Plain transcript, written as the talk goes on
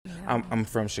I'm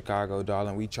from Chicago,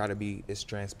 darling. We try to be as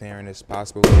transparent as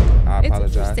possible. I It's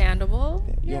apologize. understandable.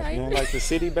 You don't like the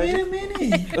city, baby? Wait a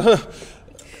minute.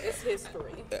 It's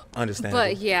history. Understandable.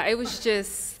 But yeah, it was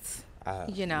just,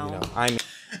 you know. I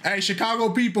Hey, Chicago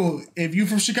people, if you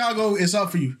from Chicago, it's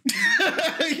up for you.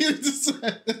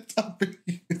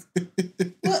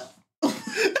 What?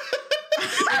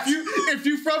 if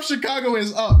you from Chicago,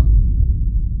 it's up.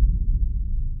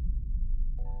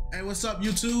 Hey, what's up,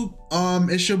 YouTube?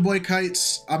 It's your boy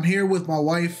Kites. I'm here with my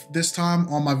wife this time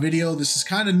on my video. This is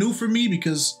kind of new for me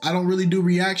because I don't really do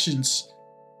reactions.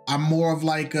 I'm more of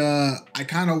like I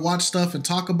kind of watch stuff and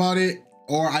talk about it,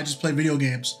 or I just play video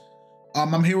games.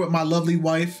 I'm here with my lovely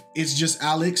wife. It's Just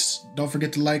Alex. Don't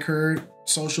forget to like her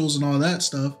socials and all that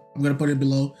stuff. I'm gonna put it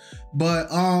below.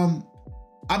 But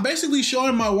I'm basically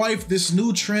showing my wife this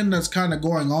new trend that's kind of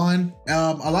going on.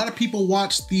 A lot of people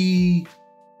watch the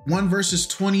 1 versus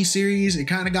 20 series. It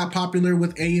kind of got popular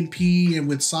with A&P and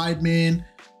with Sidemen.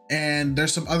 And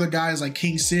there's some other guys like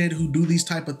King Sid who do these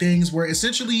type of things where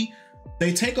essentially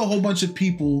they take a whole bunch of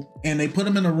people and they put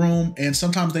them in a room, and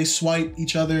sometimes they swipe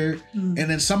each other. And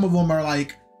then some of them are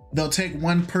like, they'll take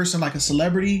one person like a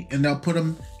celebrity and they'll put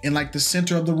them in like the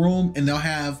center of the room, and they'll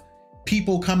have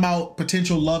people come out,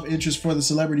 potential love interest for the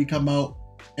celebrity come out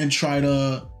and try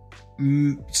to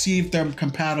see if they're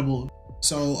compatible.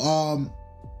 So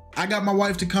I got my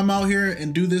wife to come out here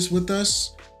and do this with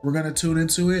us. We're gonna tune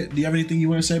into it. Do you have anything you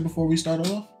want to say before we start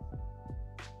off?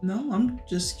 No, I'm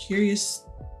just curious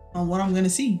on what I'm gonna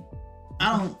see.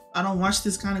 I don't watch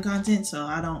this kind of content, so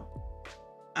I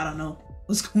don't know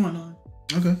what's going on.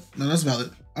 Okay, no, that's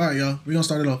valid. All right, y'all, we're gonna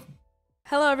start it off.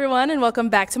 Hello everyone and welcome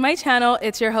back to my channel.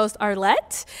 It's your host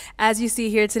Arlette. As you see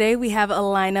here today, we have a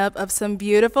lineup of some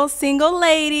beautiful single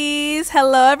ladies.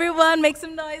 Hello everyone, make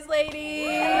some noise, ladies.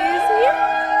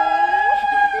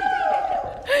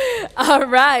 All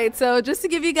right, so just to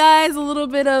give you guys a little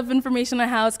bit of information on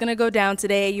how it's gonna go down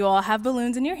today, you all have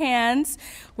balloons in your hands.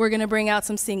 We're gonna bring out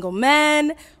some single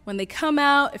men. When they come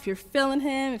out, if you're feeling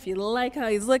him, if you like how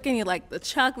he's looking, you like the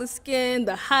chocolate skin,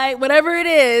 the height, whatever it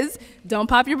is, don't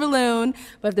pop your balloon.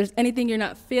 But if there's anything you're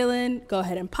not feeling, go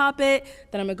ahead and pop it.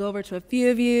 Then I'm gonna go over to a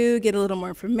few of you, get a little more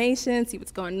information, see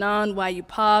what's going on, why you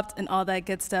popped, and all that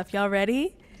good stuff. Y'all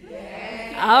ready?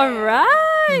 Yeah. All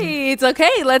right.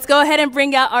 Okay, let's go ahead and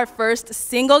bring out our first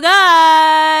single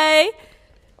guy.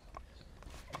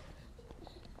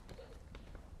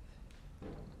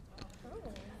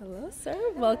 Hello, sir.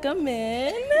 Welcome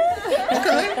in.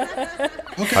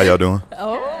 Okay. How y'all doing?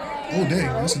 Oh, dang,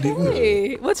 that's a deep one.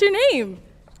 hey. What's your name?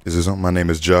 Is this on? My name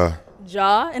is Ja.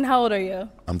 Ja, and how old are you?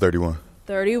 I'm 31.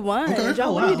 31. Okay. Ja,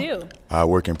 Oh, what do you do? I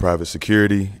work in private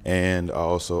security, and I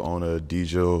also own a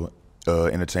DJ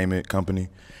entertainment company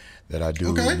that I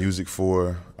do music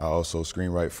for. I also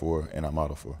screenwrite for, and I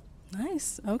model for.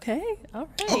 Nice. Okay. All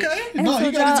right. Okay. And No, so,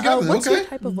 you got it Ja, together. what's Okay. your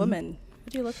type of woman?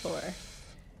 What do you look for?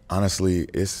 Honestly,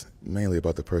 it's mainly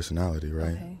about the personality,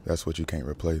 right? Okay. That's what you can't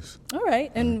replace. All right.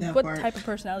 And That what part. type of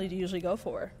personality do you usually go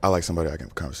for? I like somebody I can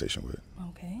have a conversation with.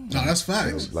 Okay. No, that's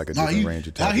facts. Like a Nah, different range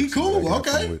of nah, he topics, somebody I cool. can have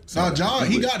fun Okay. with, Nah, somebody I John,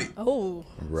 can he be got it. Oh,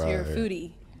 so you're a Right.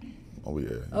 foodie. Oh, yeah.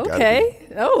 Gotta Okay.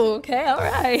 Oh, okay. All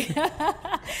right.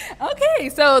 Okay.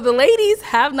 So the ladies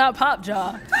have not popped,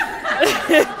 Ja.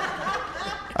 be.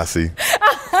 I see.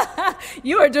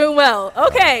 You are doing well.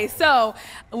 Okay. So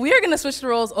we are going to switch the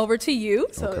roles over to you.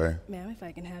 So, Okay. ma'am, if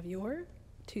I can have your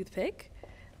toothpick,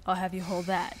 I'll have you hold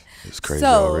that. It's crazy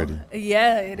So, already.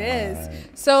 yeah, it is.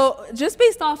 Right. So just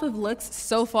based off of looks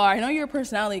so far, I know you're a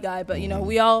personality guy, but you know,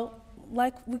 we all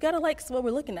we gotta like what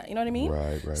we're looking at. You know what I mean?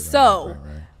 Right. So,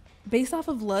 right. based off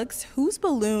of looks, whose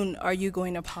balloon are you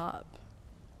going to pop?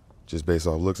 Just based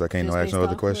off looks, I can't Just ask based no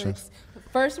other off questions. looks.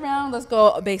 First round, let's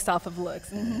go based off of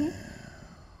looks.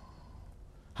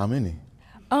 How many?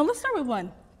 Let's start with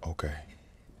one. Okay.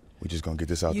 We just gonna get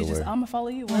this out You the just, way. I'm gonna follow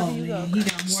you wherever Oh you go. man, he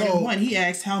got more So- than one. He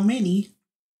asked how many.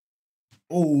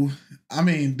 Oh, I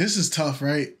mean, this is tough,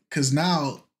 right? Because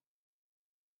now,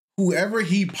 whoever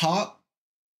he pop,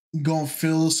 gonna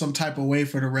feel some type of way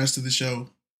for the rest of the show.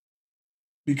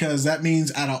 Because that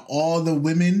means out of all the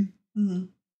women, Mm-hmm.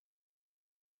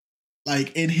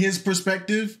 like in his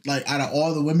perspective, like out of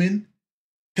all the women,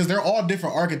 because they're all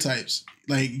different archetypes.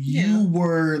 Like Yeah. you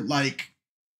were like,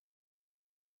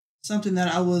 Something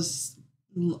that I was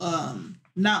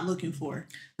not looking for.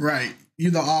 right, you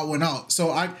the odd one out.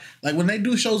 So I like when they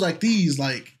do shows like these,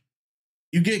 like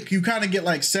you kind of get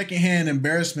like secondhand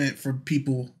embarrassment for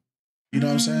people. You know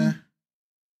what I'm saying?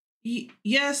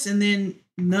 Yes, and then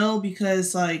no,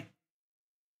 because like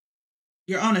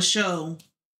you're on a show.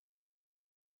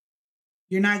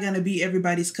 you're not going to be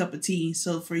everybody's cup of tea.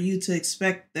 So for you to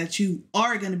expect that you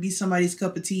are going to be somebody's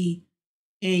cup of tea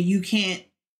and you can't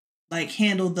like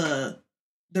handle the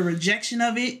rejection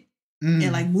of it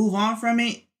and like move on from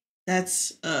it,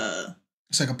 that's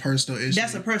it's like a personal issue.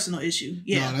 That's a personal issue.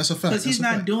 Yeah. No, that's a fact. Because he's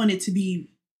not doing it to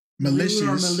be malicious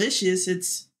or malicious.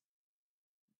 It's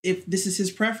if this is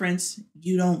his preference,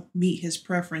 you don't meet his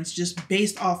preference just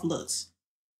based off looks.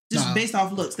 Just based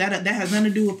off looks. That has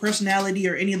nothing to do with personality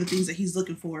or any of the things that he's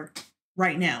looking for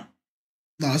right now.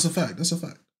 No, that's a fact. That's a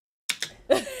fact.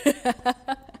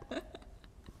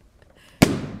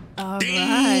 All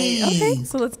right. Okay,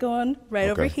 so let's go on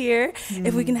over here.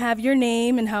 If we can have your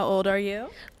name and how old are you?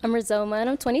 I'm Rizoma and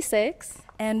I'm 26.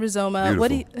 And Rizoma, what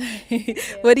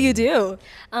do you do?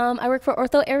 I work for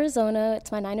Ortho Arizona.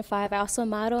 It's my 9 to 5. I also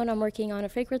model and I'm working on a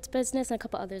fragrance business and a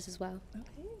couple others as well.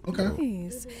 Okay.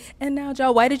 Nice. And now,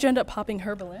 Jo, why did you end up popping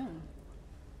her balloon?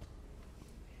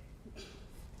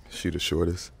 She the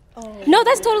shortest. Oh. No,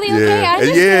 that's totally okay. I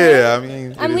understand. Yeah, I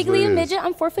mean, I'm legally a midget.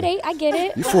 I'm 4'8". I get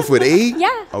it. You 4'8"?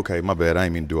 Yeah. Okay, my bad. I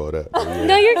ain't mean to do all that. Yeah.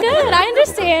 No, you're good. I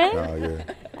understand. Okay.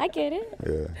 Yeah. I get it.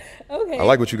 Yeah. Okay. I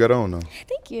like what you got on though.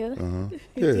 Thank you.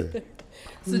 Yeah.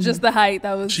 So just the height,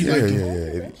 that was.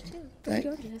 Yeah.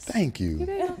 Thank you.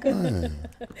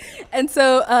 And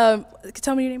so,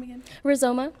 tell me your name again.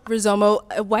 Rizoma.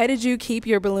 Why did you keep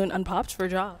your balloon unpopped for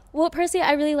Ja? Well, personally,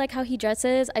 I really like how he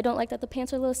dresses. I don't like that the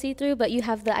pants are a little see-through, but you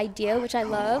have the idea, which I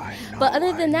love. But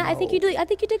other than that, I think you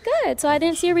did good. So I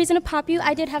didn't see a reason to pop you.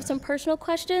 I did have some personal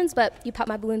questions, but you popped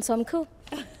my balloon, so I'm cool.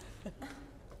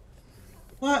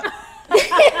 What?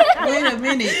 Wait a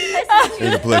minute. It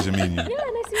was a pleasure meeting you. Yeah, nice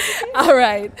to meet you too. All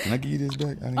right. Can I give you this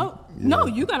back? No,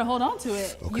 you gotta hold on to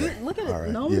it. Okay. You look at it. All right.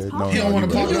 No one's popping. He don't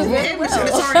want to pop it.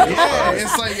 Yeah,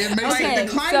 it's like it makes the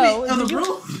climate of the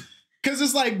room. Because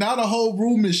it's like now the whole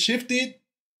room is shifted,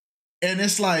 and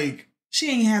it's like she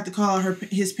ain't have to call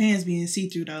his pants being see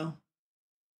through though.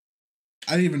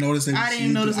 I didn't even notice that. I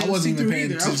didn't notice. I wasn't even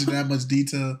paying attention to that much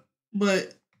detail.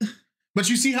 But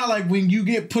you see how like when you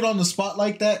get put on the spot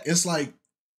like that, it's like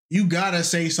you gotta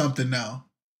say something now.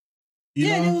 You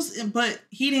know? And it was, but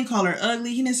he didn't call her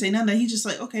ugly. He didn't say nothing. He just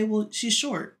like, okay, well, she's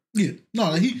short. Yeah,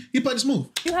 no, he played it smooth.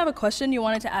 You have a question you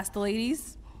wanted to ask the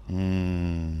ladies? I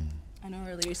know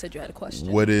earlier you said you had a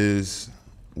question. What is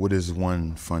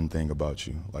one fun thing about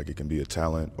you? Like it can be a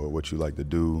talent or what you like to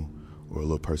do or a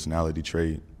little personality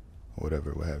trait or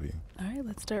whatever, what have you. All right,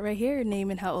 let's start right here.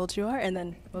 Name and how old you are, and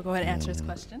then we'll go ahead and answer this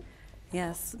question.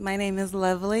 Yes, my name is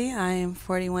Lovely. I am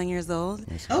 41 years old.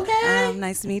 Okay.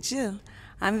 Nice to meet you.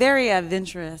 I'm very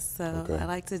adventurous, so I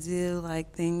like to do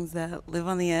like things that live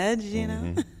on the edge, you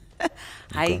know?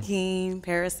 Hiking,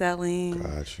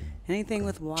 parasailing, anything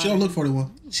with water. She don't look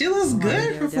 41. She looks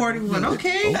good for 41.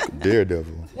 Okay. Oh,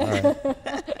 daredevil. All right.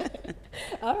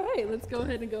 All right, let's go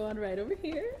ahead and go on right over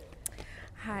here.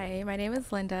 Hi, my name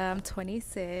is Linda. I'm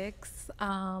 26.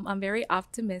 I'm very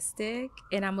optimistic,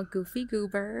 and I'm a goofy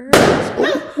goober.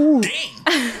 Dang!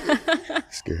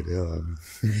 Scared the hell out of me.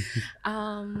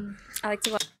 I like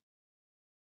to.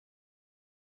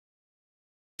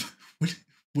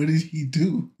 What did he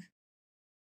do?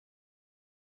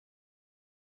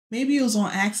 Maybe it was on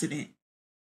accident.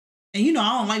 And you know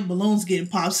I don't like balloons getting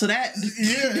popped, so that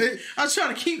I was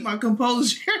trying to keep my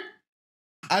composure.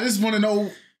 I just want to know.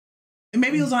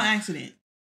 Maybe it was on accident.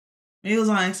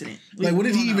 Like, what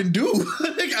did he even do?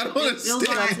 Like, I don't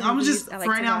understand. I'm just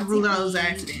right now rule out it was an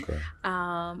accident.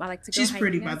 I like to go. She's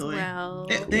pretty, by the way. Well.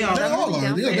 They all are.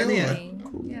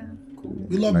 Cool. Yeah.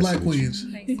 We love black queens.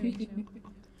 Nice to meet you.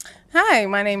 Hi,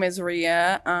 my name is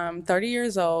Ria. I'm 30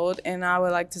 years old, and I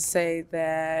would like to say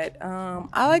that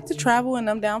I like to travel, and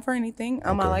I'm down for anything.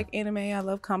 I like anime. I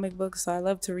love comic books, so I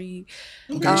love to read.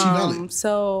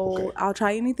 I'll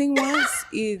try anything once.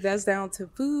 That's down to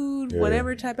food,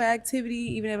 whatever type of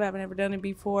activity, even if I've never done it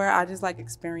before. I just like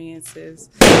experiences.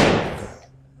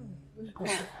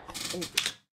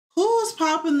 Who's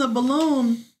popping the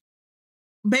balloon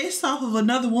based off of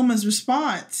another woman's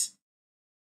response?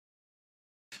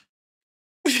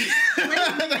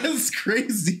 That's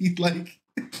crazy. Like,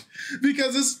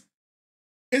 because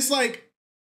it's like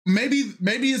maybe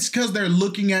it's because they're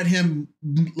looking at him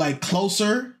like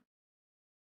closer,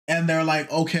 and they're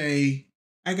like, okay,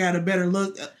 I got a better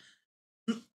look.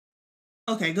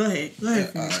 Okay, go ahead,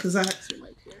 because I.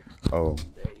 Oh,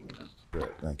 yeah,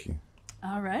 thank you.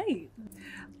 All right.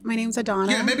 My name's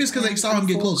Adana. Yeah, maybe it's because they saw him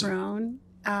get closer. Grown.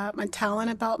 My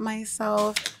talent about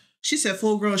myself. She said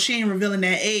full grown. She ain't revealing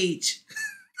that age.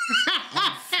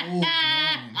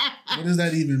 What does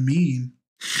that even mean?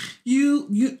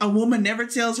 A woman never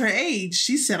tells her age.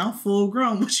 She said, I'm full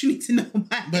grown. What you need to know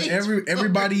my But age?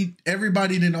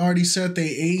 everybody didn't already set their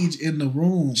age in the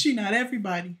room. She not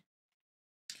everybody.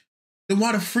 Then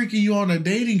why the freak are you on a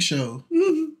dating show?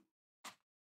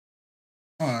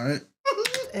 All right.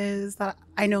 Is that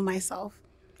I know myself.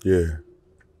 Yeah.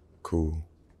 Cool.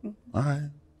 All right.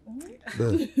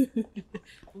 Good.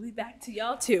 We'll be back to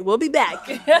y'all too. We'll be back.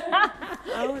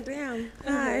 Oh, damn.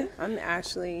 Hi, I'm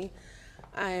Ashley.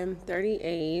 I am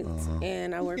 38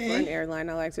 and I work for an airline.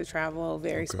 I like to travel,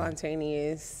 very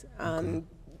spontaneous.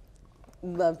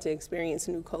 Love to experience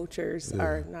new cultures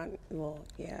or not,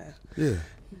 Yeah.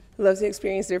 Love to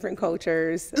experience different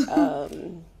cultures.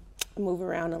 Move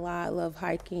around a lot. Love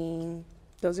hiking.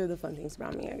 Those are the fun things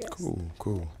about me, I guess.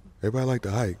 Cool. Everybody like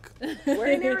to hike. We're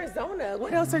in Arizona.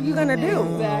 What else are you gonna do?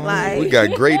 Like, We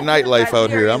got great nightlife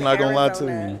out here. I'm not gonna lie to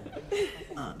you.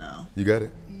 Oh no. You got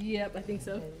it? Yep, I think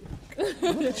so.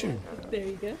 Look at you. There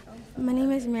you go. My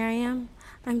name is Miriam.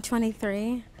 I'm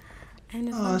 23. And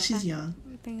it's she's young.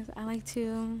 Things I like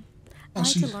to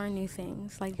learn new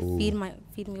things, like feed me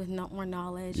with more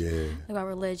knowledge about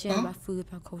religion, about food,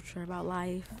 about culture, about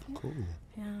life. Cool.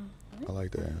 Yeah. I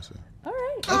like that answer. All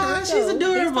right. She's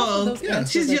adorable. Yeah,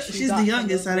 she's the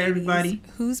youngest out of everybody.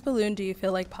 Whose balloon do you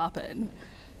feel like popping?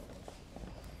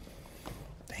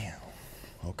 Damn.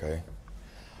 Okay.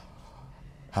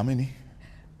 How many?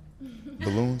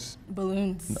 Balloons?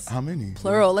 Balloons. How many?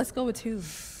 Plural. Let's go with 2.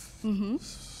 Mm-hmm.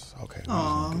 Okay,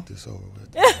 let's get this over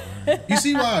with. You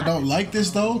see why I don't like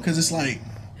this though? Because it's like,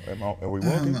 are we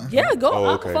walking? Yeah, go. Oh,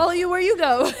 I'll okay. follow you where you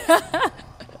go.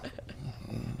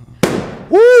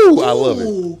 Woo! I love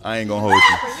it. I ain't gonna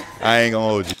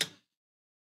hold you.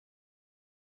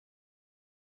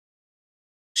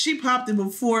 She popped it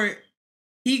before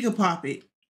he could pop it.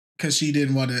 because she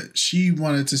didn't want to. She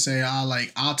wanted to say,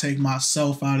 I'll take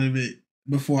myself out of it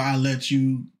before I let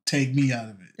you take me out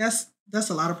of it." That's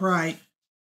a lot of pride.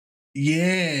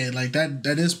 Yeah, like that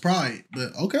is pride.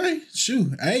 But okay,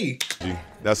 shoot. Hey.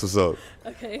 That's what's up.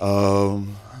 Okay.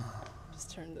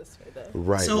 Just turn this way though.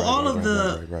 Right. So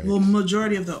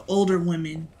majority of the older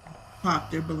women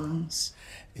pop their balloons.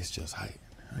 It's just height.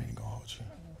 I ain't gonna hold you.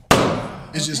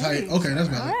 It's just height. Okay, that's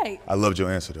valid. All right. I loved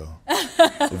your answer though.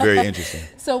 Very interesting.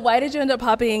 So why did you end up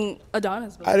popping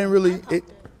Adonna's balloon? I didn't really.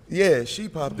 Yeah, she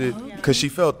popped it because she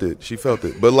felt it. She felt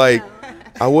it, but like.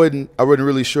 I wasn't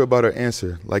really sure about her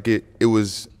answer. Like it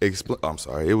was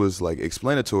it was like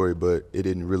explanatory, but it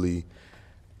didn't really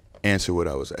answer what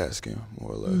I was asking,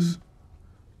 more or less.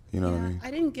 You know what I mean? I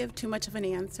didn't give too much of an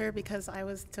answer because I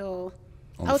was still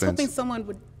I was hoping someone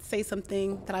would say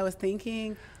something that I was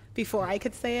thinking before I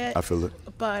could say it. I feel it.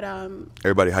 But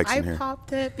everybody hikes in here. I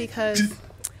popped it because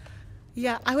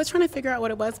I was trying to figure out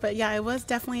what it was, but it was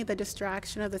definitely the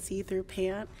distraction of the see-through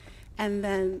pant. And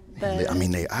then they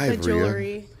ivory, the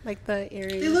jewelry, like the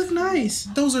earrings. They look nice.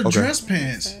 Those are dress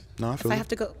pants. No, I feel I have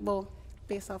to go,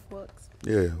 based off looks.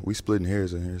 Yeah, we splitting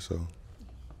hairs in here, so.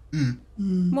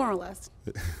 More or less.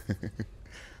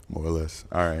 More or less.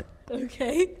 All right.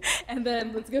 Okay. And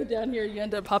then let's go down here. You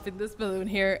end up popping this balloon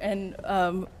here. And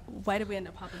why did we end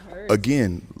up popping hers?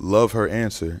 Again, love her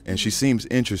answer. And she seems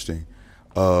interesting.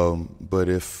 But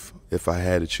if I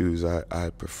had to choose, I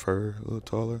prefer a little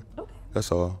taller. Okay.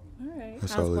 That's all.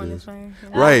 That's all it is.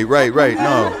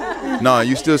 Right. No,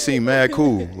 you still seem mad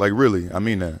cool. Like, really, I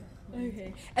mean that.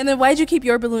 Okay. And then why'd you keep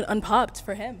your balloon unpopped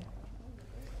for him?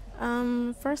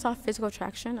 First off, physical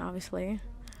attraction, obviously.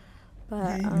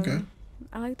 But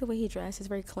I like the way he dressed. He's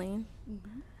very clean.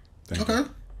 Mm-hmm. Okay. I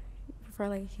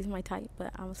prefer he's my type,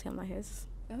 but obviously I'm not his.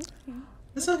 Okay.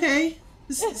 It's okay.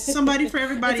 It's somebody for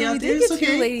everybody out there. It's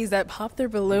okay. 2 ladies that popped their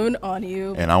balloon on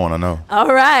you. And I want to know.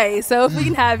 All right. So if we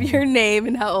can have your name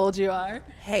and how old you are.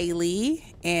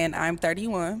 Haley, and I'm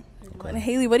 31. And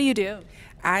Haley, what do you do?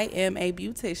 I am a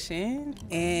beautician,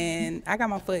 and I got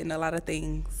my foot in a lot of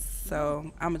things. So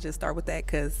I'm going to just start with that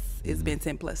because it's been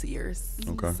 10 plus years.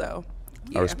 Okay. So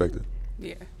I respect it.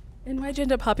 Yeah. And why'd you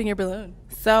end up popping your balloon?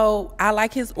 So I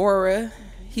like his aura.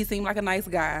 He seemed like a nice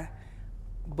guy.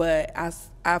 But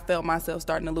I felt myself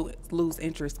starting to lose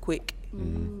interest quick.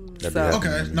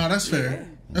 Okay, no, that's fair. Yeah.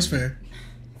 That's fair.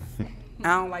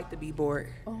 I don't like to be bored.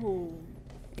 Oh.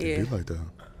 Yeah. Be like that.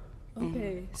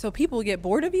 Okay. So people get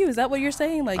bored of you? Is that what you're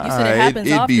saying? Like you said it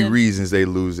happens often. It'd be reasons they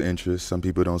lose interest. Some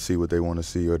people don't see what they want to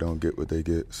see or don't get what they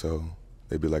get. So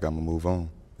they'd be like, I'm going to move on.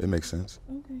 It makes sense.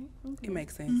 Okay. It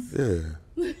makes sense.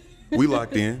 Yeah. We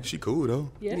locked in. She cool though.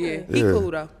 Yeah. He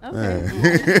cool though. Okay.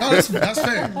 No, that's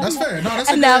fair. That's fair. No, that's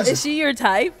and now is she your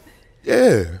type?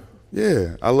 Yeah.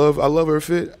 I love her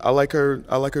fit. I like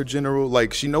her general.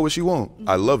 Like she know what she want.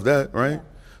 I love that, right? Yeah.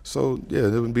 So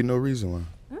there would be no reason why.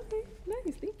 Okay.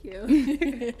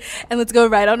 you. And let's go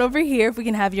right on over here if we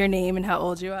can have your name and how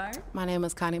old you are. My name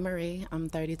is Connie Marie. I'm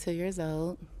 32 years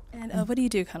old. And what do you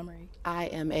do, Connie Marie? I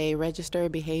am a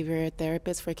registered behavior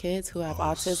therapist for kids who have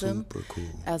autism. Super cool.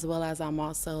 As well as I'm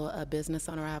also a business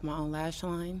owner. I have my own lash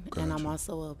line. Gotcha. And I'm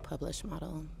also a published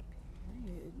model.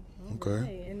 Okay.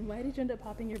 Right. And why did you end up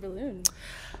popping your balloon?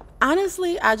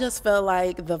 Honestly, I just felt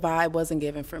like the vibe wasn't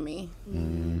given for me.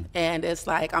 And it's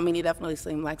like, I mean, he definitely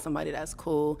seemed like somebody that's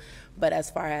cool, but as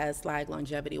far as like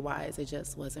longevity wise, it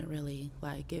just wasn't really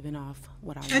like giving off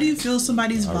what I wanted. How do you feel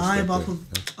somebody's vibe off of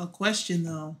a question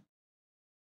though?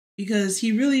 Because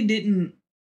he really didn't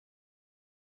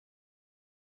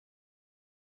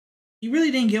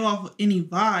give off any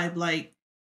vibe. Like,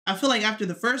 I feel like after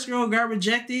the first girl got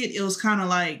rejected, it was kind of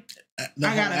like the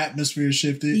whole atmosphere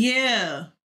shifted. Yeah,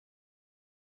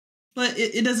 but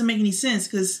it doesn't make any sense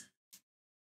because.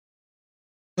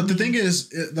 But the thing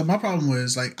is, my problem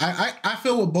was like I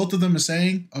feel what both of them are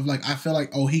saying. Of like, I feel like,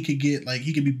 oh, he could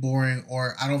be boring,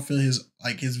 or I don't feel his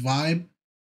vibe.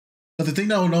 But the thing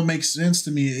that don't make sense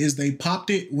to me is they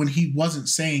popped it when he wasn't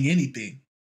saying anything.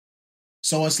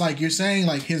 So it's like you're saying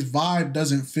like his vibe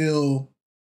doesn't feel.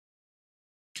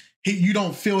 You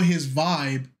don't feel his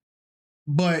vibe,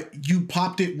 but you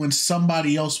popped it when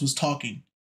somebody else was talking.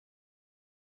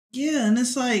 Yeah, and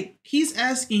it's like he's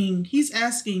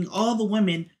asking all the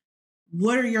women,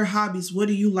 what are your hobbies? What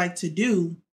do you like to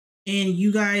do? And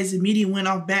you guys immediately went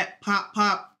off bat,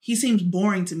 pop. He seems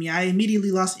boring to me. I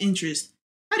immediately lost interest.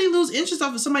 How do you lose interest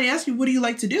off of somebody asking you, what do you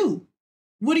like to do?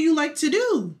 What do you like to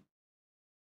do?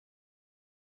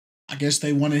 I guess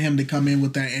they wanted him to come in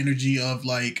with that energy of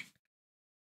like,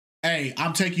 hey,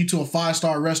 I'm taking you to a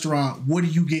 5-star restaurant. What are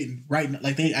you getting right now?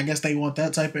 Like I guess they want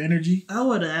that type of energy. I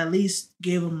would have at least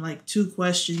gave him like 2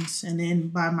 questions, and then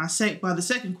by the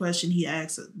second question he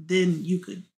asked, then you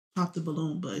could pop the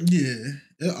balloon. But yeah,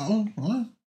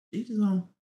 each his own.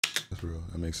 That's real.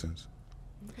 That makes sense.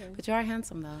 Okay. But you are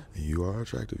handsome though. You are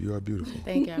attractive. You are beautiful.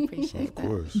 Thank you. I appreciate that. Of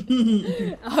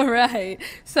course. All right.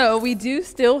 So we do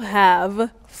still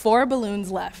have 4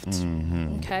 balloons left.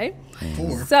 Okay.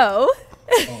 4. So.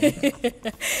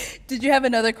 Did you have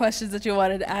another questions that you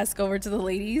wanted to ask over to the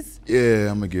ladies? Yeah,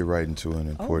 I'm gonna get right into an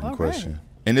important question.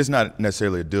 And it's not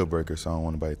necessarily a deal breaker, so I don't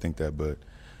want anybody to think that, but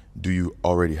do you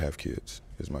already have kids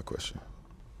is my question.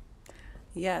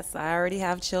 Yes, I already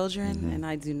have children and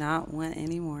I do not want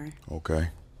any more. Okay.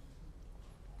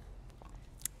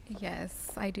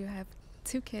 Yes, I do have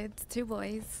 2 kids, 2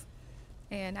 boys,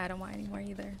 and I don't want any more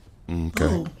either. Okay.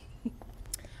 Oh.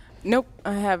 Nope,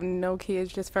 I have no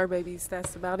kids, just fur babies.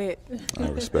 That's about it. I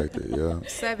respect it, yeah.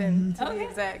 7 to be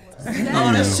exact.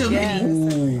 Oh, that's too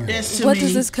many. That's too What many.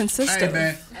 does this consist of?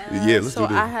 Yeah, let's So do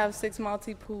this. I have 6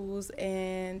 Maltese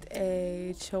and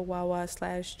a Chihuahua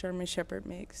 / German Shepherd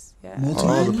mix. Yeah. Are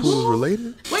all the pools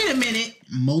related? Wait a minute.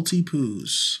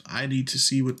 Multi-poos. I need to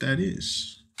see what that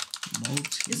is.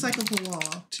 It's like a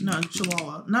Chihuahua. No,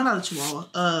 Chihuahua. No, not a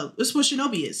Chihuahua. It's what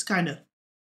Shinobi is, kind of.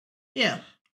 Yeah.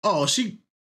 Oh,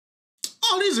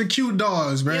 these are cute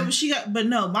dogs, man. Yeah, but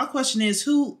no, my question is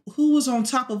who was on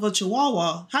top of a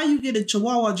Chihuahua? How you get a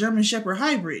Chihuahua German Shepherd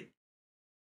hybrid?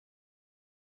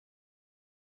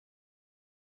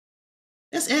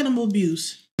 That's animal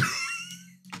abuse.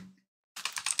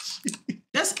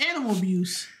 That's animal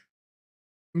abuse.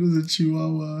 What is a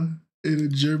Chihuahua and a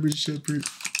German Shepherd?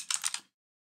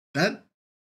 That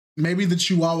maybe the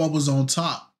Chihuahua was on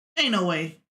top. Ain't no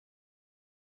way.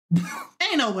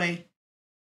 Ain't no way.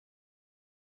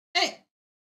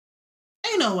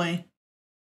 Ain't no way.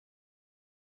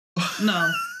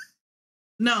 No.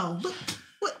 No.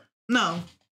 What? No.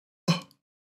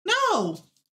 No.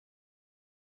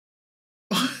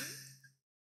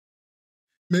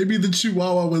 Maybe the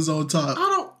Chihuahua was on top. I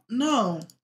don't know.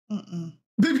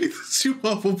 Maybe the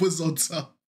Chihuahua was on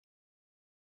top.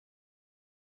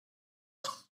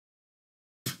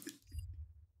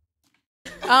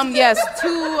 Yes,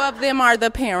 2 of them are the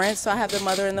parents. So I have the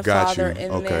mother and the Got father, you.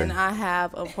 and Okay. then I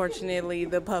have, unfortunately,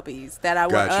 the puppies that I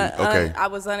Okay.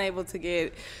 was unable to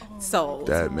get sold.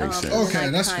 That makes sense. Okay, I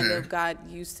that's kind fair. of got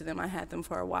used to them. I had them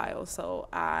for a while, so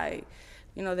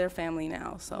they're family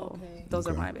now. So those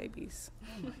are my babies.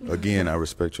 Again, I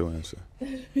respect your answer.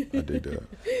 I dig that.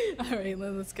 All right,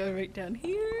 let's go right down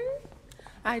here.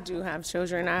 I do have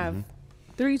children. I have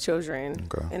 3 children,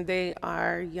 Okay. and they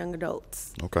are young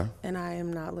adults. Okay. And I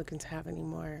am not looking to have any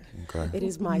more. Okay. It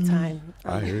is my time.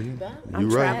 I hear you. I'm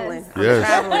You right. traveling. I'm Yes.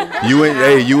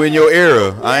 traveling. You in your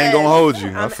era. I ain't gonna hold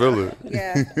you. I feel it.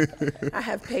 Yeah. I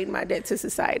have paid my debt to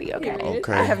society, okay?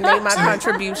 Okay. I have made my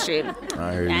contribution.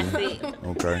 I hear That's you. it.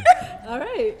 Okay. All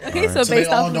right. Okay, All so right. So based they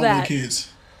all off of don't that. want kids.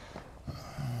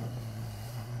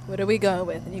 What are we going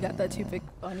with? And you got that toothpick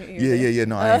on your ear. Yeah.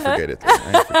 No, I ain't forget it.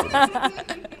 I ain't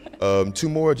forget it. 2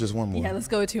 more or just 1 more? Yeah, let's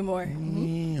go with 2 more.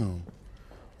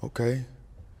 Okay.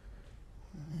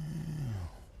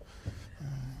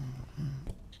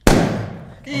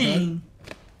 Dang.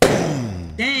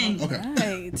 Dang. Okay.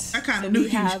 Right. I kind of knew we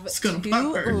have 2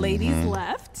 ladies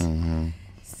left.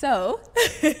 So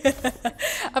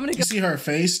I'm gonna go. You see her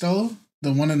face though?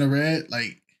 The one in the red,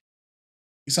 like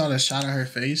you saw that shot of her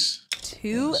face.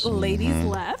 2 ladies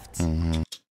left.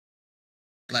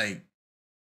 Like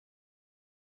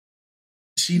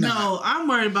she not. No, I'm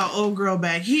worried about old girl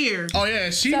back here. Oh yeah,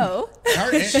 she So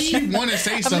she want to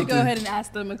say I'm something. gonna go ahead and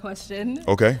ask them a question.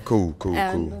 Okay, cool.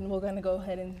 And then we're gonna go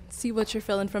ahead and see what you're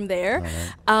feeling from there.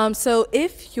 So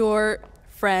if your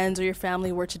friends or your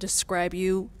family were to describe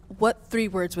you, what 3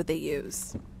 words would they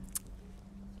use?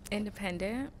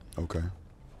 Independent. Okay.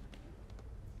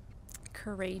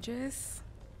 Courageous.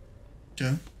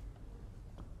 Yeah.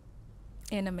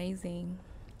 And amazing.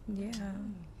 Yeah.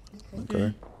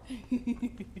 Okay.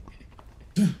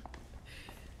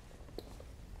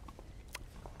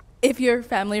 If your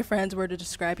family or friends were to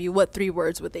describe you, what 3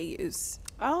 words would they use?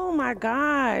 Oh my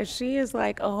gosh, she is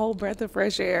like a whole breath of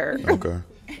fresh air. Okay.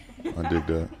 I dig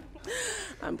that.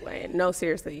 I'm playing. No,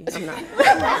 seriously, I'm not.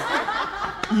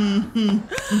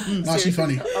 No, she's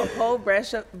funny. A whole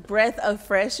breath of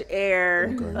fresh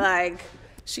air. Okay. Like,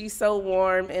 she's so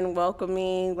warm and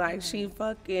welcoming. Like, she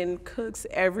fucking cooks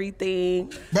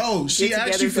everything. Bro, she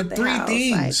asked you for 3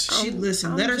 things. Like,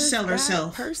 Listen, let her sell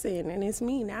herself. Person, and it's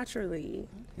me naturally.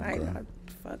 Like,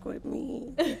 fuck with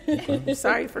me.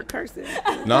 Sorry for cursing.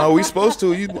 No, we supposed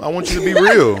to. I want you to be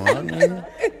real. I mean.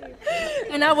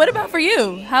 And now, what about for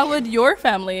you? How would your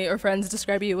family or friends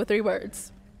describe you with 3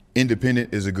 words?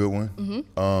 Independent is a good one.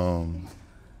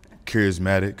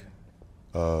 Charismatic,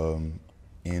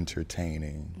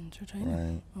 entertaining.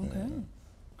 Right. Okay. Yeah.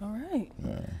 All right.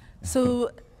 Yeah.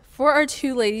 So for our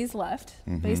 2 ladies left,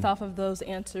 based off of those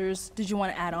answers, did you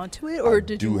want to add on to it, or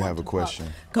did you? I do want have a to question.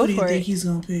 Go Who do you for think it. he's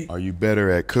gonna pick? Are you better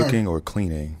at cooking or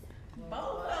cleaning?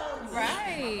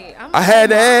 Right. I had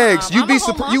to ask. You'd I'm be a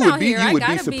whole surprised. mom You would out be. here. You I would be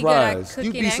gotta be good at surprised. You'd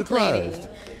cooking be and surprised. cleaning.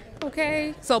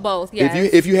 Okay. So both.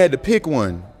 Yes. If you had to pick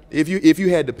one, if you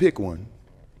had to pick one.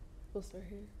 We'll start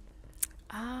here.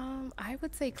 I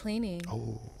would say cleaning.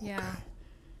 Oh. Yeah.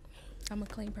 I'm a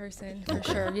clean person for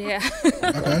sure. Yeah.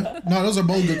 Okay. No, those are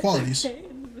both good qualities.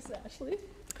 Miss Ashley.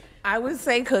 I would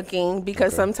say cooking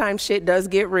because sometimes shit does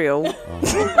get real.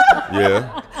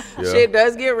 Yeah. Shit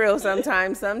does get real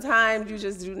sometimes. Sometimes you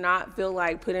just do not feel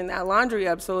like putting that laundry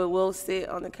up, so it will sit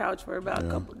on the couch for about a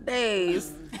couple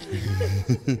days.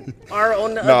 Or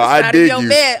on the other side of your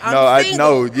bed. So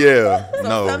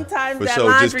sometimes for that sure.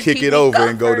 laundry Just kick keep it me over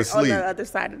and go to comfort on sleep. the other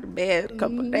side of the bed a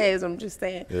couple days. I'm just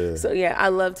saying. Yeah. So yeah, I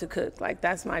love to cook. Like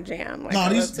that's my jam. Like, No, I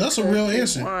love to that's a cook real and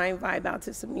answer. Wine, vibe out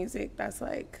to some music.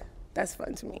 That's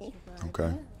fun to me.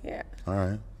 Okay. Yeah. All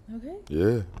right. Okay.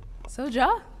 Yeah. So,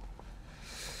 Ja,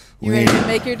 you ready to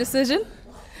make your decision?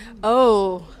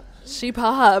 Oh, she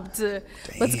popped.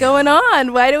 What's going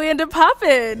on? Why do we end up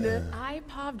popping? I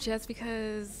pop just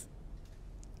because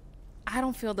I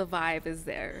don't feel the vibe is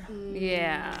there.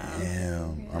 Yeah.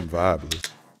 Damn, I'm vibeless.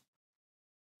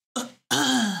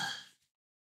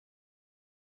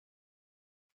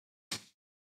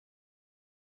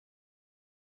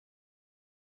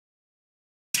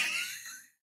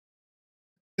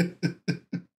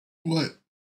 What?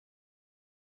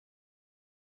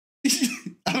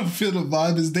 I don't feel the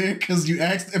vibe is there because you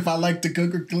asked if I like to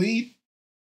cook or clean.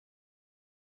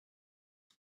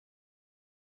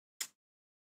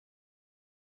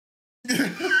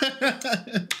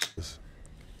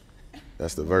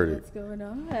 That's the verdict. What's going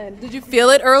on? Did you feel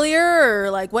it earlier,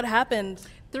 or like what happened?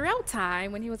 Throughout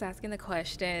time when he was asking the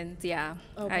questions, yeah.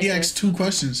 Okay. He asked 2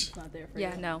 questions. Not there for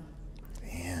Yeah, you. no.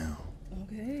 Damn.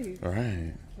 Okay. All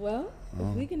right. Well,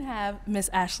 if we can have Miss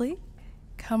Ashley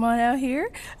come on out here.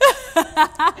 Okay.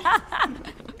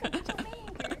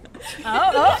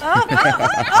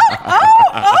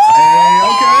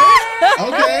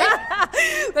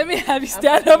 Let me have you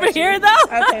stand over here, though.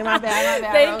 Okay, my bad.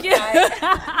 Thank you.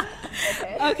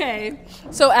 Okay.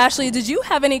 So, Ashley, did you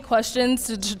have any questions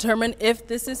to determine if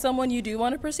this is someone you do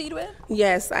want to proceed with?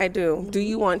 Yes, I do. Do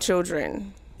you want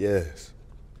children? Yes.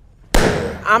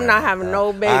 I'm not having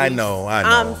no babies. I know.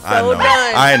 I'm so done.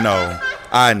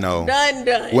 I know.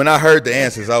 Done. When I heard the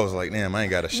answers, I was like, damn, I ain't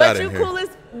got a shot in here. But you cool as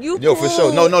you Yo, cool. for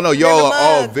sure. No. Y'all You're are the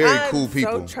all mug. very cool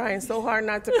people. I'm trying so hard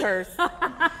not to curse.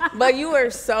 But you are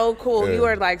so cool. Yeah. You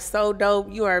are like so dope.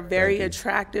 You are very Thank you.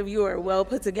 attractive. You are well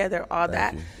put together, all Thank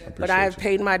that. you. I But I have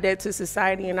appreciate paid my debt to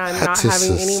society and I'm Debt not to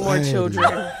having any more society. children.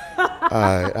 All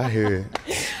right, I hear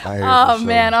it. Oh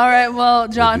man! All right. Well,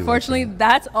 John, unfortunately,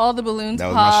 that's all the balloons. That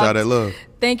was popped. my shot at love.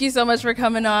 Thank you so much for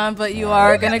coming on, but you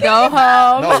are gonna go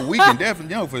home. No, we can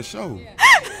definitely, for sure.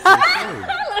 For sure.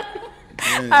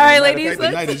 All right, ladies.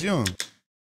 The night is young.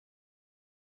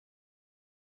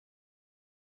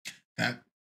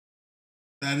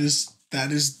 That is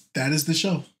the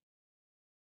show.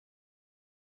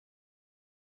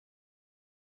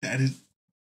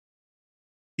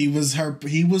 He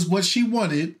was what she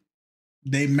wanted.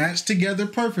 They matched together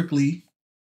perfectly.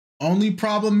 Only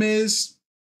problem is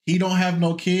he don't have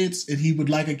no kids and he would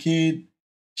like a kid.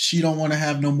 She don't want to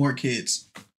have no more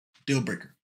kids. Deal breaker.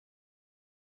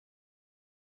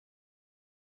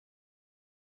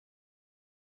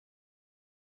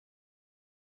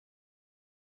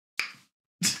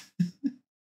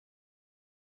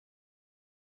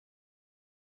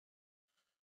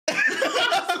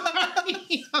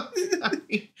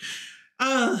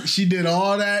 She did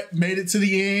all that, made it to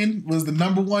the end, was the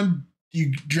number one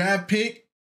draft pick.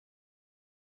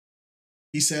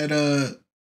 He said,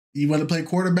 you want to play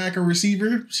quarterback or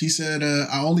receiver? She said,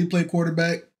 I only play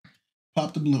quarterback.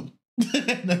 Pop the balloon.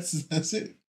 That's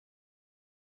it.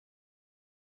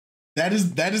 That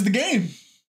is the game.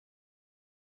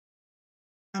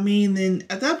 I mean, then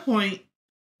at that point,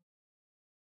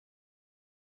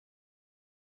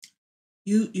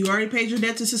 you already paid your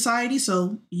debt to society,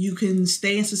 so you can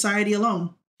stay in society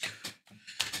alone.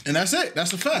 And that's it.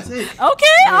 That's a fact. That's it. Okay,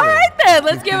 all right then.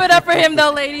 Let's give it up for him,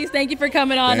 though, ladies. Thank you for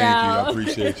coming on out.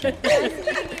 Thank you. I appreciate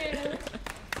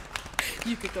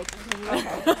you. You could go.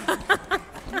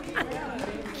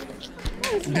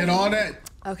 Did all that.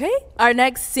 Okay, our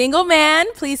next single man,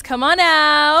 please come on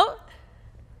out.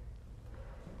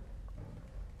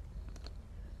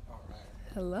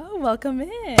 Hello, welcome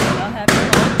in. I'll have you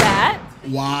hold that.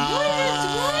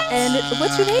 Wow. And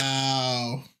what's your name?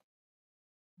 Wow.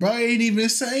 Bro ain't even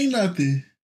say nothing.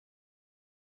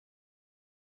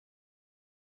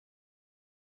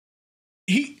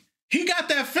 He got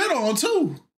that fit on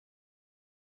too.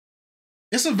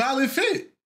 It's a valid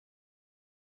fit.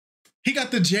 He got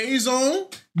the J's on.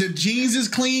 The jeans is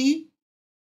clean.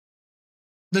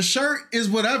 The shirt is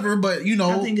whatever, but you know.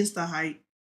 I think it's the height.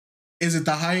 Is it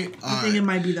the height? I think it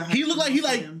might be the height. He look like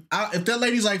if that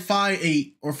lady's like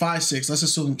 5'8" or 5'6", let's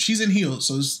assume she's in heels.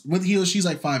 So with heels, she's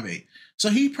like 5'8".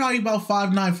 So he probably about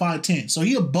 5'9", 5'10". So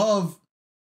he above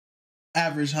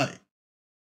average height.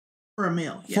 For a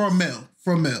male. Yes. For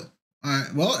a male. All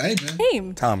right. Well, hey, man.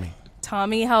 Name?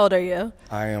 Tommy, how old are you?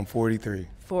 I am 43.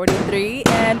 43.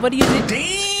 And what do you do?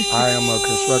 I am a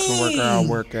construction worker. I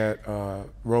work at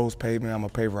Rose Pavement. I'm a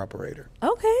paver operator.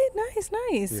 Okay,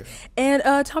 nice. Yeah.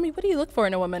 And Tommy, what do you look for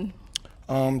in a woman?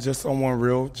 Just someone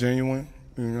real, genuine,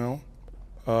 you know.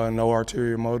 No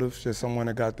ulterior motives. Just someone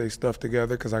that got their stuff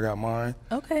together because I got mine.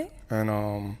 Okay.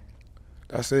 And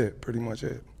that's it. Pretty much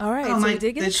it. All right. So we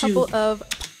did get a couple of.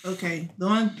 Okay. The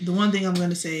one thing I'm going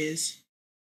to say is,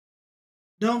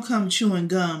 don't come chewing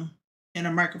gum in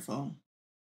a microphone.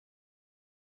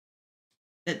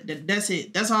 That's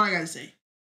it. That's all I gotta say.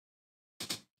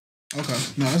 Okay.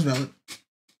 No, that's valid.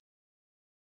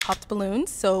 Popped balloons.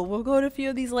 So we'll go to a few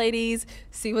of these ladies,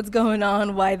 see what's going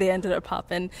on, why they ended up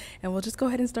popping, and we'll just go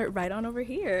ahead and start right on over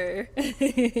here.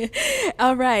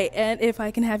 All right. And if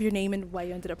I can have your name and why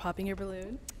you ended up popping your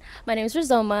balloon. My name is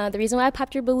Rizoma. The reason why I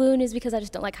popped your balloon is because I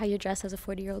just don't like how you dress as a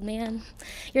 40-year-old man.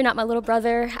 You're not my little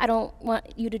brother. I don't want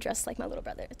you to dress like my little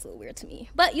brother. It's a little weird to me.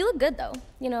 But you look good, though.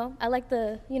 You know, I like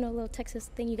the, little Texas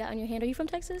thing you got on your hand. Are you from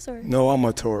Texas? Or? No, I'm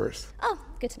a tourist. Oh,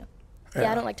 good to know.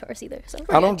 Yeah, I don't like Taurus either. So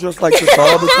I don't just like this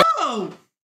all the time. Oh!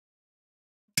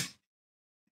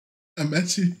 I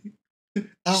met you.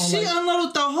 She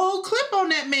unloaded the whole clip on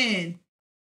that man.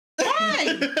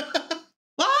 Why?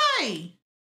 Why?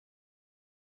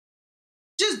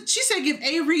 She said give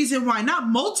a reason why, not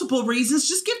multiple reasons.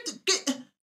 Just get.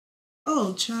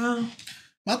 Oh, child.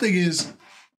 My thing is,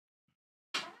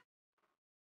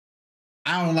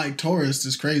 I don't like Taurus.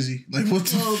 It's crazy. Like what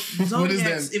is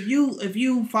that? If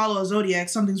you follow a zodiac,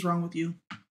 something's wrong with you,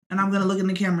 and I'm gonna look in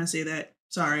the camera and say that.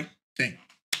 Sorry. Dang.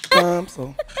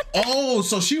 So. Oh,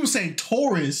 so she was saying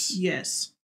Taurus.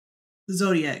 Yes. The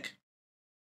zodiac.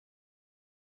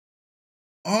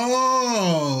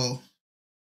 Oh.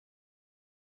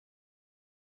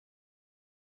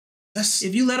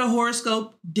 If you let a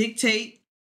horoscope dictate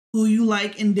who you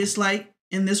like and dislike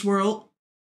in this world,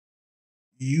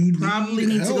 you probably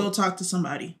need to go talk to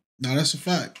somebody. No, that's a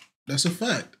fact. That's a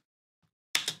fact.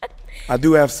 I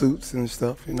do have suits and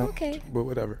stuff, Okay. But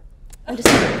whatever. I'm just.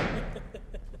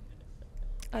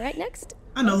 All right, next.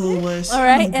 I know who it was. All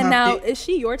right, and now, is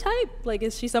she your type? Like,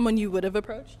 is she someone you would have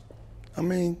approached? I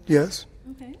mean, yes.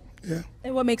 Okay. Yeah.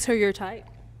 And what makes her your type?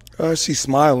 She's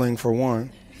smiling for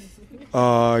one.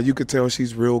 You could tell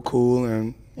she's real cool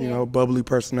and, you know, bubbly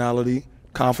personality,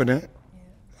 confident.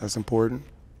 That's important.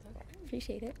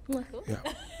 Appreciate it. Yeah.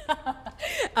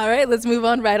 All right, let's move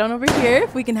on right on over here.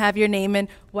 If we can have your name and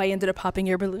why you ended up popping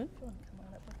your balloon.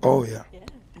 Oh, yeah.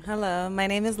 Hello, my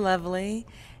name is Lovely,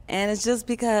 and it's just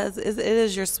because it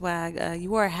is your swag. You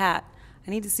wore a hat. I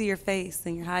need to see your face,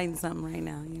 and you're hiding something right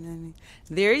now. You know what I mean?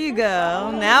 There you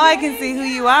go. Now I can see who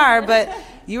you are, but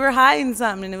you were hiding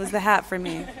something, and it was the hat for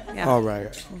me. Yeah. All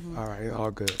right. All right. All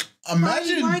good.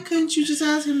 Imagine. Why couldn't you just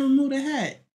ask him to remove the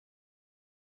hat?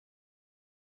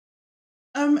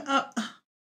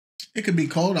 It could be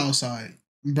cold outside.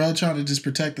 Bro trying to just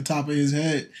protect the top of his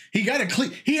head. He had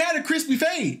a crispy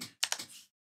fade.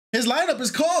 His lineup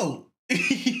is cold.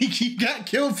 He got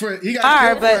killed for it. He got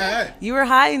killed for a hat. You were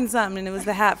hiding something, and it was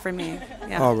the hat for me.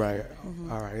 Yeah. All right.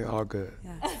 All right. All good.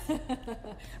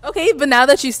 Okay, but now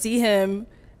that you see him,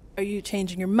 are you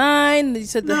changing your mind? You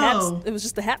said the hat. It was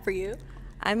just the hat for you.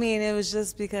 I mean, it was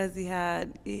just because he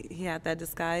had that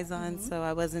disguise on, so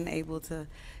I wasn't able to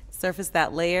surface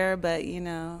that layer. But you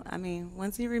know, I mean,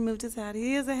 once he removed his hat,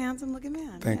 he is a handsome-looking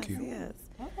man. Thank you. He is.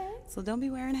 Okay. So don't be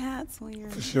wearing hats when you're.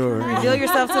 For sure. Reveal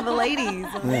yourself to the ladies.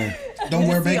 Yeah. Don't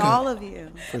wear makeup. All of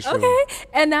you. For sure. Okay.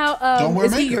 And now, Don't wear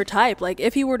is he makeup. your type? Like,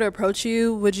 if he were to approach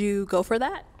you, would you go for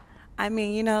that? I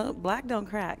mean, you know, black don't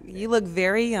crack. You look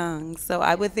very young, so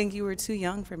I would think you were too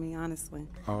young for me, honestly.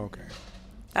 Oh, okay.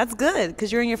 That's good,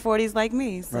 because you're in your 40s like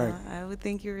me, so Right. I would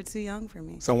think you were too young for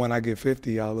me. So when I get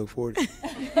 50, I'll look 40.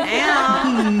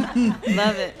 Damn.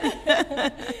 Love it.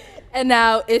 And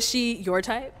now, is she your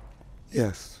type?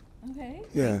 Yes. Okay.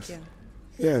 Yes. Thank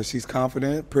Yeah, she's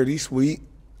confident, pretty sweet.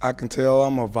 I can tell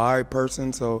I'm a vibe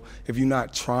person, so if you're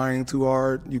not trying too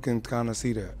hard, you can kind of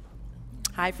see that.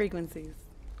 High frequencies.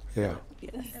 Yeah.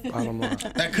 Bottom line.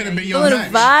 That could have been A your little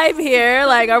match. vibe here.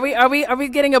 Like, are we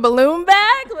getting a balloon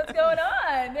back? What's going on?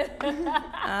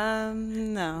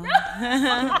 No.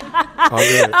 All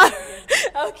good.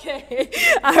 Okay.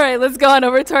 All right, let's go on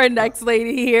over to our next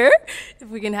lady here. If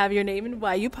we can have your name and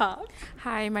why you pop.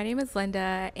 Hi, my name is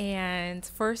Linda, and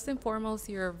first and foremost,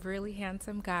 you're a really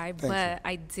handsome guy, but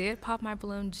I did pop my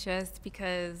balloon just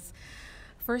because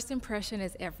first impression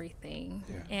is everything,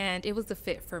 and it was a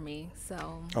fit for me,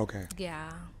 so. Okay.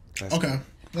 Yeah. Okay.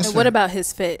 And what about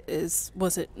his fit?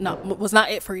 Was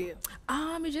not it for you?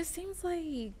 It just seems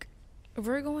like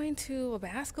we're going to a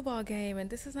basketball game, and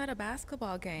this is not a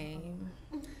basketball game,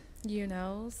 you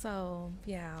know, so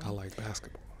yeah. I like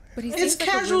basketball. But he It's seems like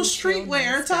a casual really chill,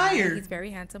 streetwear nice guy. attire. He's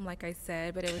very handsome, like I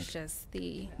said, but it was just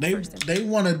the They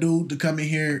want a dude to come in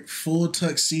here full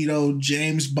tuxedo,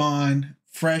 James Bond,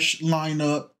 fresh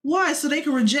lineup. Why? So they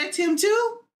can reject him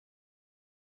too?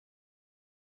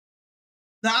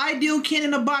 The ideal kid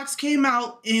in the box came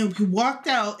out and he walked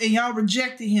out, and y'all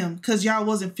rejected him because y'all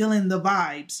wasn't feeling the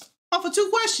vibes. Off of 2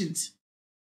 questions.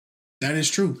 That is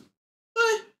true.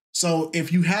 So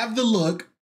if you have the look,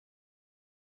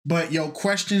 but your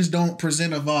questions don't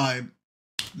present a vibe,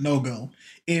 no go.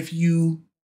 If you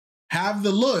have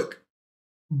the look,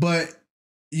 but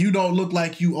you don't look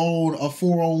like you own a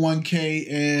 401k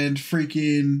and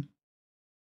freaking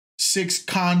 6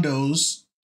 condos,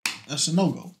 that's a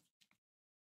no-go.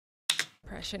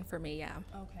 impression for me, yeah.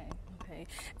 Okay.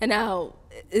 And now,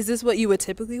 is this what you would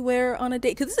typically wear on a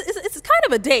date? Because it's kind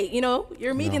of a date, you know?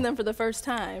 You're meeting them for the first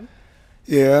time.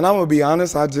 Yeah, and I'm gonna be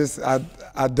honest.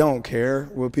 I don't care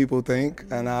what people think,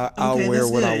 and I'll wear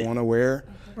what I want to wear.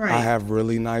 Right. I have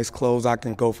really nice clothes. I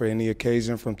can go for any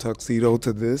occasion, from tuxedo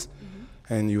to this,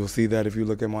 and you'll see that if you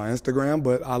look at my Instagram.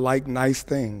 But I like nice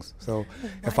things, so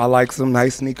if I like some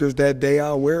nice sneakers that day,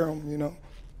 I'll wear them. You know,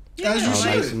 As you I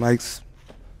like should. some nice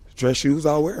dress shoes,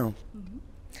 I'll wear them.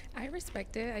 I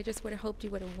respect it. I just would have hoped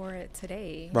you would have wore it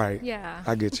today. Right. Yeah.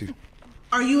 I get you.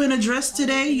 Are you in a dress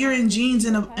today? You're in jeans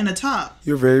and a top.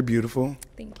 You're very beautiful.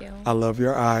 Thank you. I love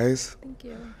your eyes. Thank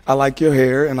you. I like your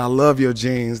hair, and I love your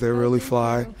jeans. They're really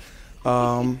fly.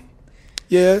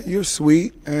 Yeah, you're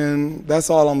sweet, and that's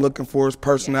all I'm looking for is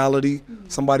personality,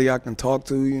 somebody I can talk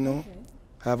to, you know,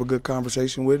 have a good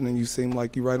conversation with, and you seem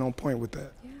like you're right on point with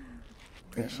that.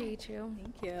 Appreciate you.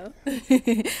 Thank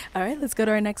you. All right, let's go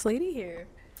to our next lady here.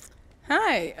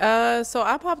 Hi. So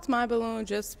I popped my balloon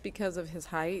just because of his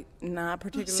height, not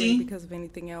particularly because of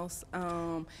anything else.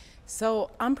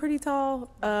 So I'm pretty tall.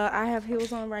 I have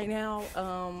heels on right now.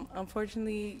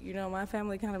 Unfortunately, you know, my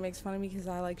family kind of makes fun of me because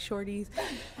I like shorties,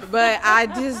 but I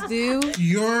just do.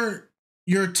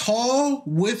 You're tall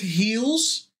with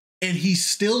heels, and he's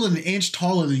still an inch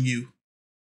taller than you.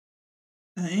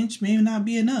 An inch may not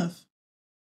be enough.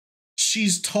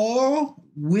 She's tall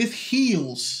with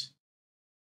heels,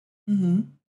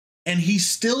 and he's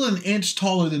still an inch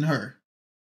taller than her.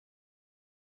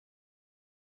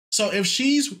 So if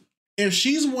she's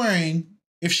 5'9",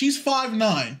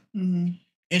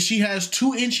 and she has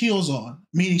 2-inch heels on,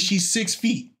 meaning she's 6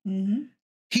 feet,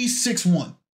 he's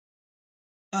 6'1".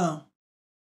 Oh.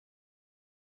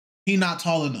 He not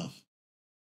tall enough.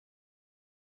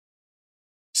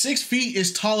 6 feet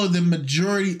is taller than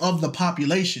majority of the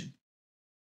population.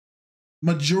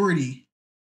 Majority.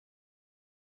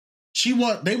 He's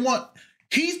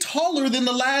taller than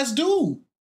the last dude.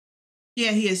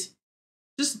 Yeah, he is.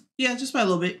 Just by a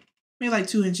little bit. Maybe like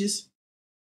 2 inches.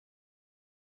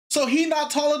 So he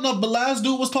not tall enough, but last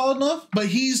dude was tall enough, but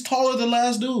he's taller than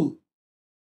last dude.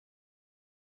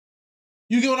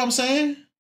 You get what I'm saying?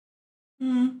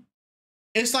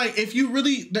 It's like, if you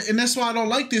really, and that's why I don't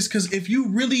like this, because if you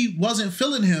really wasn't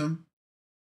feeling him,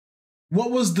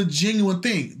 what was the genuine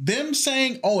thing? Them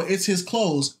saying, oh, it's his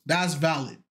clothes, that's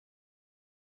valid.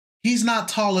 He's not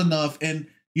tall enough, and,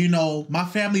 you know, my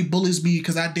family bullies me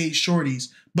because I date shorties.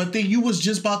 But then you was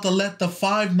just about to let the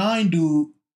 5'9" dude.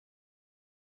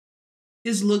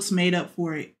 His looks made up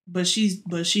for it. But she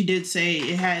did say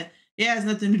it has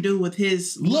nothing to do with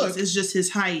his looks. It's just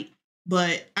his height.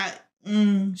 But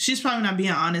she's probably not being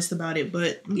honest about it,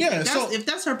 but yeah. So if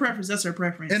that's her preference, that's her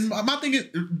preference. And my thing is,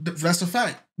 that's a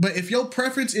fact. But if your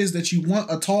preference is that you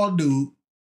want a tall dude,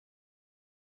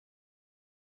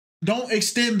 don't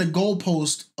extend the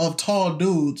goalpost of tall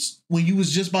dudes when you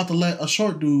was just about to let a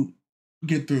short dude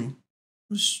get through.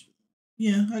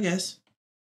 Yeah, I guess.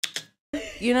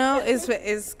 You know,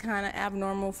 it's kind of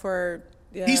abnormal for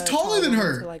he's taller than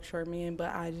her to like short men,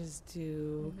 but I just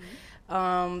do.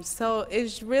 So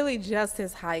it's really just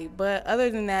his height, but other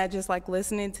than that, just like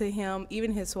listening to him,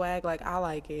 even his swag, like I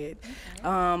like it.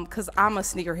 Cause I'm a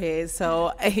sneakerhead,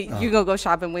 so you gonna go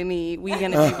shopping with me. We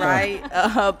gonna be right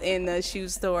up in the shoe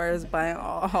stores buying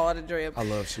all the drip. I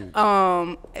love shoes.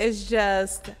 It's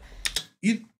just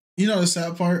you know the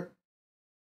sad part.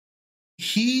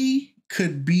 He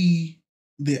could be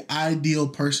the ideal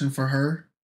person for her,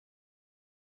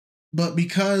 but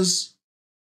because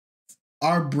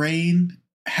our brain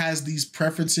has these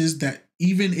preferences that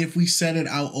even if we set it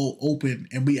out open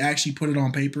and we actually put it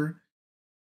on paper,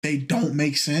 they don't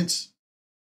make sense.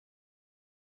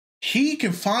 He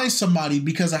can find somebody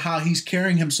because of how he's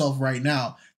carrying himself right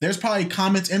now. There's probably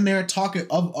comments in there talking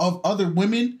of other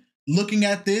women looking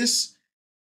at this,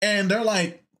 and they're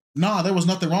like, nah, there was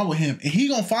nothing wrong with him. And he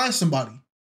gonna find somebody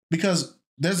because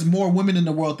there's more women in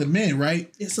the world than men,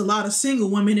 right? It's a lot of single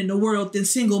women in the world than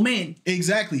single men.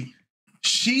 Exactly.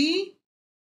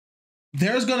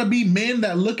 There's gonna be men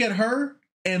that look at her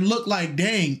and look like,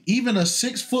 dang, even a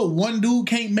 6'1" dude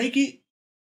can't make it.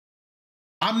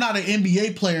 I'm not an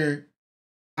NBA player.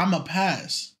 I'm a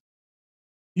pass.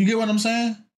 You get what I'm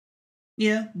saying?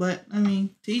 Yeah, but I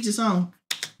mean, to each his own.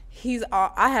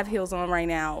 I have heels on right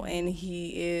now, and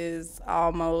he is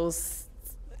almost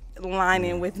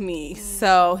lining with me,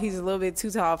 so he's a little bit too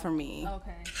tall for me.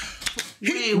 Okay.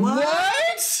 Wait,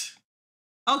 what?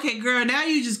 Okay, girl, now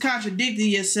you just contradicted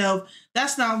yourself.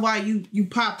 That's not why you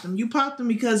popped them. You popped them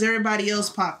because everybody else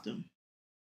popped them.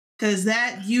 Cause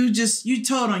that you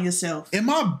told on yourself. Am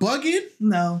I bugging?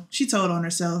 No, she told on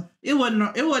herself. It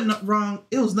wasn't wrong.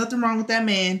 It was nothing wrong with that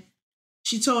man.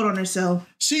 She told on herself.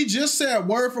 She just said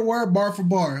word for word, bar for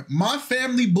bar. My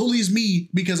family bullies me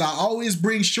because I always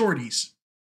bring shorties.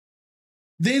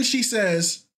 Then she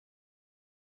says,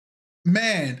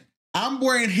 man, I'm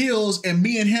wearing heels and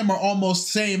me and him are almost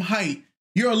same height.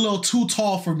 You're a little too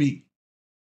tall for me.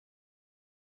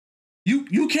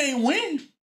 You can't win.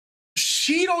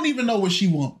 She don't even know what she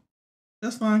wants.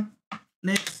 That's fine.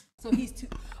 Next. So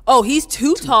he's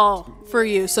too tall for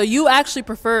you. So you actually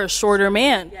prefer a shorter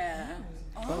man. Yeah.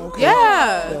 Okay.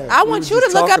 Yeah. I want you to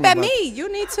look up at me.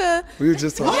 You need to. We were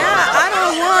just talking. Yeah,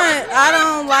 I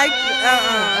don't like.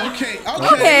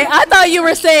 Okay, I thought you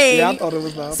were saying. Yeah, I thought it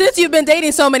was the opposite. Since you've been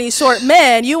dating so many short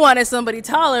men, you wanted somebody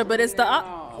taller, but it's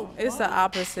it's the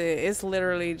opposite. It's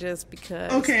literally just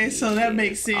because. Okay, so that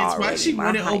makes sense. Why she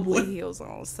wanted old boy heels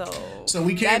on? So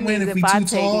we can't win if we too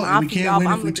tall, and we can't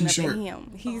win if we too short.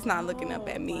 He's not looking up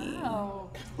at me.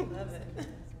 Wow.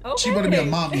 Okay. She want to be a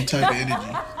mommy type of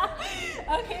energy.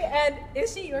 Okay, and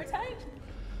is she your type?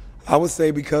 I would say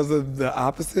because of the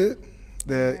opposite.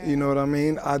 That, you know what I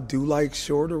mean? I do like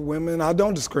shorter women. I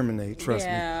don't discriminate, trust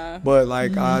me. But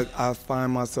like I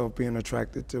find myself being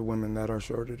attracted to women that are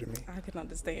shorter than me. I can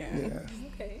understand. Yeah.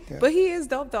 Okay. Yeah. But he is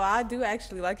dope though. I do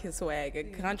actually like his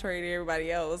swag. Contrary to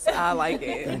everybody else, I like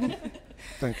it.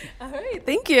 Thank you. All right,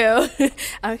 thank you.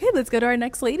 Okay, let's go to our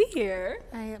next lady here.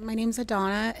 My name's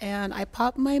Adana, and I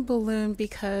popped my balloon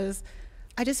because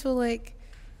I just feel like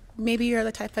maybe you're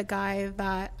the type of guy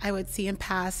that I would see in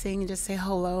passing and just say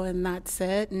hello and that's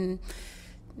it and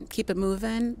keep it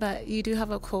moving. But you do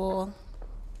have a cool,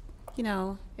 you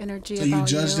know, energy so about you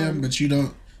judge them, but you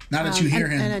don't. Now that you hear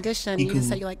him. In addition, you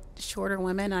said you like shorter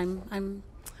women. I'm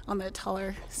on the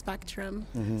taller spectrum.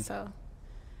 So,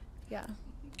 yeah.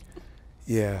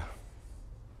 Yeah.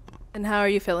 And how are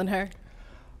you feeling her?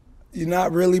 You're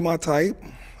not really my type.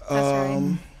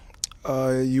 That's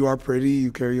right. You are pretty.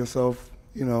 You carry yourself,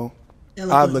 you know.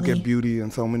 I look at beauty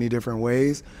in so many different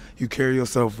ways. You carry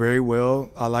yourself very well.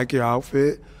 I like your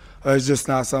outfit. It's just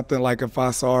not something like if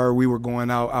I saw her, we were going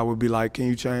out, I would be like, can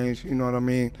you change? You know what I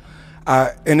mean?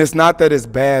 And it's not that it's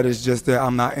bad. It's just that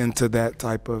I'm not into that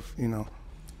type of, you know.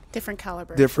 Different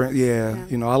caliber. Different, yeah.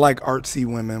 You know, I like artsy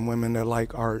women that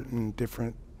like art and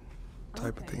different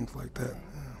type of things like that.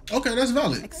 Yeah. Okay, that's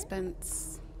valid.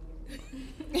 Expense.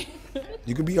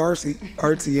 You can be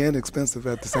artsy and expensive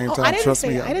at the same time. Trust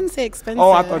me. I didn't say expensive.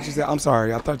 Oh, I thought you said. I'm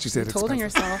sorry. I thought you said expensive. You told on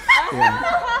yourself.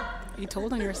 Yeah. You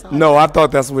told on yourself. No, I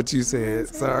thought that's what you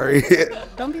said. Sorry.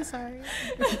 Don't be sorry.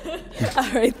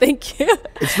 All right, thank you.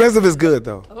 Expensive is good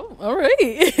though. Oh, all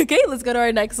right. Okay, let's go to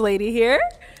our next lady here.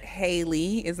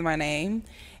 Haley is my name,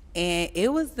 and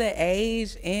it was the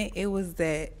age and it was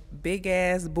that big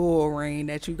ass bull ring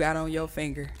that you got on your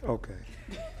finger. Okay.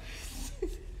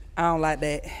 I don't like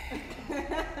that.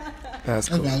 That's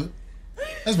cool. Valid.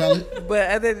 That's valid. But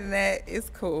other than that, it's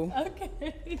cool.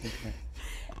 Okay.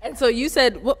 And so you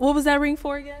said, what was that ring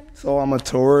for again? So I'm a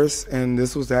Taurus, and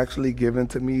this was actually given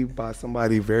to me by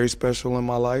somebody very special in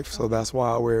my life, so that's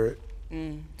why I wear it.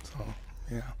 So,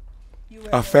 yeah.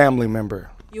 A family member.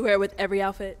 You wear it with every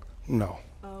outfit? No.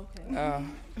 Oh, okay. No.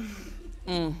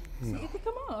 See if it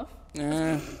come off.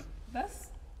 That's...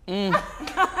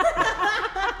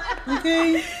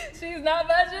 Okay. She's not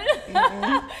budging.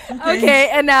 Okay,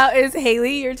 and now is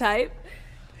Haley your type?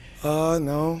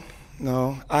 No.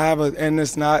 I have and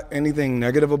it's not anything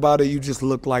negative about it. You just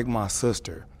look like my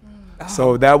sister.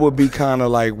 So that would be kind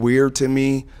of like weird to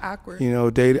me. Awkward. You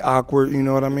know, awkward, you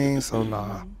know what I mean? So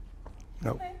nah.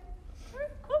 Nope. Okay.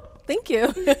 Oh, thank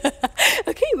you.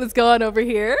 Okay, let's go on over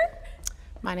here.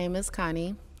 My name is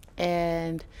Connie,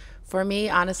 and for me,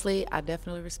 honestly, I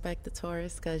definitely respect the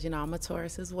Taurus because, you know, I'm a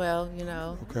Taurus as well, you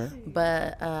know. Okay.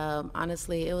 But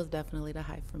honestly, it was definitely the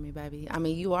height for me, baby. I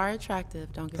mean, you are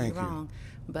attractive, don't get me wrong,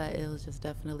 but it was just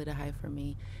definitely the height for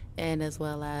me, and as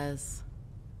well as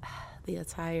the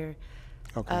attire.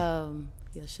 Okay.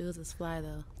 Your shoes is fly,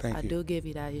 though. Thank you. I do give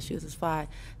you that. Your shoes is fly.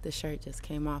 The shirt just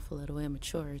came off a little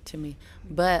immature to me.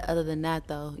 But other than that,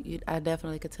 though, I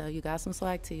definitely could tell you got some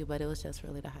swag to you, but it was just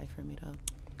really the height for me, though.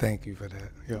 Thank you for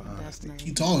that. Your honesty.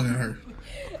 He's taller than her.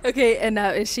 Okay, and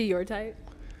now is she your type?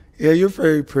 Yeah, you're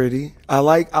very pretty. I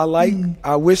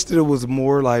wish that it was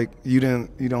more like you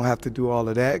don't have to do all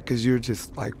of that because you're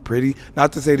just like pretty.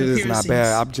 Not to say that it's not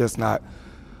bad. I'm just not.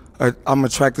 I'm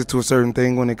attracted to a certain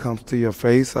thing when it comes to your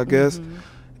face, I guess.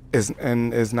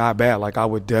 It's not bad. Like I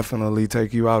would definitely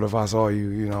take you out if I saw you,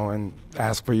 you know, and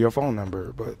ask for your phone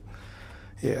number. But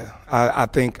yeah, I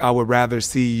think I would rather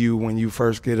see you when you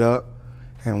first get up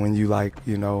and when you like,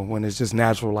 you know, when it's just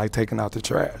natural, like taking out the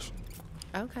trash.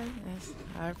 Okay,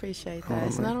 I appreciate that.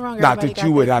 It's nothing wrong. Not that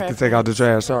you would have to take out the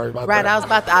trash. Sorry about that. Right, I was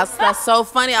about to. That's so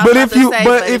funny. But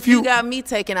if you got me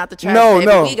taking out the trash, no,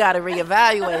 we got to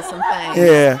reevaluate some things.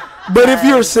 Yeah, but if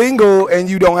you're single and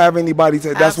you don't have anybody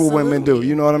to, that's what women do.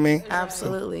 You know what I mean?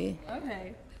 Absolutely.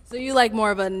 Okay. So you like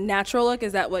more of a natural look?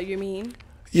 Is that what you mean?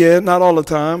 Yeah, not all the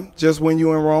time. Just when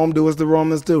you in Rome, do as the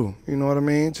Romans do. You know what I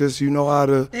mean? Just you know how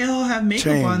to. They all have makeup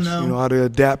change. on though. You know how to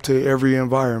adapt to every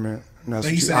environment. And that's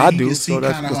what I do. So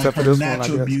that's like except for this one, I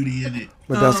natural guess. beauty in it.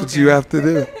 But that's what you have to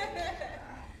do.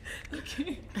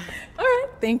 Okay. All right.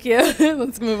 Thank you.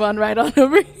 Let's move on right on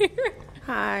over here.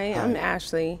 Hi, I'm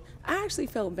Ashley. I actually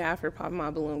felt bad for popping my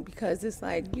balloon because it's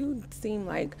like you seem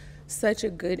like such a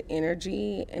good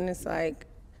energy, and it's like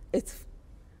I'm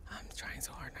trying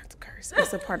so hard not to curse.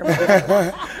 It's a part of my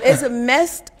life. It's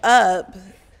messed up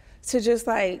to just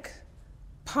like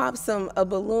pop a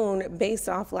balloon based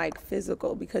off like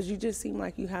physical because you just seem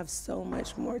like you have so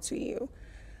much more to you,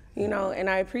 you know. And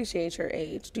I appreciate your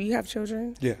age. Do you have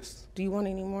children? Yes. Do you want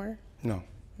any more? No.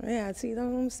 Yeah, see, that's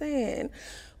what I'm saying.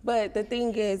 But the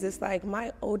thing is, it's like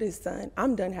my oldest son,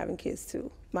 I'm done having kids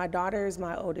too. My daughter is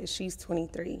my oldest, she's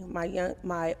 23.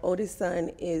 My oldest son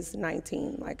is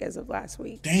 19, like as of last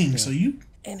week. Dang, so you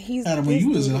and he's when you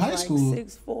was in high school.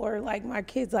 6'4", like my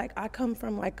kids, like I come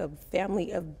from like a family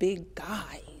of big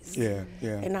guys. Yeah.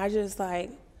 And I just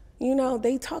like, you know,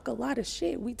 they talk a lot of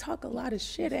shit. We talk a lot of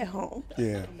shit at home.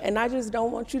 Yeah. And I just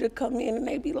don't want you to come in and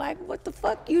they be like, what the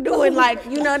fuck you doing? Like,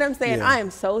 you know what I'm saying? Yeah. I am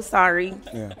so sorry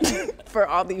Yeah. for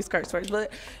all these curse words.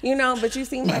 But, you know, but you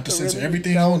seem like a really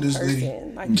everything on this person.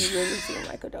 lady. Like, you really seem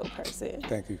like a dope person.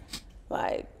 Thank you.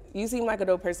 Like, you seem like a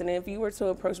dope person. And if you were to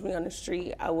approach me on the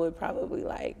street, I would probably,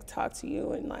 like, talk to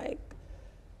you and, like,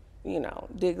 you know,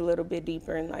 dig a little bit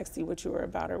deeper and like see what you were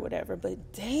about or whatever.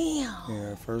 But damn.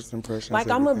 Yeah, first impression. Like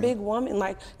I'm a big woman.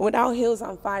 Like without heels,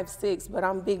 I'm 5'6", but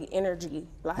I'm big energy.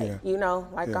 Like, you know,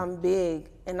 like I'm big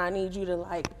and I need you to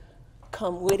like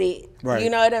come with it. Right. You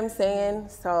know what I'm saying?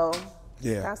 So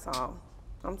yeah, that's all.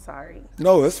 I'm sorry.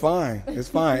 No, it's fine. It's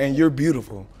fine. And you're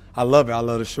beautiful. I love it. I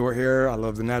love the short hair. I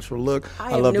love the natural look.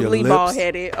 I love am newly your lips.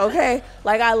 bald-headed, okay?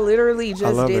 Like, I literally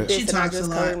just did this and I talks just a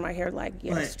lot. colored my hair, like,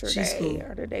 yesterday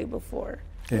or the day before.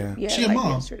 Yeah. Yeah, She a like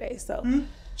mom. yesterday, so.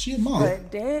 She a mom.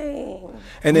 But dang.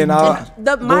 And then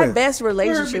my best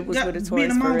relationship was Word, with a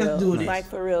being Taurus, a mom for got real. to do with it. Like,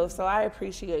 for real. So I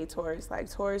appreciate Taurus.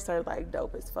 Like, Taurus are, like,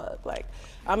 dope as fuck. Like,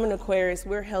 I'm an Aquarius.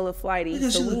 We're hella flighty, Look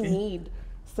at so you we looking. need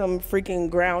some freaking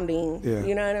grounding. Yeah.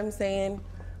 You know what I'm saying?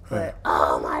 But,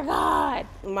 oh, my God.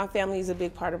 My family is a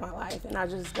big part of my life, and I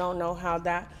just don't know how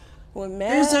that would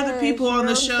mesh. There's other people on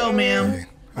the show, ma'am.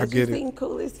 I get You it. seem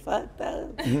cool as fuck,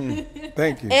 though.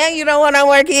 Thank you. And you don't want no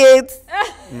more kids.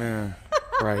 Man,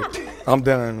 right. I'm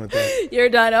done with that. You're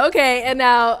done. Okay. And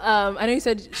now, I know you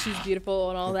said she's beautiful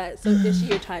and all that. So is she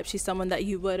your type? She's someone that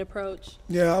you would approach?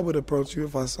 Yeah, I would approach you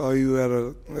if I saw you at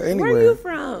anywhere. Where are you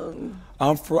from? I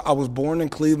was born in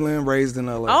Cleveland, raised in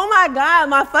LA. Oh my God,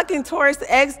 my fucking Taurus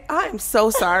ex. I'm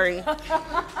so sorry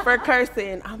for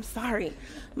cursing. I'm sorry.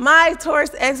 My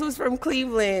Taurus ex was from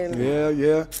Cleveland.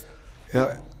 Yeah.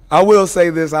 I will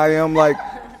say this, I am like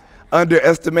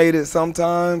underestimated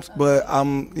sometimes, but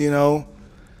I'm, you know,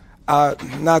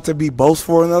 not to be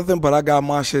boastful or nothing, but I got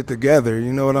my shit together,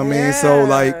 you know what I mean? So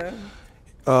like,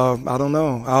 I don't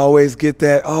know. I always get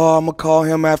that, oh, I'm gonna call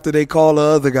him after they call the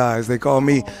other guys. They call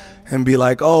me and be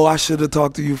like, oh, I should have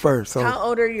talked to you first. So, How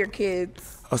old are your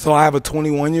kids? so I have a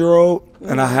 21-year-old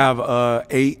and I have I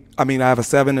have a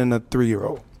 7 and a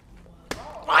 3-year-old.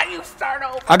 Why you start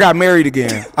over? I got married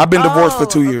again. I've been divorced for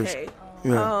 2 years. Okay.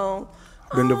 Yeah. Oh.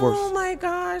 Been divorced. Oh my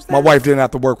gosh. My wife didn't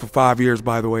have to work for 5 years,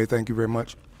 by the way. Thank you very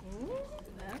much.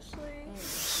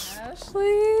 Ashley.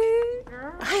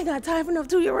 I ain't got time for no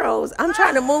 2-year-olds. I'm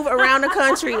trying to move around the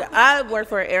country. I work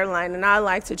for an airline and I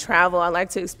like to travel. I like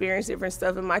to experience different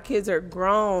stuff. And my kids are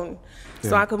grown,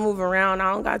 so I can move around.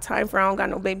 I don't got time for. I don't got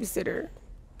no babysitter.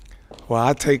 Well,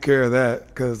 I take care of that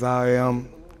because I'm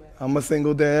a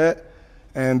single dad,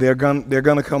 and they're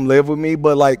gonna come live with me.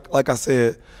 But like I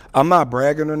said, I'm not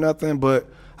bragging or nothing, but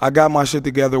I got my shit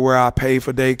together where I pay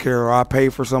for daycare or I pay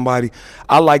for somebody.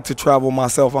 I like to travel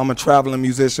myself. I'm a traveling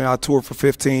musician. I toured for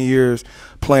 15 years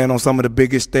playing on some of the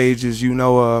biggest stages you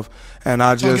know of. And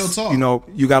I just, you know,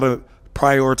 you got to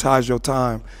prioritize your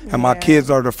time. And my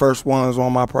kids are the first ones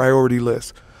on my priority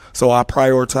list. So I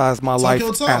prioritize my life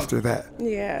after that.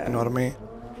 Yeah. You know what I mean?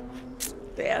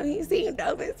 Damn, he seemed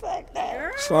dope as fuck there.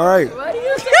 It's all right. What are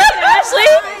you saying,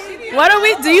 Ashley? What are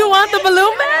we? Do you want the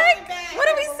balloon back? What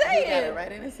are we saying? Got it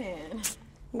right in his hand.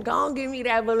 Go on, give me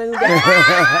that balloon back.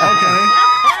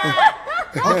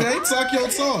 Okay, talk your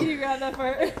talk. You grab that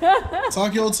first.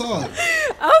 Talk your talk.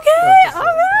 Okay, all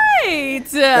right.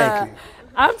 Thank you.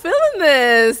 I'm feeling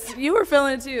this. You were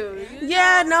feeling it too.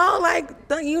 Yeah, no, like,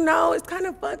 you know, it's kind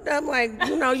of fucked up. Like,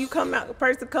 you know, you come out, a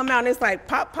person come out and it's like,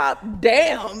 pop,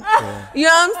 damn. Yeah. You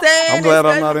know what I'm saying? I'm glad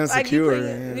It's I'm not like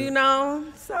insecure. you know,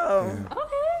 so. Okay.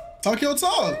 Talk your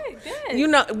talk. Good. You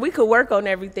know, we could work on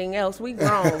everything else. We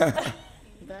grown. You know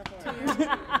what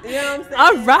I'm saying?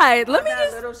 All right. Let me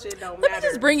little shit don't Let me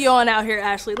just bring you on out here,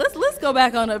 Ashley. Let's go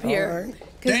back on up here. Right.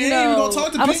 Cause, Damn, you know, you gonna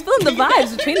talk to I was Pink? feeling the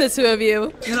vibes between the two of you.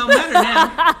 It don't matter now.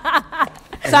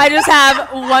 So I just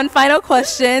have one final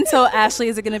question. So Ashley,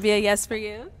 is it going to be a yes for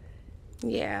you?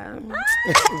 Yeah. He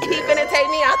finna take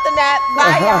me out the nap.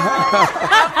 Bye,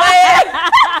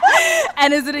 y'all.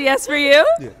 And is it a yes for you?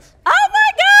 Yes. Oh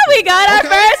my God, we got our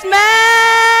first match!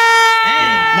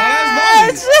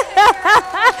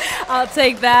 I'll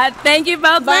take that. Thank you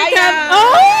both for Bye, coming. y'all.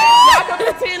 Oh! Y'all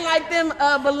can pretend like them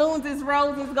balloons is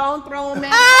roses. Go and throw them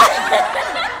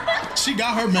out. She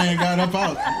got her man got up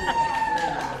out.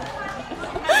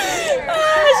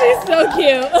 She's so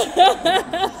cute.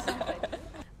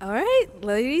 All right,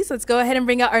 ladies, let's go ahead and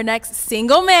bring out our next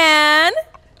single man.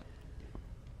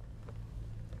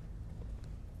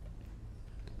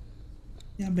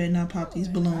 Y'all better not pop these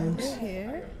balloons.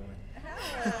 Here.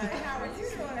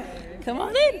 Come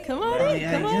on in. Come on in.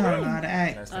 Yeah, Come you on don't know in. how to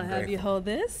act. I'll have you hold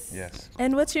this. Yes.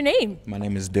 And what's your name? My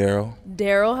name is Daryl.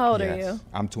 Daryl, how old are you?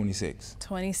 I'm 26.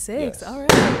 26. Yes. All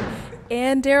right.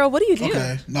 And Daryl, what do you do?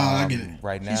 Okay. No, I get it.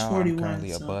 Right She's now, 41, I'm currently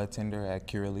so. a bud tender at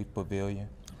Curaleaf Pavilion.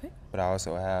 Okay. But I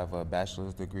also have a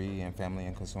bachelor's degree in family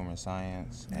and consumer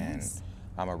science. Nice. And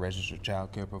I'm a registered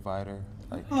child care provider.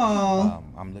 Like,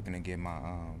 I'm looking to get my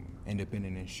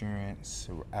independent insurance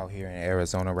out here in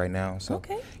Arizona right now. So,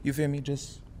 you feel me?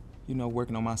 Just,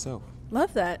 working on myself.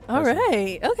 Love that. All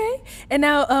right. Okay. And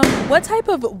now, what type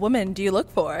of woman do you look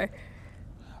for?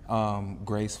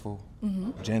 Graceful,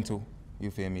 gentle. You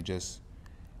feel me? Just,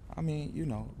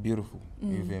 beautiful.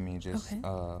 You feel me? Just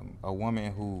a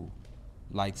woman who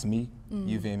likes me.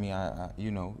 You feel me? I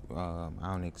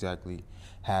don't exactly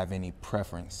have any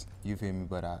preference. You feel me?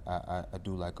 But I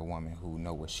do like a woman who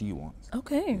know what she wants.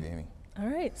 Okay. You feel me? All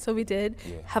right. So we did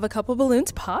have a couple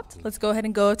balloons popped. Let's go ahead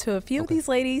and go to a few of these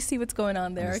ladies, see what's going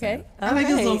on there. Okay. All right.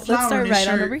 Let's start right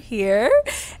on over here.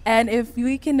 And if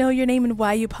we can know your name and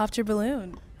why you popped your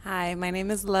balloon. Hi, my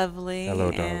name is Lovely. Hello,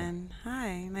 darling. And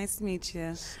hi, nice to meet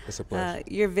you. It's a pleasure.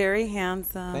 You're very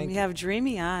handsome. Thank you you. have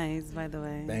dreamy eyes, by the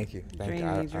way. Thank you. Thank you.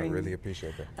 I really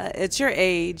appreciate that. It's your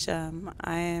age. I'm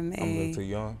a little too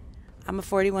young. I'm a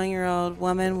 41-year-old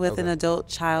woman with an adult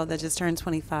child that just turned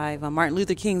 25 on Martin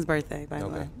Luther King's birthday, by the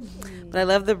way. But I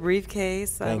love the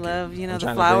briefcase. I love, the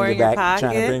flower in your pocket.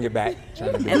 Trying to bring it back.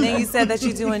 And then you said that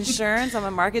you do insurance. I'm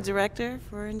a market director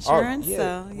for insurance.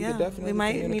 So, we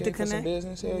might need to connect. Some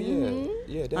business. Hell yeah.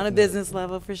 Yeah, definitely. On a business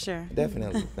level, for sure.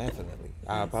 Definitely.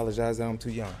 I apologize that I'm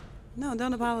too young. No,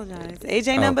 don't apologize. Age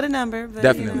ain't nothing but a number, but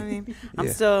definitely. You know what I mean? I'm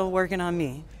still working on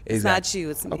me. It's not you,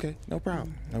 it's me. Okay, no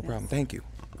problem. No problem. Thank you.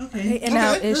 Okay. And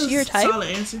now, is she your type? Solid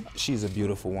answer. She's a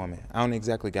beautiful woman. I don't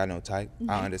exactly got no type.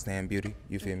 I understand beauty.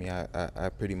 You feel me? I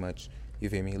pretty much, you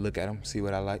feel me? Look at them, see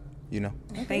what I like,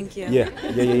 Thank you. Yeah,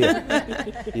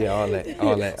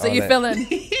 all that. So you're feeling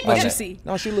what you see?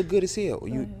 No, she look good as hell.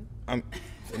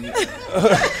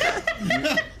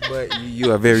 But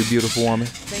you a very beautiful woman.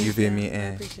 You feel me?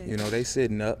 And they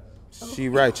sitting up. She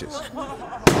righteous.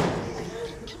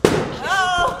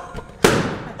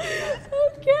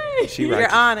 Okay. She righteous.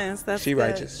 You're honest. That's she good.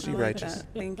 Righteous. She righteous.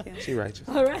 That. Thank you. She righteous.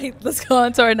 All right, let's go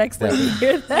on to our next lady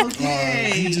here.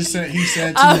 He said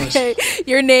too much. Okay,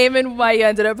 your name and why you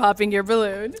ended up popping your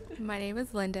balloon. My name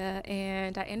is Linda,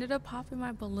 and I ended up popping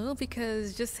my balloon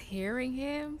because just hearing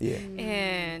him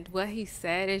and what he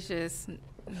said is just.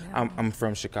 No. I'm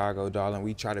from Chicago, darling.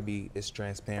 We try to be as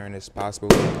transparent as possible.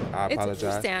 I apologize. It's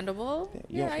understandable.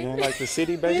 You don't like the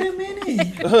city, baby? Wait a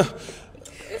minute.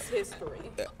 It's history.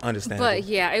 Understandable. But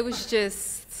yeah, it was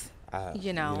just,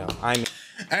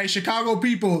 Hey, Chicago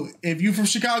people, if you from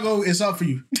Chicago, it's up for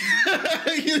you.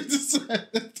 It's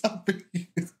up for you.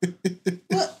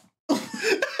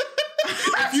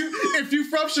 if you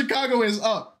from Chicago, it's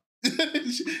up.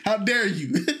 How dare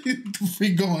you?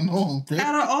 Free going on, bro.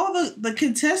 Out of all the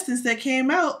contestants that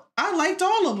came out, I liked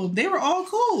all of them. They were all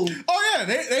cool. Oh yeah,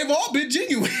 they've all been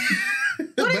genuine.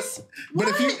 But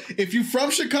if you from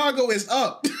Chicago, it's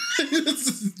up.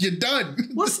 You're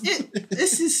done. What's it?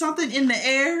 This is something in the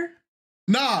air.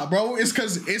 Nah, bro. It's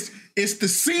because it's the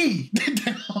sea. Look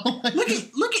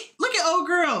at old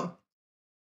girl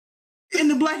in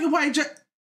the black and white dress.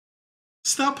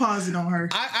 Stop pausing on her.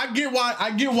 I get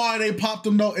why they popped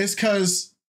them though. It's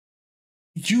because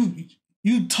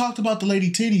you talked about the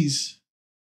lady titties.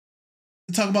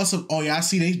 You talk about some. Oh yeah, I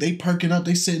see they perking up.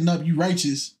 They sitting up. You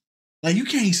righteous. Like you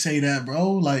can't say that,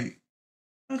 bro. Like.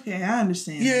 Okay, I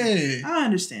understand. Yeah, I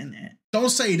understand that. Don't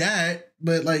say that,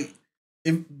 but like,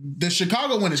 if the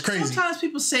Chicago one is crazy. Sometimes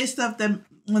people say stuff that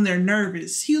when they're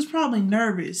nervous. He was probably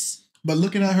nervous. But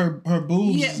looking at her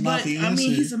boobs is not the answer. I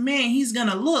mean, he's a man. He's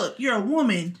gonna look. You're a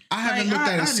woman. I haven't looked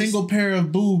at a single pair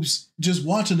of boobs just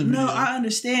watching the video. No, I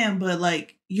understand, but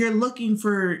like you're looking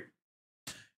for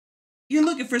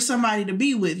somebody to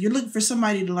be with. You're looking for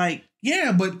somebody to like.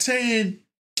 Yeah, but saying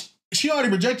she already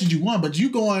rejected you one, but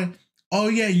you going, oh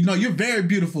yeah, you're very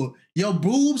beautiful. Your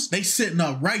boobs, they sitting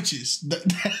up righteous.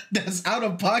 That's out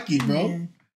of pocket, bro. Yeah,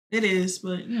 it is,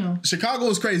 but Chicago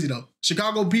is crazy though.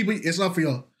 Chicago people, it's up for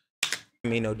y'all. I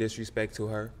mean, no disrespect to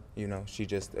her. She's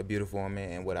just a beautiful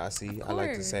woman, and what I see, I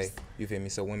like to say, you feel me,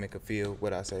 so women could feel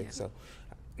what I say. Yeah. So,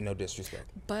 no disrespect.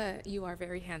 But you are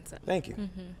very handsome. Thank you.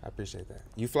 I appreciate that.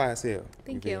 You fly as hell.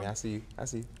 Thank you. I see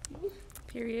you.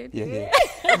 Period. Yeah.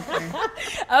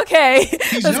 Okay,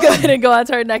 let's go ahead and go on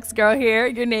to our next girl here.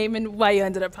 Your name and why you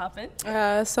ended up popping.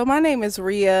 So my name is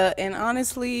Rhea, and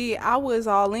honestly, I was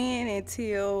all in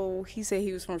until he said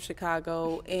he was from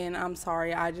Chicago, and I'm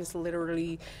sorry, I just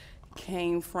literally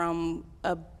came from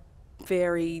a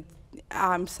very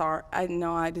I'm sorry.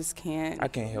 I just can't. I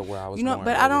can't help where I was You know, born.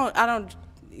 but baby. I don't.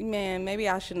 Man, maybe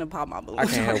I shouldn't have popped my balloon. I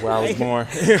can't help where I was born.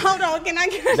 Hold on, can I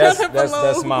get another balloon?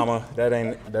 That's mama. That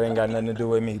ain't got nothing to do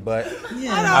with me. But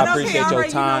Yeah. I No, appreciate okay, your all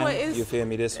right, time. you know what, You feel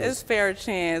me? This was it's fair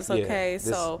chance. Okay,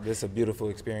 so this is a beautiful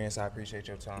experience. I appreciate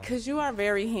your time. because you are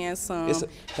very handsome,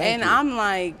 Thank and you. I'm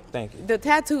like, Thank you. the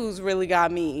tattoos really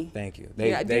got me. Thank you. Do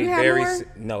you have more?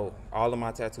 No. All of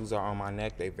my tattoos are on my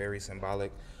neck. They very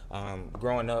symbolic.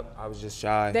 Growing up, I was just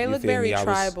shy. They you look feel very me?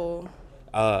 tribal.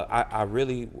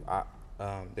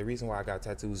 The reason why I got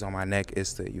tattoos on my neck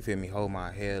is to, you feel me, hold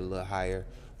my head a little higher.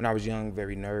 When I was young,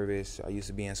 very nervous. I used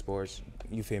to be in sports,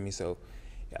 you feel me? So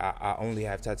I only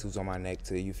have tattoos on my neck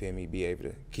to, you feel me, be able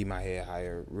to keep my head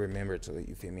higher. Remember to,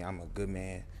 you feel me, I'm a good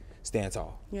man. Stand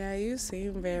tall. Yeah, you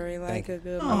seem very like Thank a you.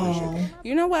 good Aw. man.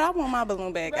 You know what? I want my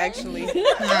balloon back, actually.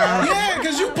 Yeah,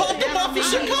 because you popped them off in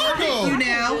Chicago. You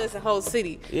now? It's a whole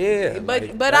city. Yeah. But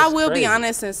like, but I that's will be crazy.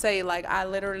 honest and say, like, I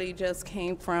literally just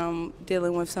came from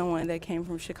dealing with someone that came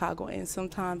from Chicago, and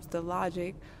sometimes the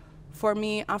logic, for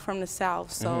me, I'm from the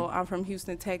South, so I'm from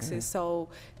Houston, Texas, so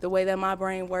the way that my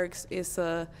brain works is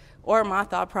or my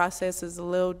thought process is a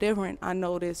little different. I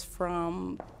noticed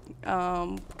from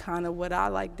kind of what I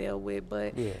like deal with,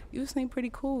 but you seem pretty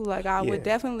cool. Like I would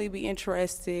definitely be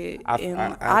interested in.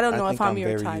 I don't know if I'm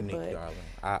your type, unique, but darling.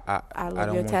 I don't love your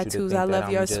want you to tattoos. think I that love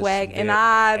I'm your just swag, and there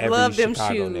I every love them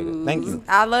Chicago shoes. nigga. Thank you.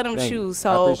 I love them Thank you. shoes.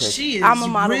 I So appreciate you. I'm a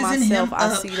model risen him myself. I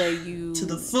up see that you to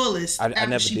the fullest. I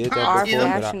never she did that popped before,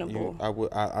 him. but fashionable.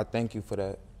 I thank you for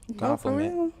that No, for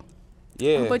compliment. real.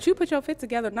 Yeah. But you put your fit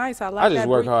together nice. I like I that. just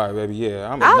work hard, baby.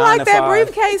 Yeah. I'm a I 9 like to that 5,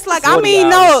 briefcase. Like, 40 I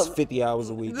mean, hours, no. 50 hours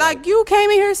a week. Like you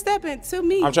came in here stepping to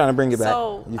me. I'm trying to bring it back.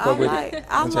 So You I fuck with like, it?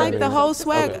 I I'm trying to like bring the it whole back.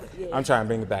 swag. Okay. I'm trying to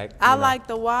bring it back. I you know. like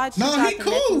the watch. No, you got he the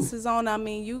cool. necklaces on. I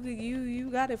mean, you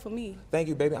got it for me. Thank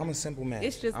you, baby. I'm a simple man.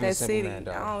 It's just I'm a that simple city. man,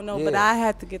 dog. I don't know, Yeah. but I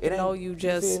had to get It to know ain't- you, feel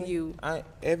just me? you.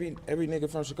 Every nigga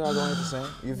from Chicago ain't the same.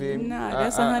 You feel me? Nah,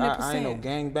 that's I 100%. ain't no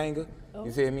gangbanger.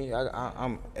 You feel me?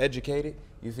 I'm educated.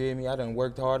 You feel me? I done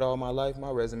worked hard all my life.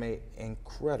 My resume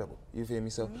incredible. You feel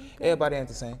me? So everybody ain't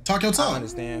the same. Talk your talk. I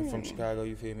understand from Chicago.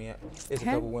 You feel me? It's a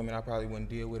couple women I probably wouldn't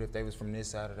deal with if they was from this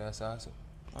side or that side. So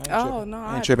I ain't Oh tripping. no, I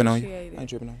I ain't tripping on you. appreciate it. I ain't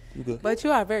tripping on you. You good? But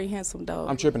you are very handsome, though.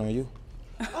 I'm tripping on you.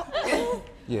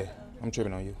 Yeah, I'm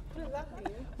tripping on you.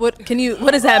 What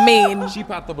does that mean? She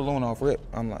popped the balloon off rip.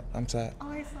 I'm tired.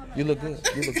 You look good.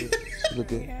 You look good. You look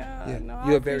good. Yeah. no,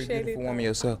 You're I a very appreciate beautiful it, woman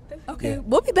yourself. Okay, Yeah.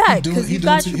 we'll be back He doing- because he you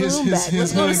got doing your his- balloon his- back. his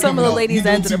Let's go to hood some of the coming out. ladies' He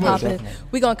doing ends of too the much. popping.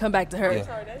 We're going to come back to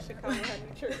her.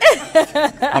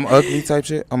 I'm ugly type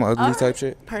shit. I'm ugly type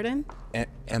shit. Pardon?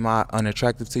 Am I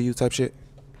unattractive to you type shit?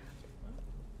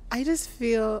 I just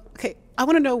feel okay. I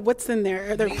want to know what's in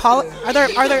there. Are there well,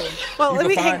 You let can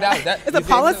me find out. That, Is it you feel me?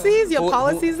 policies? You have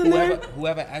policies in there?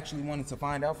 Whoever actually wanted to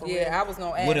find out for real, Yeah, I was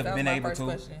gonna ask. would That have was been my able first to.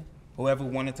 question. Whoever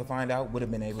wanted to find out would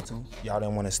have been able to. Y'all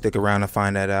didn't want to stick around to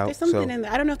find that out. There's something so in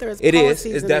there. I don't know if there was It is.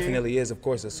 policies It in there. definitely is. Of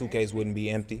course, a suitcase wouldn't be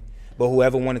empty. But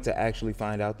whoever wanted to actually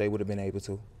find out, they would have been able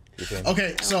to. You feel me?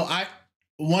 Okay, so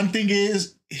one thing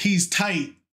is he's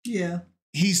tight. Yeah.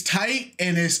 He's tight,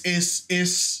 and it's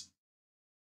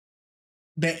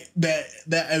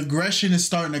that aggression is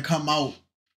starting to come out,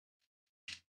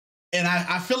 and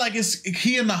I feel like it's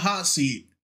he in the hot seat.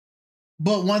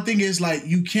 But one thing is like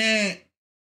you can't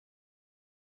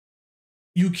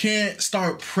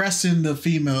start pressing the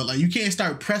female. Like you can't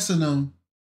start pressing them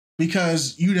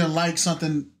because you didn't like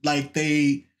something like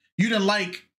you didn't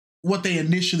like what they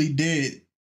initially did.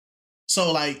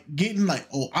 So like getting like,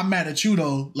 oh, I'm mad at you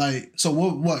though. Like, so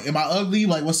what? Am I ugly?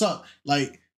 Like, what's up?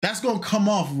 Like, that's gonna come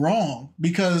off wrong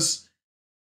because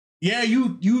yeah,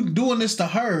 you doing this to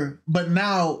her, but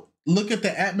now look at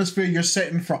the atmosphere you're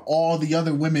setting for all the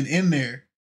other women in there.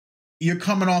 You're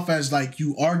coming off as like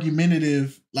you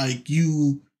argumentative, like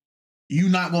you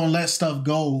not gonna let stuff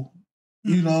go,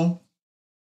 you know?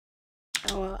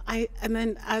 Oh, well, and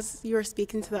then as you were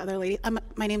speaking to the other lady,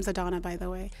 my name's Adana, by the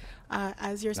way.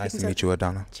 As you're speaking Nice to meet you,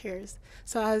 Adana. Cheers.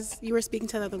 So as you were speaking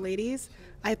to the other ladies,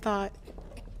 I thought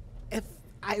if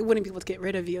I wouldn't be able to get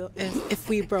rid of you if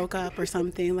we broke up or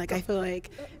something. Like I feel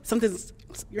like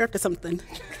you're up to something.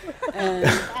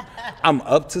 And I'm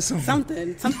up to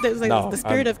something. Something like No, the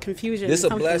spirit of confusion. This is a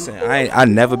something. blessing. I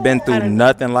never been through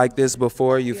nothing like this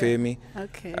before. You feel me?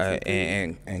 Okay.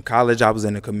 And in college, I was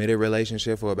in a committed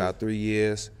relationship for about 3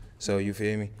 years. So you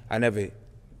feel me? I never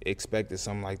expected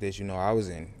something like this. You know, I was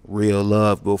in real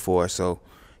love before. So,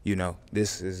 you know,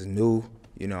 this is new.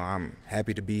 You know, I'm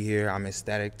happy to be here. I'm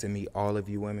ecstatic to meet all of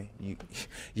you women.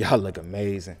 Y'all look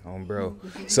amazing, bro.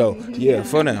 So yeah,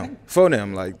 for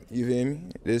them, like, you feel me?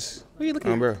 This, What are you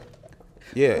looking at? bro.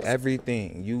 Yeah,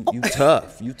 everything. You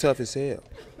tough. You tough as hell.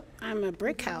 I'm a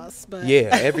brick house, but Yeah,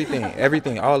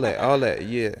 everything, all that.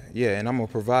 Yeah, and I'm a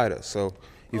provider. So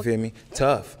you feel me?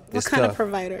 Tough. What kind of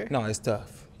provider? No, it's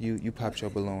tough. You popped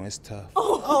your balloon. It's tough.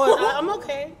 Oh, I'm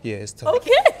okay. Yeah, it's tough.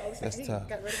 Okay. That's tough.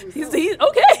 He's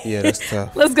okay. Yeah, that's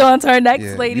tough. Let's go on to our next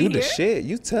Yeah, lady you the here. shit.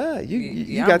 You tough.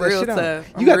 You I'm got that real shit on.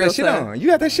 tough. You got I'm that shit real tough. on. You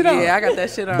got that shit on. Yeah, I got that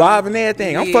shit on. Bob and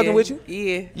everything. I'm fucking with you.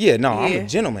 Yeah. Yeah, no, I'm a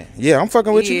gentleman. Yeah, I'm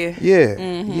fucking with you. Yeah.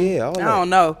 Yeah, all I that. don't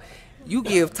know. You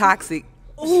give toxic.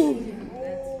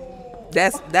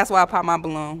 That's why I pop my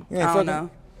balloon. You ain't I don't fucking- know.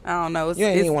 I don't know. It's, You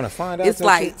ain't it's, even wanna find out It's that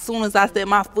like shit? as soon as I step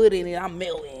my foot in it, I'm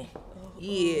melting.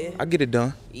 Yeah. I get it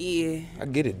done. Yeah. I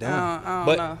get it done. I don't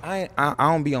But know. I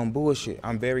don't be on bullshit.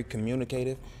 I'm very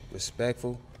communicative,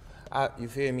 respectful. You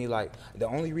feel me? Like, the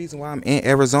only reason why I'm in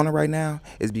Arizona right now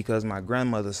is because my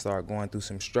grandmother started going through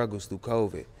some struggles through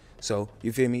COVID. So,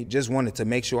 you feel me? Just wanted to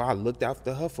make sure I looked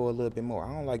after her for a little bit more. I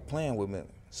don't like playing with women.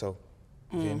 So,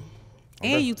 you feel me?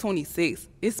 And you 26.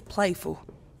 It's playful.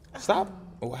 Stop.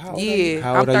 Oh, how old are Yeah. you?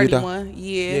 How I'm old are you, though? 31.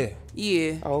 Yeah.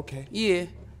 Yeah. Oh, okay. Yeah.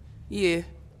 Yeah.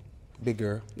 Big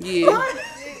girl. Yeah.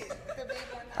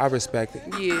 I respect it.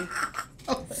 Yeah.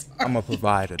 I'm a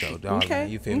provider, though, darling. Okay,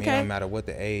 You feel me? okay. No matter what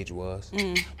the age was.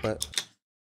 But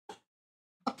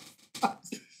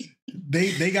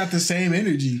They got the same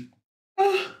energy.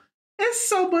 There's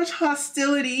so much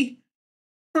hostility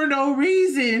for no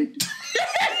reason.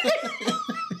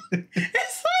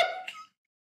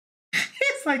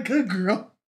 It's like good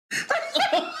girl.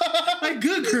 Like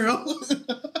good girl.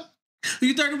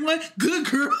 You 31? Good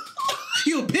girl.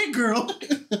 You a big girl. Why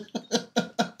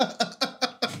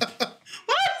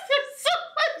is there so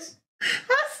much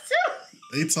hostility?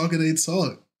 They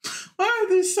talk. Why is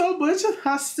there so much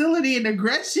hostility and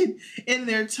aggression in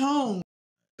their tone?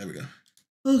 There we go.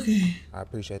 Okay. I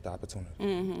appreciate the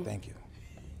opportunity. Thank you.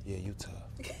 Yeah, you tough.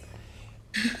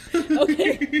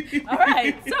 Okay. All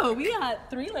right. So we got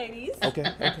 3 ladies. Okay.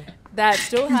 That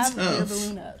still have their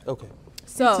balloon up. Okay.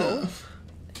 So,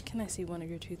 can I see one of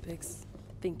your toothpicks?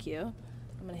 Thank you.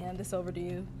 I'm gonna hand this over to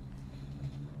you.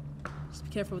 Just be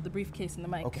careful with the briefcase and the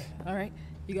mic. Okay. All right.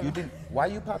 Why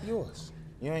you pop yours?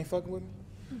 You ain't fucking with me?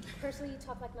 Personally, you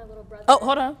talk like my little brother. Oh,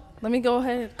 hold on. Let me go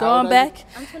ahead. Go How on old are you? back.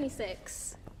 I'm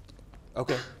 26.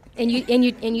 Okay. And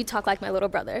you talk like my little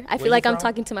brother. I Where feel you like I'm from?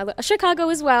 talking to my Chicago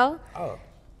as well. Oh.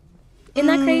 Isn't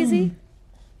that crazy?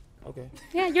 Okay.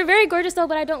 Yeah, you're very gorgeous though,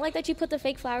 but I don't like that you put the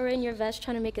fake flower in your vest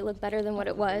trying to make it look better than what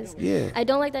it was. Yeah. I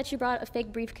don't like that you brought a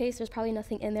fake briefcase. There's probably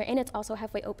nothing in there, and it's also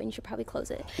halfway open. You should probably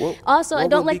close it. Also, I What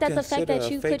don't would like be that the fact considered that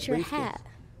a you fake put your briefcase? hat.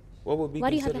 What would be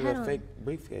Why do you have the considered hat a on? fake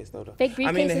briefcase though? Fake I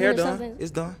briefcase mean, the hair and there's done. something-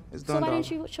 It's done. It's So done. why dog.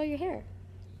 didn't you show your hair?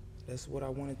 That's what I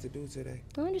wanted to do today.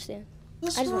 I don't understand.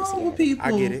 What's I just want to see wrong it. with people?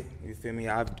 I get it. You feel me?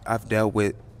 I've dealt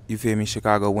with, you feel me,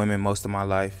 Chicago women most of my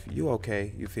life. You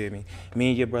okay? You feel me? Me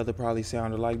and your brother probably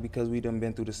sound alike because we done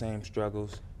been through the same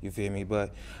struggles. You feel me?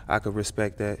 But I could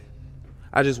respect that.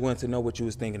 I just wanted to know what you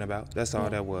was thinking about. That's all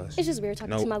that was. It's just weird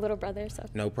talking to my little brother. So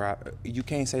No problem. You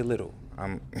can't say little.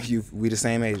 We the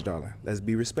same age, darling. Let's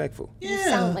be respectful. you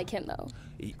sound like him though.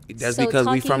 That's So because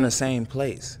we from talking- the same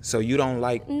place. So you don't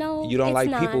like No, you don't it's like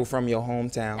not. people from your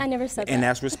hometown. I never said and that.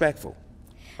 that's respectful.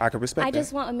 I can respect I that.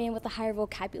 just want a man with a higher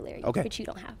vocabulary, Okay. which you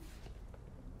don't have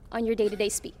on your day-to-day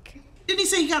speak. Didn't he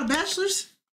say he got a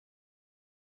bachelor's?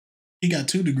 He got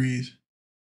 2 degrees.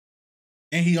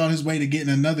 And he on his way to getting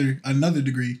another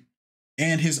degree.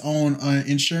 And his own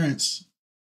insurance.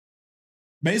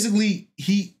 Basically,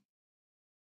 he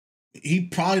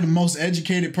probably the most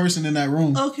educated person in that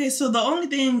room. Okay, so the only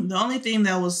thing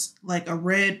that was like a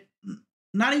red,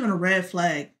 not even a red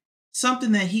flag,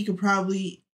 something that he could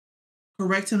probably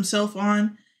correct himself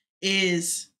on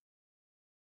is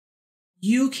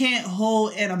you can't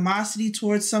hold animosity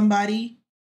towards somebody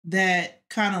that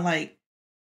kind of like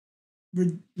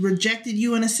rejected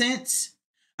you in a sense.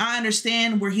 I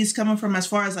understand where he's coming from as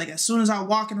far as like as soon as I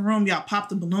walk in the room, y'all pop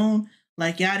the balloon.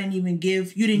 Like y'all didn't even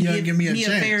give me a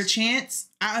fair chance.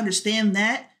 I understand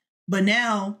that. But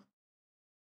now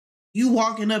you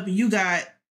walking up and you got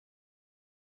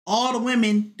all the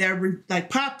women that like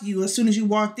popped you as soon as you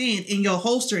walked in your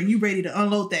holster and you ready to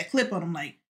unload that clip on them.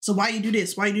 Like, so why you do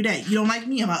this? Why you do that? You don't like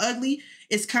me? Am I ugly?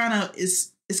 It's kind of,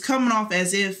 it's coming off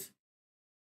as if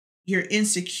you're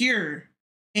insecure.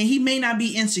 And he may not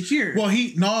be insecure.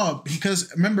 Well,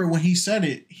 because remember when he said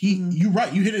it, you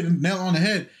right, you hit it nail on the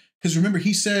head. Because remember,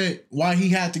 he said why he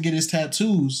had to get his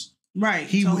tattoos. Right.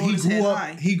 He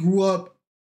grew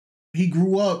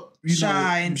up,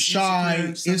 shy,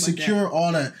 insecure,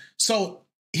 all that. So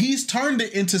he's turned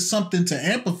it into something to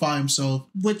amplify himself.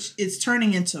 Which is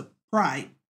turning into pride.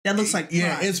 That looks like pride.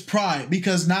 Yeah, it's pride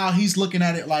because now he's looking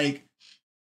at it like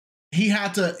he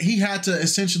had to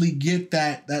essentially get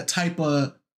that type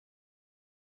of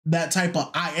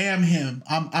I am him.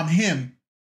 I'm him.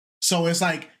 So it's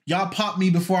like y'all popped me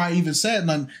before I even said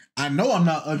nothing. I know I'm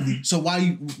not ugly. So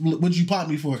what'd you pop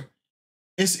me for?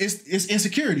 It's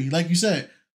insecurity, like you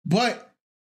said. But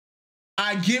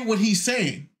I get what he's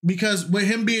saying because with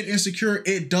him being insecure,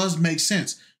 it does make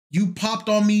sense. You popped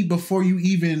on me before you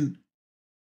even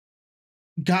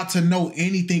got to know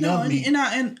anything of me.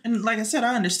 And like I said,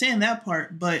 I understand that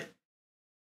part, but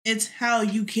it's how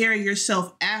you carry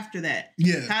yourself after that.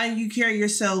 Yeah. How you carry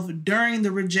yourself during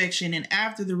the rejection and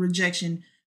after the rejection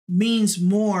means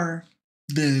more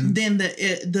than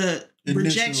the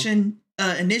rejection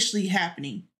initially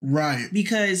happening. Right.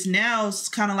 Because now it's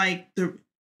kind of like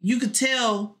you could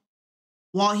tell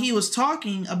while he was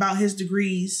talking about his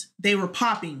degrees, they were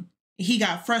popping. He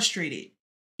got frustrated.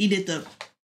 He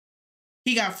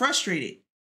got frustrated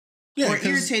or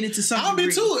irritated to some degree. I'll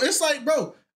be too. It's like,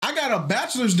 bro, I got a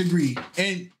bachelor's degree,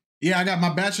 and yeah, I got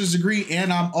my bachelor's degree,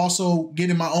 and I'm also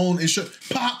getting my own insurance.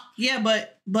 Pop. Yeah,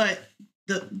 but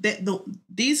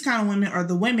these kind of women are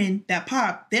the women that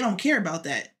pop. They don't care about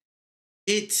that.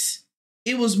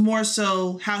 It was more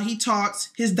so how he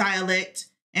talks, his dialect,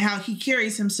 and how he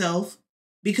carries himself.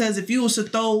 Because if you was to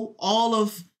throw all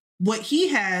of what he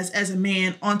has as a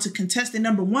man onto contestant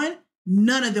number one,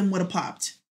 none of them would have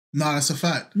popped. No, that's a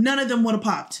fact. None of them would have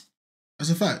popped.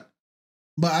 That's a fact.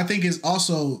 But I think it's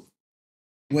also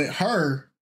with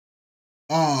her,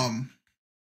 talking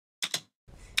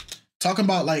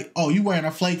about like, oh, you wearing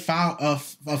a fake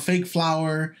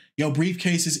flower, your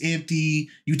briefcase is empty.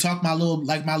 You talk my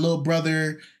little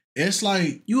brother. It's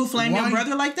like you would flame your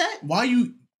brother like that? Why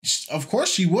you? Of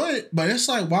course she would, but it's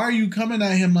like, why are you coming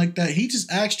at him like that? He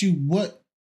just asked you what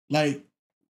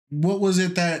was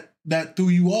it that threw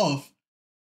you off?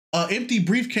 An empty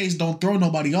briefcase don't throw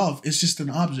nobody off. It's just an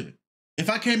object. If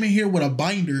I came in here with a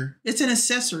binder, it's an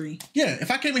accessory. Yeah, if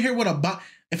I came in here with a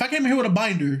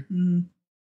binder,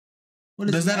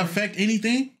 does that affect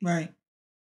anything? Right.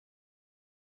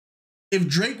 If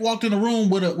Drake walked in the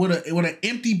room with an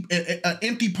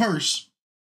empty purse,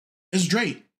 it's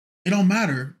Drake. It don't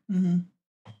matter. Mm-hmm.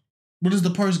 What is the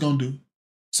purse gonna do?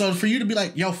 So for you to be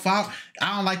like, yo, I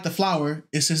don't like the flower.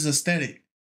 It's his aesthetic.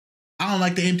 I don't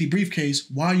like the empty briefcase.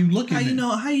 Why are you looking at it?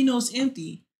 How you know it's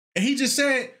empty? And he just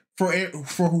said, for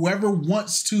whoever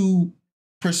wants to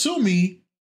pursue me,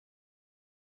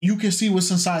 you can see what's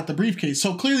inside the briefcase.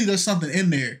 So clearly there's something in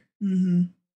there. Mm-hmm.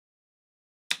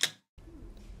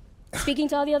 Speaking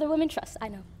to all the other women, trust. I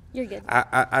know. You're good.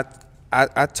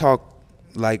 I talk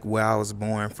like where I was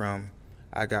born from.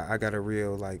 I got a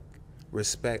real like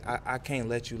respect. I can't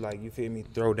let you, like, you feel me,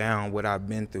 throw down what I've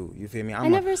been through. You feel me? I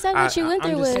never said what you went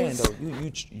through was. I'm just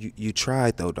saying though, you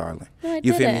tried though, darling. No, I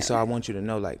you feel me? didn't. So I want you to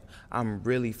know, like, I'm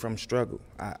really from struggle.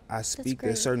 I speak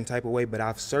a certain type of way, but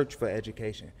I've searched for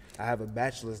education. I have a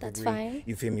bachelor's degree. Fine.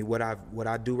 You feel me? What I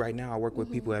do right now, I work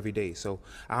with people every day. So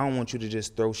I don't want you to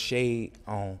just throw shade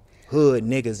on hood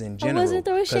niggas in general. I wasn't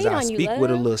throwing shade on you, I speak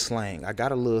with a love. little slang. I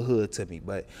got a little hood to me,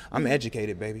 but I'm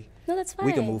educated, baby. No, that's fine.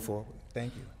 We can move forward.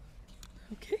 Thank you.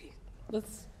 Okay,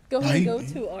 let's go ahead and go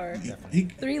to our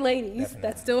three ladies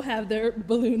that still have their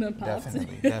balloon unpopped.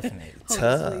 Definitely.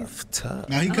 Tough.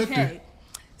 Now he cooked her.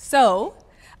 So,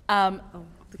 yeah.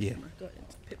 Go ahead.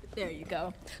 There you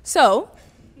go. So,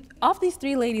 off these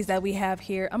three ladies that we have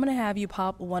here, I'm gonna have you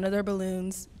pop one of their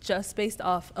balloons just based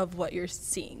off of what you're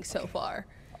seeing so far.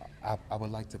 I would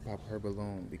like to pop her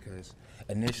balloon because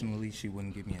initially she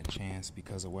wouldn't give me a chance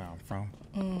because of where I'm from.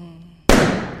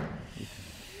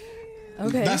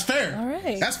 Okay. That's fair. All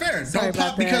right. That's fair. Sorry Don't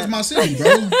pop about because that. my city,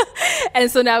 bro. And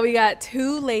so now we got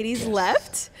two ladies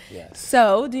left. Yes.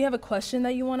 So, do you have a question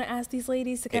that you want to ask these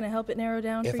ladies to kind of help it narrow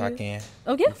down for you? If I can.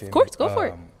 Oh, yeah, of course. Go for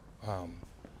it.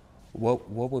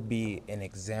 What would be an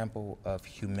example of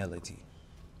humility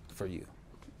for you?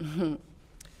 An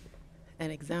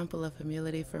example of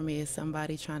humility for me is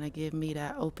somebody trying to give me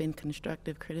that open,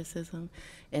 constructive criticism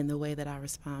and the way that I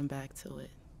respond back to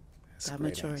it. That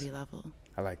maturity level.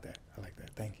 I like that.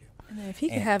 Thank you. And then if he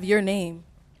could have your name.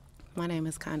 My name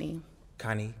is Connie.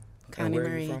 Connie? Connie where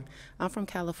Marie. Are you from? I'm from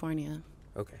California.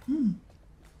 Okay.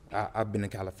 I've been to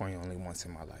California only once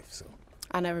in my life, so.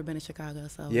 I've never been to Chicago,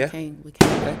 so Yeah? we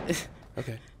can't.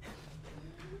 Okay.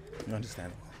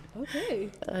 Understandable. Okay.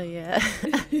 Oh, yeah.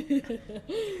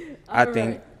 I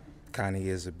think Connie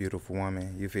is a beautiful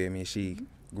woman. You feel me? She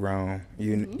grown.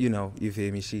 You know, you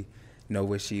feel me? She know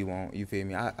what she want. You feel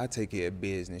me? I take care of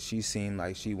business. She seemed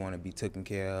like she want to be taken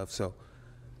care of. So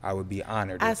I would be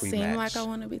honored I if we seem matched. like I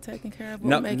want to be taken care of. What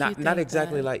No, make you not think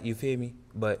exactly that? like, you feel me?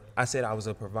 But I said I was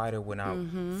a provider when I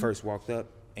Mhm. first walked up,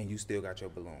 and you still got your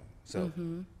balloon. So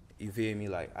Mhm. you feel me?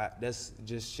 Like that's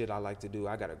just shit I like to do.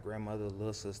 I got a grandmother,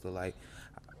 little sister. Like,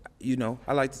 you know,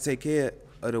 I like to take care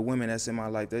of the women that's in my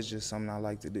life. That's just something I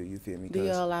like to do. You feel me? Do you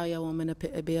 'Cause allow your woman to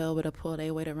be able to pull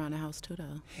their weight around the house too,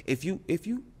 though? if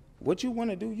you what you want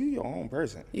to do, you your own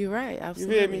person. You're right, You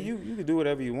absolutely. feel me? You can do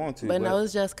whatever you want to. But no,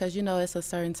 it's just because, you know, it's a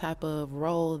certain type of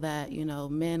role that, you know,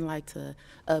 men like to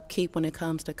upkeep when it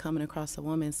comes to coming across a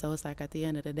woman. So it's like, at the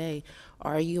end of the day,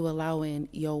 are you allowing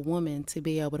your woman to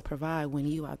be able to provide when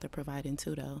you out there providing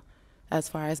too, though, as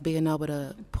far as being able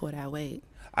to pull that weight?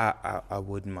 I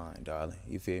wouldn't mind, darling.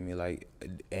 You feel me? Like,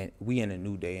 and we in a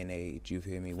new day and age. You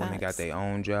feel me? Women got Facts. their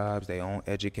own jobs, their own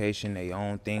education, their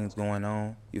own things going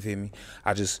on. You feel me?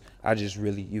 I just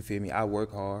really, you feel me? I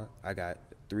work hard. I got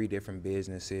 3 different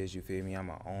businesses. You feel me? I'm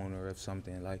an owner of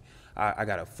something. Like, I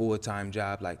got a full-time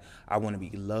job. Like, I want to be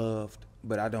loved,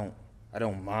 but I don't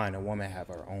mind a woman have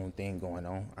her own thing going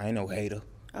on. I ain't no hater.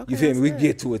 Okay, You feel that's me? We good. can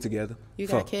get to it together. You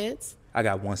got kids? I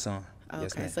got 1 son. Okay,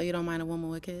 Yes, ma'am. so you don't mind a woman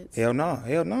with kids? Hell no,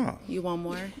 hell no. You want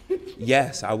more?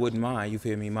 Yes, I wouldn't mind. You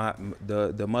feel me?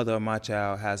 The mother of my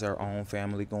child has her own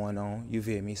family going on. You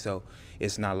feel me? So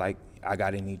it's not like I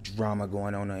got any drama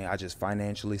going on. I just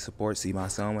financially see my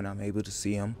son when I'm able to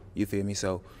see him. You feel me?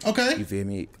 So okay. You feel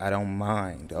me? I don't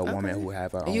mind a woman who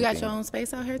have her own. You got thing. your own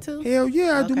space out here too? Hell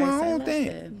yeah, I do Okay, my say own less thing.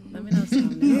 then. Let me know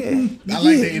something. Yeah, I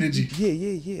like the energy.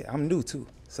 Yeah. I'm new too.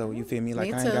 So you feel me? Like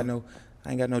Me I ain't too.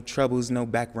 got no troubles, no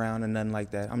background or nothing like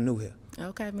that. I'm new here.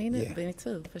 Okay, me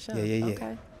too, for sure. Yeah.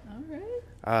 Okay. All right.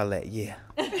 Arlette, yeah.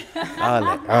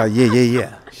 Arlette, oh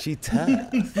yeah. She tough. Yeah.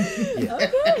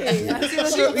 Okay. I see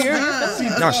what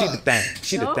you're No, she the thing.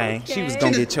 She the thing. She was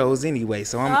gonna get chose anyway.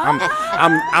 So I'm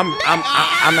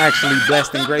actually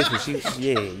blessed and grateful.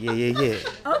 Yeah.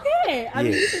 Okay. I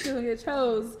mean, Yeah. you said you were gonna get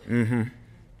chose. Mm-hmm.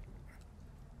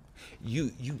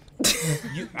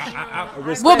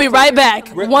 We'll be right back.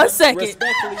 1 second.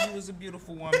 Respectfully, you was a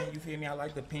beautiful woman. You feel me? I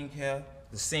like the pink hair,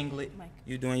 the singlet.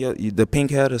 You doing the pink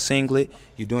hair, the singlet.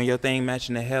 You doing your thing,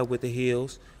 matching the hair with the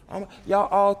heels. Y'all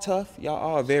all tough. Y'all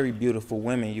all very beautiful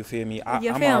women. You feel me? I'm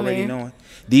already knowing.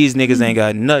 These niggas ain't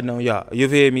got nothing on y'all. You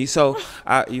feel me? So,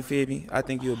 you feel me? I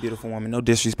think you're a beautiful woman. No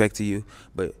disrespect to you,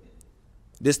 but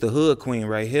this the hood queen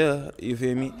right here. You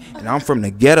feel me? And I'm from the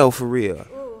ghetto for real.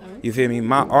 You feel me?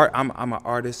 I'm an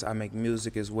artist. I make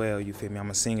music as well. You feel me?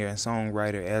 I'm a singer and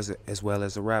songwriter as well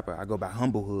as a rapper. I go by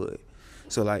Humble Hood.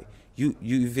 So like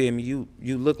you feel me? You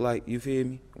look like, you feel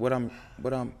me? What I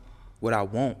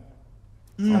want.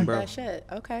 Like that shit.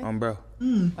 Okay. Bro.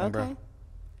 Okay.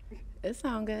 It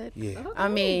sound good. Yeah. I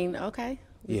mean, okay.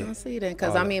 We Yeah. gonna see then,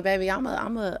 cause I mean, baby, I'm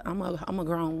a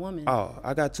grown woman. Oh,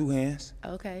 I got 2 hands.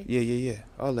 Okay. Yeah.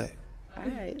 All that. All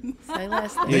right. Say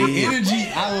less. The energy,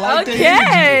 I like the energy.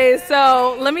 Okay,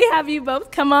 so let me have you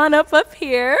both come on up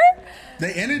here.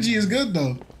 The energy is good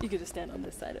though. You could just stand on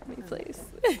this side of me, please.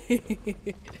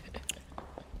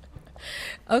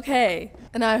 Okay,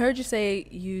 and I heard you say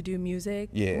you do music.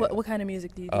 Yeah. What kind of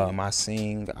music do you do? I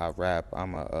sing, I rap.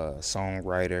 I'm a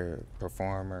songwriter,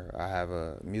 performer. I have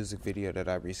a music video that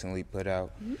I recently put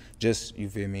out. Just, you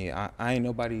feel me? I ain't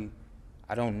nobody.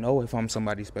 I don't know if I'm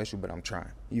somebody special, but I'm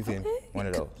trying. You feel me? One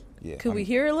of those. Yeah. Could we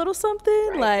hear a little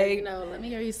something? Like, you know, let me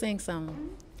hear you sing something.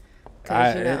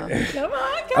 I- You know. come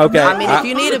on. Okay. I mean, if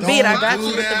you need a beat, I got you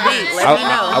with the beat. Let me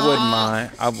know. I wouldn't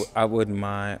mind. I wouldn't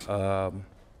mind.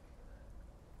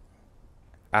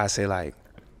 I say like,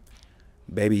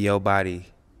 baby, your body.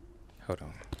 Hold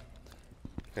on.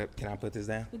 Can I put this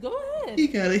down? Go ahead. He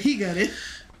got it.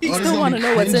 You still want to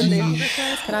know what's in there.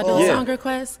 Can I do a song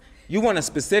request? You want a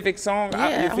specific song?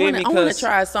 Yeah, You feel me? I want to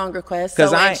try a song request. 'cause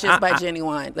So I- Anxious by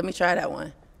Genuine. Let me try that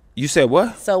one. You said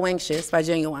what? So Anxious by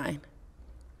Genuine.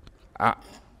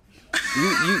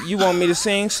 You want me to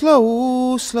sing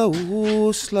slow,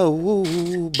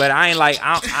 but I ain't like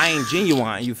I ain't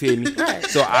genuine. You feel me? Right.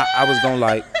 So I was gonna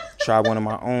like try one of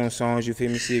my own songs. You feel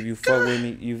me? See if you fuck with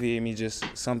me. You feel me? Just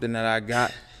something that I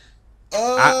got.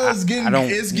 It's getting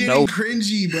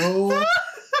cringy, bro.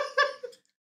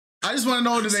 I just want to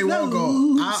know if they walk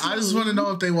off. I just want to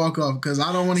know if they walk off because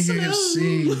I don't want to hear him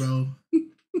sing, bro.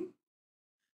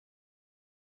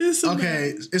 It's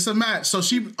a match. So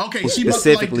she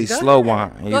specifically slow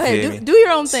wine. Go ahead, do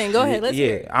your own thing. Go ahead. Let's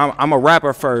hear it. I'm a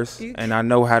rapper first, and I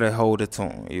know how to hold a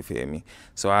tune. You feel me?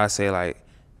 So I say like,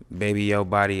 baby, your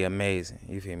body amazing.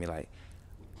 You feel me? Like,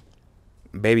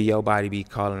 baby, your body be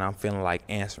calling. I'm feeling like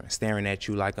answering, staring at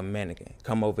you like a mannequin.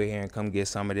 Come over here and come get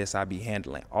some of this. I be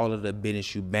handling all of the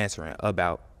business you bantering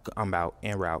about. I'm out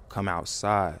en route. Come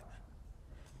outside.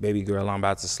 baby girl, I'm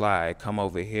about to slide. Come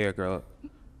over here, girl.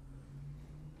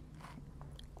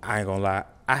 I ain't gonna lie.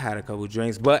 I had a couple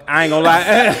drinks, but I ain't gonna lie.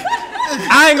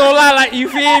 I ain't gonna lie, like, you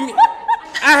feel me?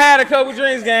 I had a couple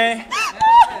drinks, gang.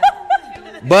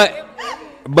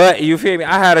 But you feel me?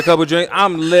 I had a couple drinks.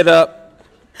 I'm lit up.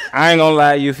 I ain't gonna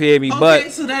lie, you feel me? Okay,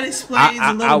 but so that explains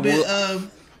a little bit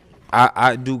of.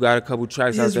 I do got a couple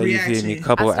tracks out there. You feel me?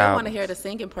 Couple I still albums. want to hear the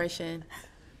sing impression.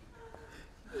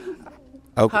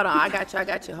 Okay. Hold on, I got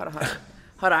you. Hold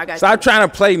on, I got you. Stop trying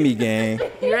to play me, gang.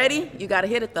 You ready? You gotta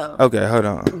hit it though. Okay, hold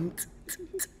on.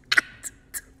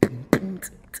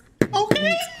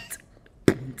 Okay.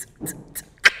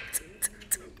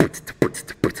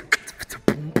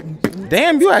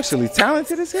 Damn, you actually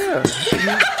talented as hell.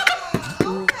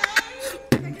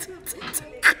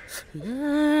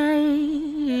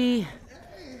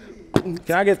 Can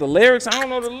I get the lyrics? I don't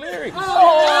know the lyrics.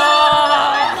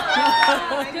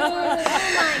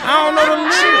 I don't know the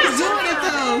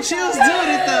lyrics. She was doing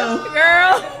it though.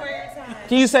 Girl.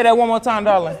 Can you say that one more time,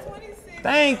 darling?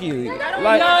 Thank you.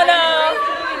 Like, No.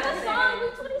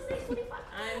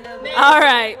 All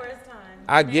right.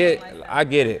 I get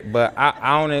it, but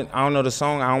I don't know the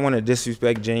song. I don't want to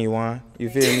disrespect Genuine. You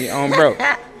feel me? Bro.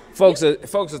 Folks are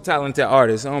talented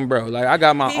artists, bro. Like, I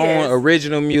got my own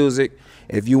original music.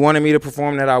 If you wanted me to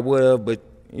perform that, I would have, but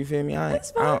you feel me? I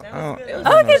don't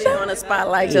Okay, on the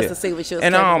spotlight just to see what she was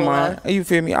and I don't capable mind. of. You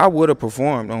feel me? I would have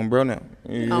performed on bro now.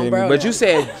 You feel me? Bro. But you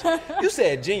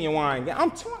said Genuine.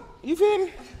 I'm 20. You feel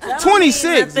me?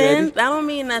 26. That don't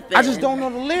mean nothing. I just don't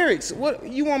know the lyrics. What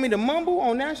you want me to mumble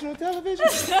on national television?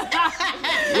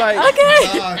 Like,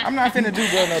 Okay. I'm not finna do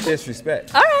bro no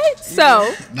disrespect. All right.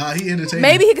 So Nah, he entertained.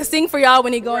 maybe he could sing for y'all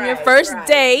when you go on your first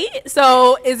date.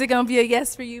 So is it gonna be a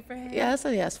yes for you for him? Yeah, it's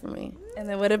a yes for me. And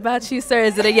then what about you, sir?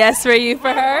 Is it a yes for you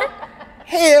for her?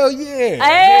 Hell yeah.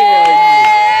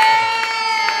 Hey!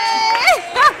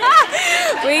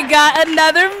 We got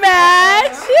another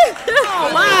match.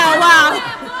 Oh, wow.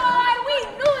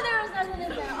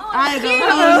 I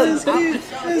know.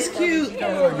 That's cute.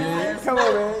 Come on, man.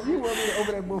 You want me to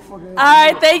open that motherfucker? All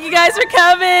right, thank you guys for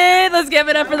coming. Let's give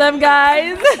it up for them,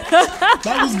 guys.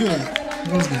 That was good.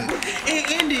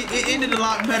 It ended a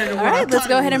lot better than All what I right, let's thought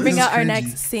go it ahead and would. bring out our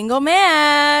next single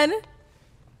man.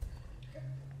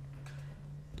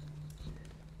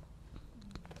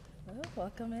 Oh,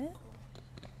 welcome in.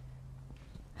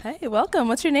 Hey, welcome.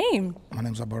 What's your name? My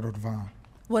name's Alberto Devine.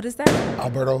 What is that?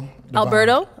 Alberto Devine.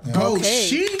 Alberto? Yeah. Bro, Okay.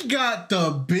 she got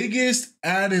the biggest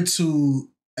attitude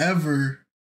ever.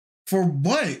 For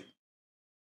what?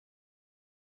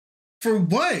 For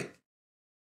what?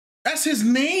 That's his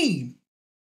name.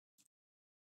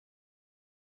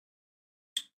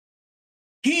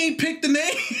 He ain't picked the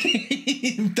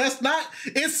name. That's not.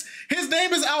 It's his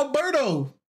name is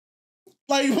Alberto.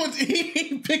 Like, what? He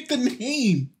ain't picked the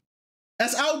name.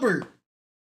 That's Albert.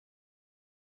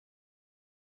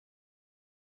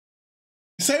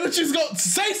 Say what you's going.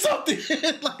 Say something.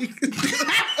 Like.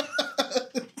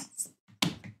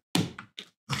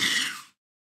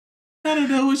 I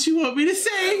don't know what you want me to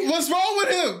say. What's wrong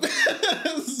with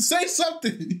him? Say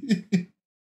something.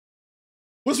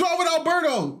 What's wrong with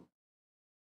Alberto?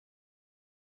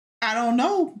 I don't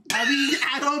know. I mean,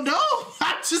 I don't know.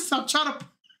 I'm trying to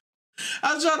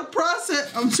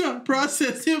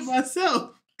process him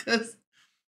myself. Cause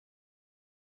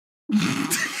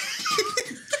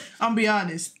I'll be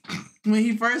honest. When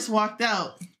he first walked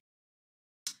out,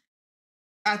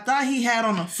 I thought he had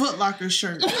on a Foot Locker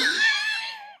shirt.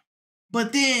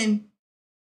 But then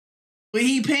when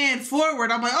he panned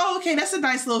forward, I'm like, oh, okay, that's a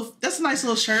nice little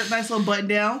shirt, nice little button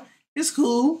down. It's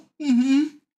cool. Mm-hmm.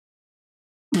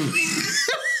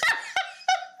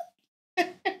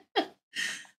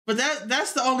 But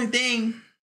that's the only thing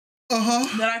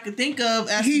that I could think of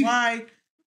as to why.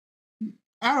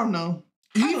 I don't know.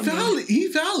 He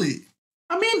valid.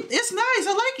 I mean, it's nice.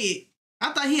 I like it.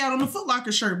 I thought he had on a Foot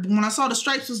Locker shirt, but when I saw the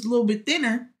stripes was a little bit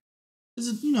thinner,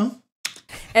 you know.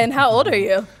 And how old are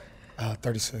you?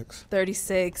 36.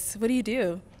 36. What do you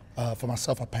do? For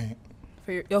myself, I paint.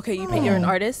 You paint. You're an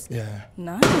artist? Yeah.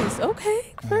 Nice.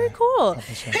 Okay. Very cool.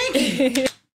 Pinky.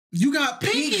 You got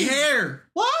pink hair.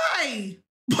 Why?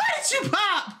 Why did you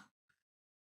pop?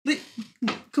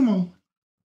 Come on.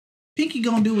 Pinky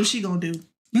gonna do what she gonna do.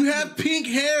 You have pink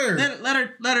hair. Let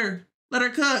her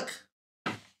cook.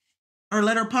 Or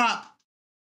let her pop.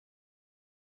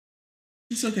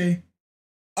 It's okay.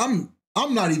 I'm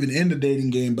not even in the dating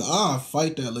game, but I'll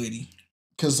fight that lady.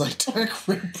 Cause like dark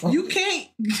red, bro. You can't.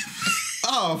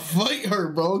 I'll fight her,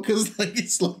 bro. Cause like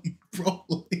it's like, bro,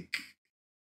 like.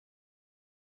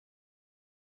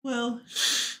 Well,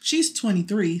 She's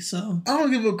 23, so I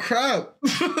don't give a crap.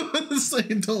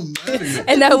 It don't matter.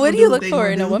 And now, what do you look for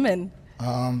in a woman?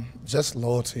 Just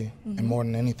loyalty, and more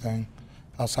than anything.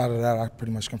 Outside of that, I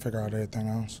pretty much can figure out everything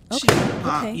else.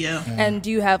 Okay. Yeah. And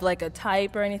do you have like a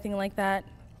type or anything like that?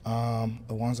 The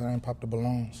ones that ain't pop the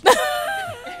balloons.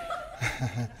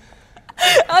 Okay.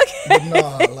 But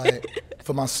no, like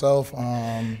for myself,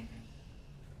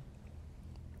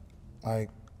 like,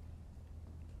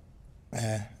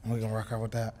 we're gonna rock out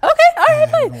with that. Okay, all right,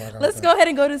 fine. Let's go ahead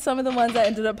and go to some of the ones that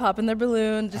ended up popping their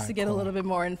balloon just to get a little bit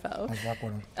more info. Let's rock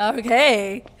with them.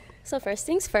 Okay. So first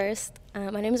things first,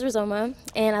 my name is Rizoma,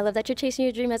 and I love that you're chasing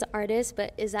your dream as an artist,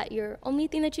 but is that your only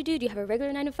thing that you do? Do you have a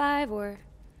regular 9 to 5 or?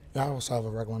 Yeah, I also have a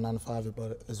regular 9 to 5,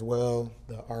 but as well,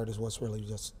 the art is what's really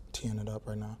just teeing it up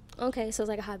right now. Okay, so it's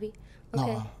like a hobby. Okay.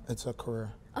 No, it's a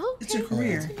career. Oh, okay. It's a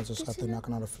career. I just got through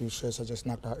knocking out a few shits. I just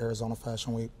knocked out Arizona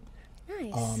Fashion Week.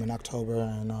 Nice. In October,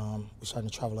 and we're starting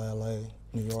to travel to LA,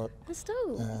 New York. That's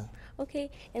dope. Yeah.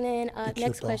 Okay, and then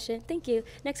next question. Thank you.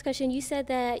 Next question. You said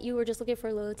that you were just looking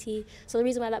for loyalty. So the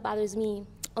reason why that bothers me,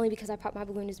 only because I popped my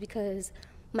balloon, is because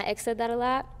my ex said that a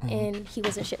lot, and he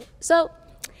wasn't shit. So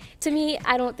to me,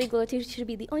 I don't think loyalty should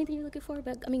be the only thing you're looking for.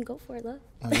 But I mean, go for it, love.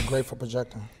 You're great for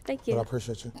projecting. Thank you. But I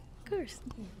appreciate you. Of course.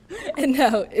 And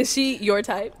now, is she your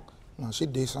type? No, she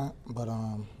decent, but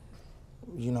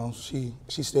you know,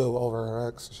 she's still over her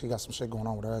ex. She got some shit going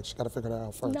on with her ex. She got to figure that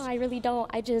out first. No, I really don't.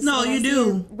 I just No, you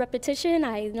do. Repetition.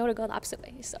 I know to go the opposite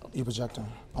way. So You projecting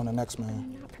on the next man.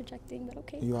 I'm not projecting, but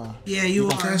okay. You are. Yeah, you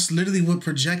are. That's literally what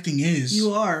projecting is.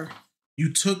 You are.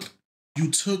 You took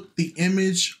the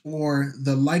image or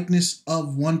the likeness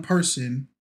of one person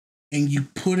and you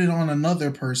put it on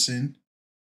another person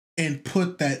and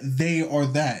put that they are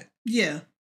that. Yeah.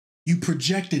 You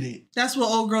projected it. That's what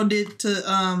old girl did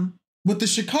to with the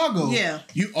Chicago. Yeah.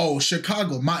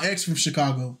 Chicago. My ex from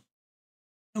Chicago.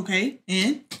 Okay.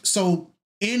 And so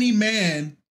any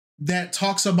man that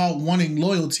talks about wanting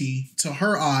loyalty, to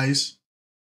her eyes,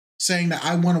 saying that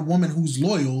I want a woman who's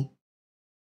loyal,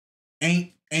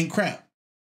 ain't crap.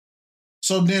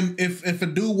 So then if a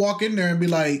dude walk in there and be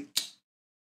like,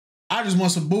 I just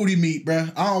want some booty meat,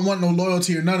 bruh. I don't want no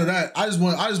loyalty or none of that. I just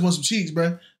want some cheeks,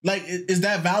 bruh. Like, is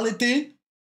that valid then?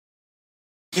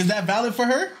 Is that valid for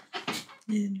her?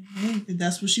 Yeah, if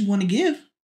that's what she want to give.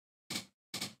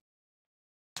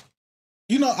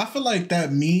 You know, I feel like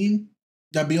that meme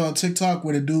that be on TikTok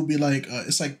where the dude be like,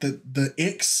 it's like the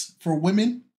icks for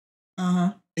women.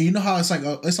 Uh-huh. And you know how it's like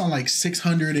it's on like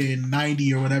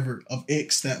 690 or whatever of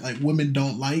icks that like women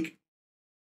don't like.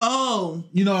 Oh,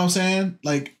 you know what I'm saying?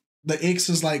 Like the icks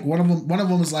is like one of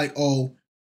them is like,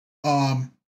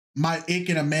 my ick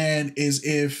in a man is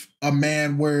if a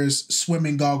man wears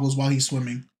swimming goggles while he's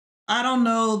swimming. I don't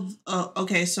know.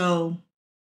 Okay, so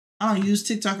I don't use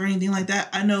TikTok or anything like that.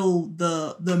 I know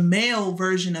the male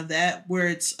version of that where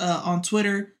it's on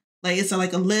Twitter. Like it's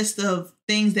like a list of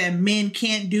things that men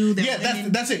can't do.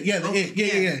 That that's it. Yeah,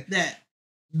 yeah.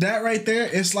 That right there.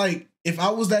 It's like if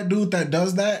I was that dude that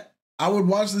does that, I would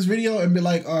watch this video and be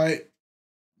like, all right,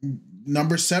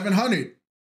 number 700,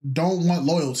 don't want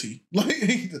loyalty.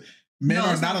 Like men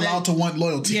are not allowed to want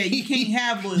loyalty. Yeah, you can't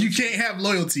have loyalty. You can't have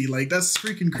loyalty. Like that's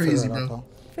freaking crazy, bro.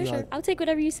 For sure. I'll take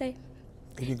whatever you say.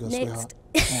 You go, next.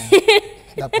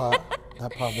 That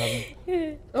pop, baby.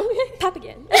 Okay, pop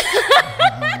again.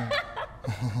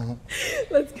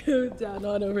 Let's go down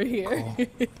on over here.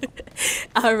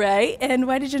 All right. And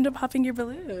why did you end up popping your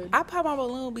balloon? I popped my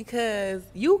balloon because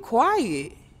you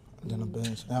quiet. Then a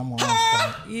bench. I'm on.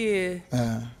 Yeah.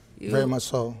 Yeah. Very much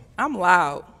so. I'm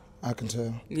loud. I can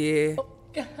tell. Yeah.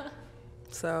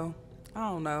 So, I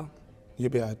don't know.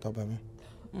 You'll be alright though, baby.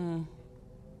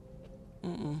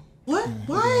 What?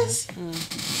 What?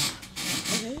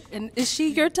 Okay. And is she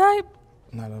your type?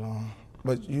 Not at all.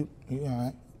 But you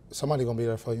alright. Somebody gonna be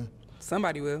there for you.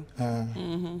 Somebody will.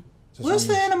 What's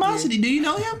the animosity? Do you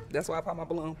know him? That's why I popped my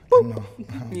balloon. No.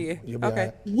 Yeah. You'll be Okay.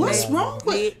 alright. What's wrong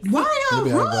with? Why y'all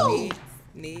wrong?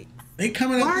 They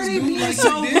coming Why at are this they dude being like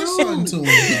so they did something to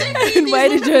him. And why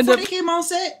did you end up? They came on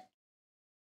set.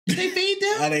 They feed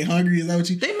them. Are they hungry? Is that what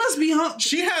you? They must be hungry.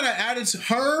 She had an attitude.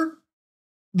 Her,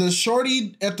 the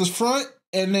shorty at the front,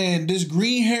 and then this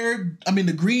green hair. I mean,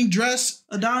 the green dress,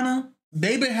 Adana.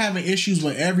 They've been having issues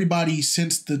with everybody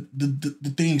since the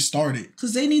thing started.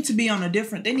 Because they need to be on a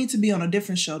different. They need to be on a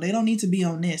different show. They don't need to be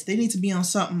on this. They need to be on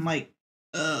something like,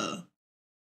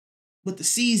 with the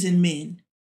seasoned men.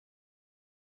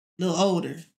 A little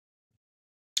older.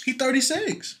 He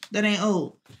 36. That ain't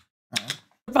old.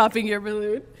 Popping your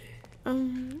balloon.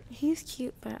 He's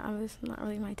cute, but obviously not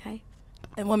really my type.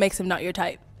 And what makes him not your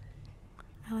type?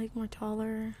 I like more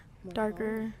taller,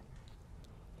 darker.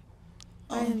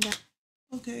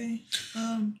 Okay.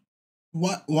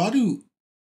 Why do?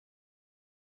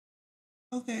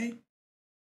 Okay.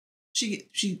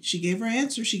 She gave her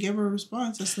answer. She gave her a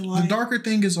response. That's the why. The darker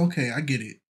thing is okay. I get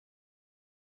it.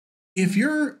 If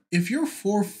you're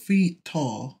 4 feet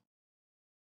tall,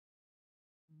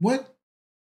 what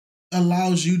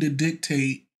allows you to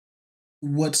dictate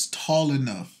what's tall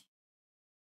enough?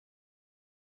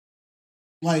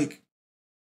 Like,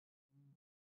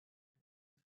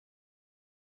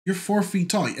 you're 4 feet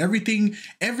tall. Everything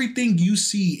you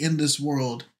see in this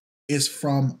world is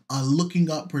from a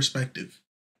looking up perspective,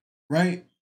 right?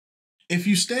 If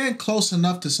you stand close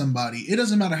enough to somebody, it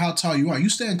doesn't matter how tall you are. You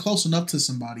stand close enough to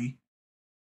somebody,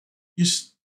 you're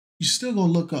still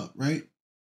gonna look up, right?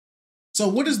 So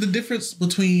what is the difference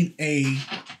between a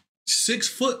 6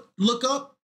 foot look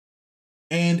up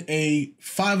and a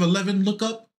 5'11" look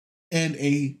up and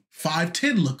a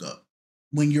 5'10" look up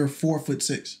when you're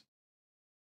 4'6"?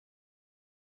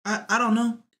 I don't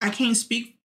know. I can't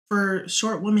speak for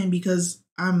short women because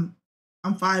I'm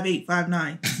 5'8",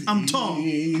 5'9". I'm tall.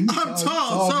 I'm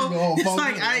tall. So it's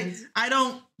like I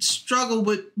don't struggle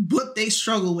with what they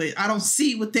struggle with. I don't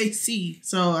see what they see.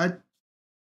 So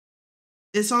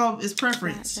it's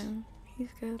preference. Yeah, he's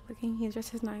good looking. He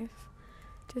dresses nice.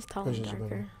 Just tall and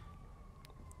darker.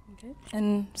 Okay.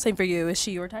 And same for you. Is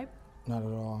she your type? Not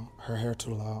at all. Her hair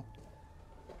too loud.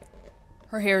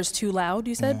 Her hair is too loud,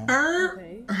 you said?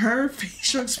 Yeah. Her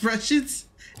facial expressions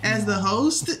as the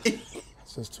host.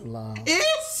 It's just too loud. Okay.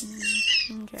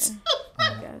 I guess.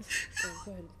 Go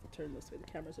ahead and turn this way.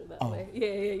 The cameras are that way.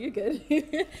 Yeah, you're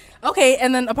good. Okay,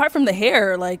 and then apart from the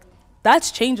hair, like,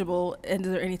 that's changeable. And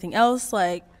is there anything else?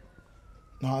 Like,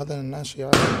 no, other than that, she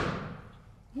alright.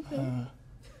 Okay.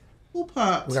 Who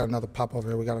popped? We got another pop over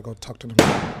here. We gotta go talk to them.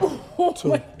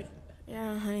 Two.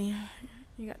 Yeah, honey.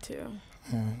 You got 2.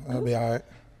 Yeah, that'll be alright.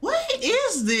 What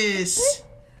is this?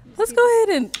 Let's go ahead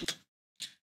and.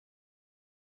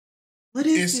 What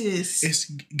is this? It's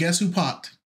guess who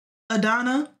popped?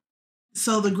 Adana.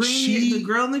 So the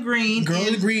girl in the green,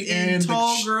 and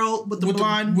tall girl with the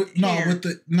blonde hair.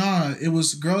 It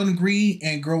was girl in the green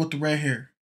and girl with the red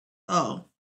hair. Oh,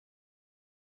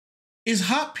 is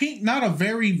hot pink not a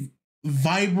very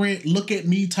vibrant look at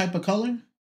me type of color?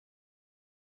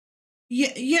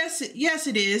 Yeah, yes,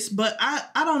 it is, but I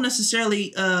don't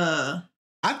necessarily. I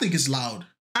think it's loud.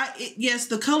 Yes,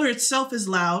 the color itself is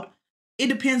loud. It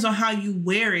depends on how you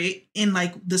wear it and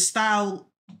like the style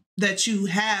that you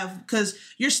have, because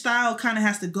your style kind of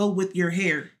has to go with your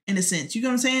hair in a sense. You know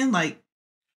what I'm saying? Like,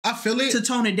 I feel it to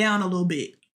tone it down a little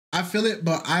bit. I feel it,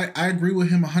 but I agree with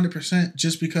him 100%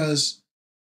 just because,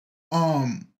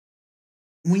 when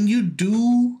you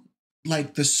do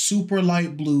like the super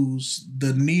light blues,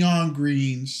 the neon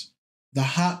greens, the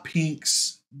hot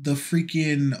pinks, the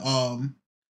freaking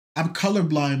I'm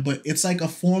colorblind, but it's like a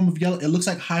form of yellow. It looks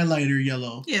like highlighter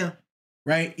yellow. Yeah.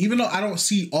 Right? Even though I don't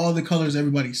see all the colors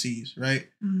everybody sees, right?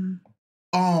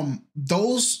 Mm-hmm.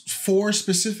 Those 4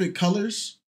 specific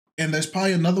colors, and there's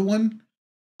probably another one,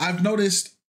 I've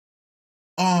noticed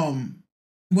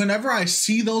whenever I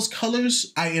see those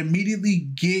colors, I immediately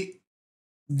get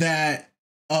that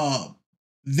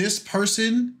this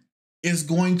person is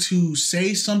going to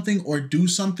say something or do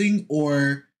something,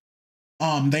 or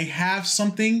they have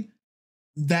something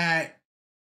that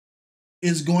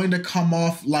is going to come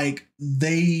off like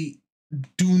they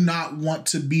do not want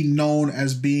to be known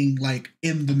as being like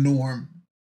in the norm.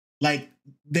 Like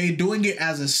they doing it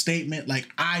as a statement, like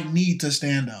I need to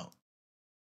stand out.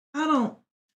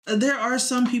 There are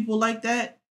some people like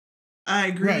that. I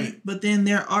agree. Right. But then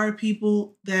there are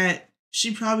people that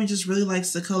she probably just really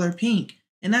likes the color pink.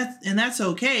 And that's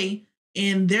okay.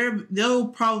 And there'll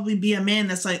probably be a man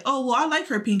that's like, oh, well, I like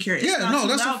her pink hair. It's not too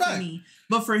loud a fact. For me.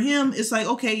 But for him, it's like,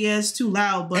 okay, yeah, it's too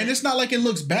loud. But and it's not like it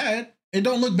looks bad. It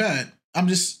don't look bad. I'm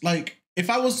just like, if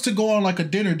I was to go on like a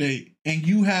dinner date and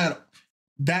you had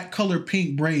that color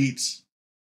pink braids,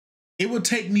 it would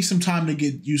take me some time to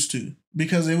get used to,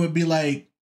 because it would be like,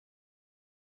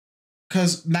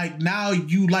 because like now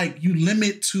you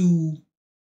limit to,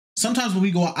 sometimes when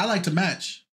we go out, I like to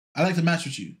match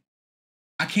with you.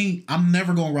 I'm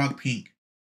never going to rock pink.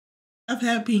 I've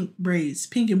had pink braids,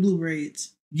 pink and blue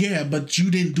braids. Yeah, but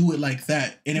you didn't do it like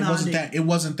that. And it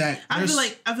wasn't that. I feel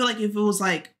like if it was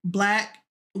like black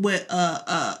with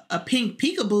a pink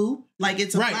peekaboo, like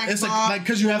it's a right. black It's bob, like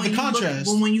because you have the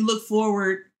contrast. When you look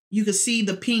forward, you can see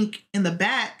the pink in the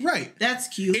back. Right. That's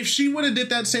cute. If she would have did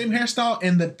that same hairstyle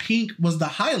and the pink was the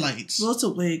highlights. Well, it's a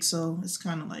wig, so it's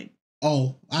kind of like.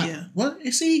 Oh, yeah. What?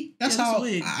 See, that's how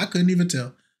I couldn't even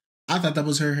tell. I thought that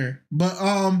was her hair. But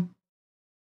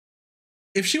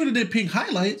if she would have did pink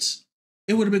highlights,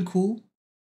 it would have been cool.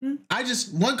 I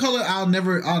just one color I'll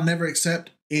never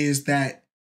accept is that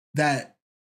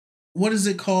what is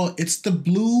it called? It's the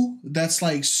blue that's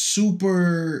like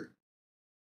super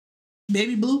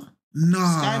baby blue.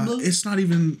 Nah, Sky blue? it's not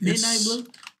even Midnight blue.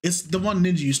 It's the one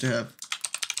Ninja used to have.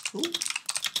 Ooh.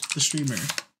 The streamer.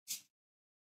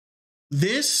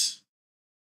 This.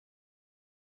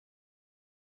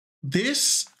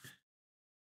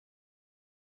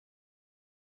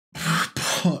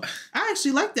 I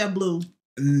actually like that blue.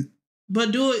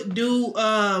 But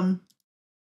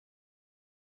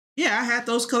yeah, I had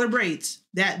those color braids.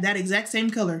 That exact same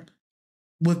color.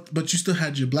 But you still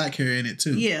had your black hair in it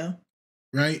too. Yeah.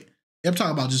 Right? I'm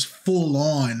talking about just full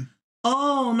on.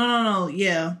 Oh, no.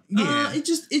 Yeah. Yeah. It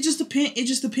just depends. It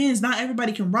just depends. Not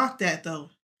everybody can rock that though.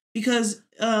 Because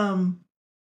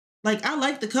like I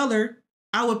like the color.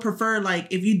 I would prefer like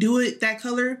if you do it that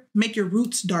color, make your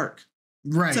roots dark.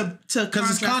 Right. To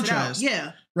because it's contrast.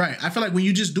 Yeah. Right. I feel like when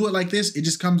you just do it like this, it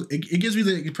just comes it gives me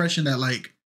the impression that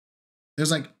like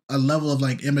there's like a level of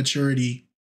like immaturity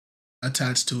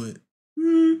attached to it.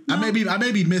 No. I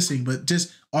may be missing, but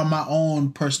just on my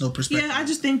own personal perspective. Yeah, I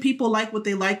just think people like what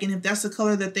they like, and if that's the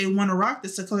color that they want to rock,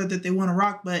 that's the color that they want to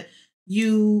rock. But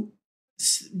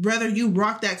whether you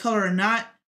rock that color or not,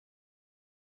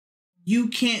 you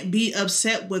can't be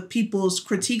upset with people's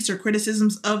critiques or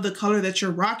criticisms of the color that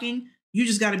you're rocking. You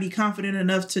just got to be confident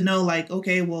enough to know, like,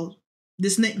 okay, well,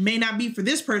 this may not be for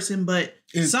this person, but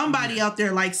somebody out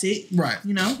there likes it. Right.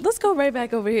 You know? Let's go right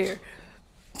back over here.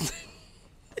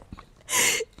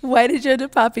 Why did you end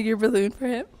up popping your balloon for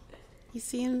him? He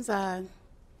seems like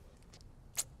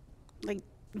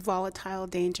volatile,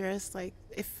 dangerous. Like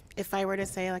if I were to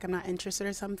say like I'm not interested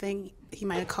or something, he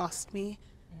might accost me.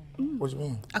 What do you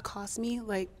mean? Accost me,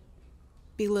 like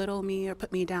belittle me or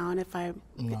put me down if I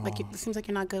like. It seems like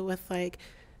you're not good with like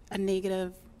a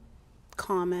negative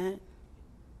comment.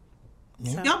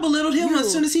 Yeah. So, Y'all belittled him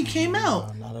as soon as he came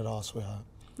out. No, not at all, sweetheart.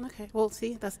 Okay, well,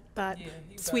 see, that's that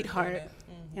sweetheart.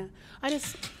 Yeah, I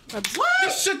just What? The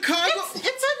Chicago. It's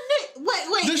a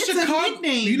wait. The It's Chicago. a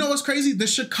nickname. You know what's crazy? The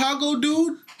Chicago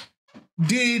dude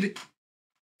did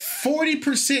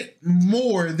 40%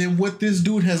 more than what this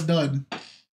dude has done,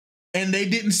 and they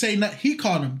didn't say nothing. He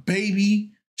called him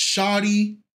baby,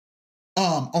 shoddy,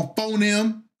 on phone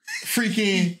him,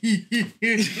 freaking.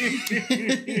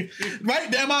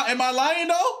 Right? Am I lying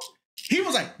though? He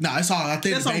was like, "Nah, it's all I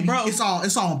think, That's baby. on bro.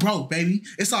 It's all bro, baby.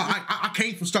 It's all I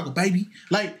came from struggle, baby."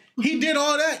 Like he did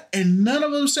all that, and none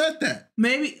of them said that.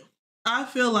 Maybe I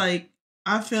feel like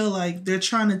they're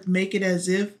trying to make it as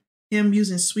if him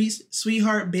using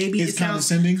sweetheart, baby, It's it sounds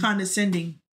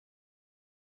condescending.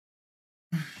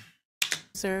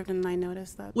 observed and I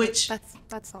noticed that. Which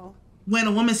that's all. When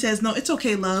a woman says no, it's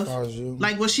okay, love. As far as you,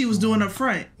 like what she was doing up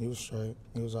front. He was straight.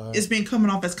 He was all right. It's been coming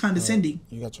off as condescending.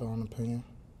 You got your own opinion.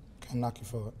 Can't knock you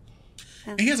for it.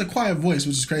 And he has a quiet voice,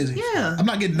 which is crazy. Yeah. I'm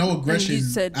not getting no aggression And you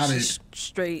said out of she's it.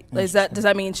 straight. Does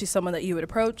that mean she's someone that you would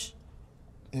approach?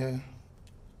 Yeah,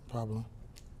 probably.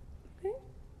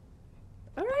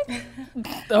 All right.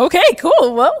 Okay,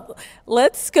 cool. Well,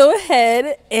 let's go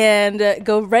ahead and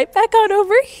go right back on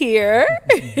over here.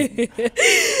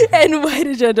 And why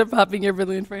did you end up popping your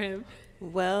balloon for him?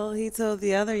 Well, he told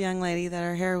the other young lady that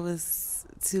her hair was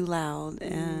too loud,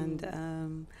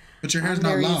 and but your hair's I'm not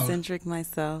very loud. eccentric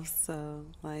myself, so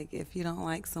like if you don't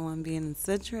like someone being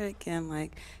eccentric and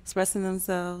like expressing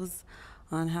themselves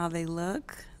on how they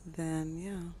look, then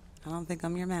yeah, I don't think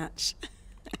I'm your match.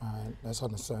 All right, that's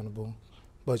understandable.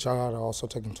 But y'all gotta also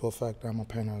take into effect that I'm a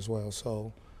painter as well.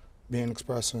 So being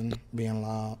expressing, being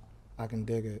loud, I can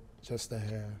dig it. Just the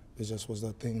hair. It just was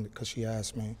the thing because she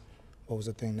asked me what was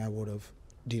the thing that would have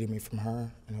deeded me from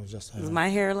her, and it was just the hair. Is my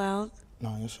hair loud?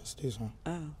 No, it's just decent.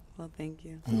 Oh, well, thank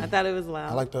you. I thought it was loud.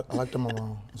 I like them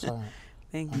around. It's all right.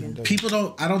 Thank you.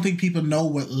 I don't think people know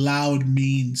what loud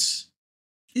means.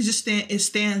 It just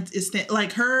stands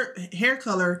like her hair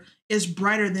color is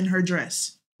brighter than her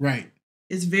dress. Right.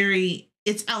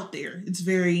 It's out there. It's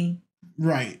very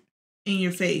right in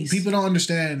your face. People don't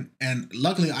understand, and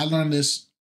luckily I learned this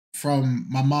from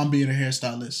my mom being a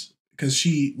hairstylist, because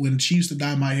when she used to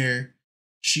dye my hair,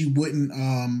 she wouldn't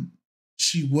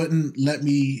let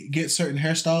me get certain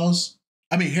hair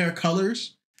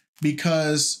colors,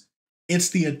 because it's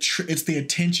the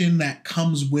attention that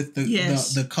comes with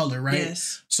the color, right?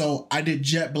 Yes. So I did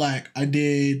jet black, I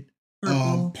did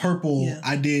purple, yeah.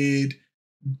 I did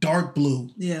dark blue,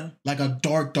 like a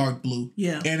dark blue,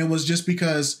 and it was just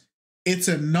because it's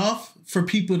enough for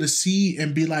people to see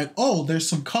and be like, oh, there's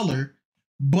some color,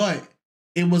 but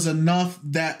it was enough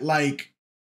that like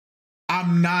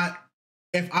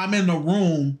if I'm in the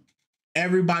room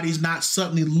everybody's not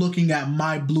suddenly looking at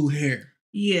my blue hair.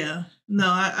 Yeah. No,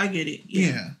 I get it.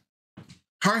 Yeah.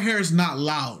 Her hair is not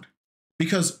loud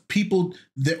because people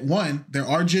that, one, there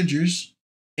are gingers,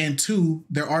 and two,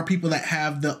 there are people that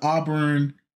have the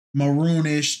auburn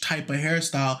maroonish type of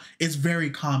hairstyle. It's very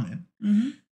common.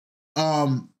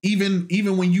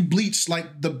 Even when you bleach,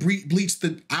 like the bleach,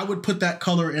 that I would put that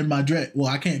color in my dread. Well,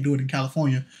 I can't do it in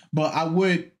California, but I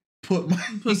would put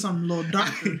something a little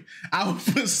darker. I would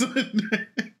put some.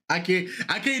 I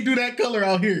can't do that color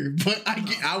out here, but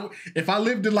if I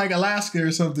lived in like Alaska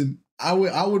or something, I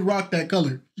would rock that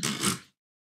color.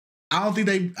 I don't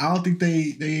think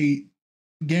they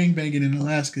gangbanging in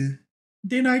Alaska.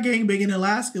 They're not gangbanging in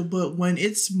Alaska, but when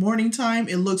it's morning time,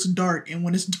 it looks dark, and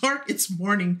when it's dark, it's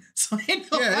morning. So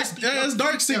ain't nobody it's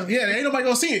dark. Ain't nobody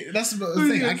gonna see it. That's the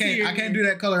thing. I can't do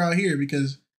that color out here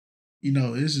because,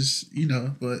 it's just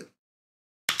but.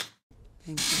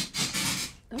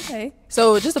 Okay.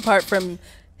 So just apart from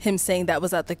him saying that,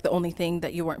 was that like the only thing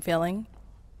that you weren't feeling?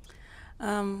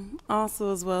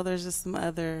 Also as well, there's just some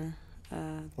other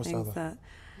things that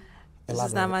it's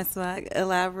just not my swag.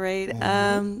 Elaborate.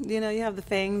 You have the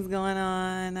fangs going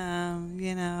on, and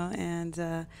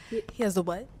he has the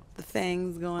what? The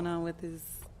fangs going on with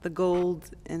the gold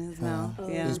in his mouth.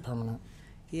 Yeah. It's permanent.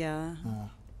 Yeah.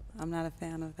 I'm not a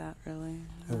fan of that really.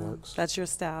 It works. That's your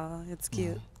style. It's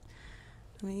cute.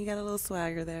 I mean, you got a little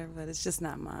swagger there, but it's just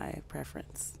not my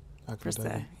preference per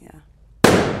se.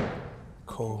 Yeah.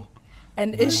 Cool.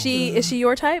 And is she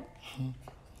your type?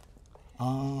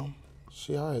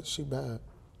 She alright. She bad.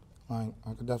 Like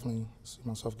I could definitely see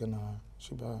myself getting her.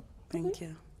 She bad. Thank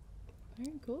you.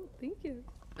 Very cool. Thank you.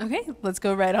 Okay, let's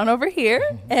go right on over here.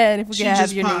 And if we can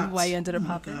have your name, why you ended up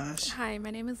popping. Hi, my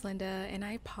name is Linda, and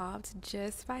I popped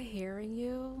just by hearing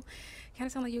you. Kind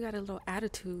of sound like you got a little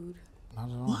attitude. Not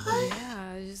at all. What?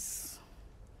 Yeah, just.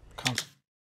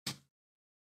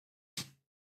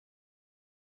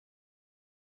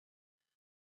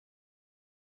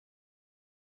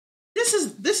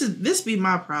 This be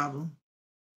my problem.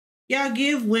 Y'all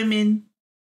give women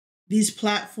these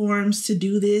platforms to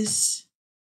do this,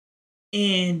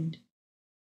 and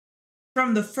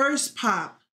from the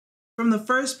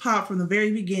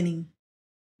very beginning,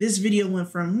 this video went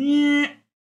from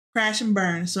crash and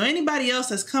burn. So anybody else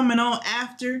that's coming on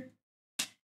after,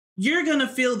 you're gonna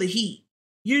feel the heat.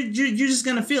 You're just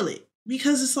gonna feel it,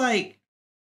 because it's like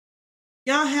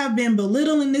y'all have been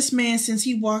belittling this man since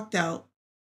he walked out.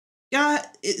 Y'all,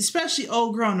 especially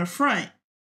old girl in the front.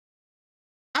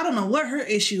 I don't know what her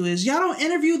issue is. Y'all don't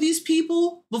interview these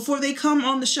people before they come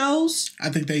on the shows? I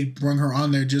think they brung her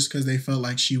on there just because they felt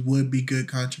like she would be good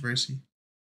controversy.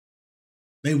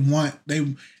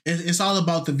 It's all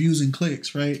about the views and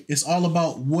clicks, right? It's all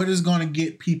about what is going to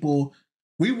get people.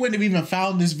 We wouldn't have even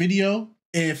found this video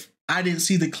if I didn't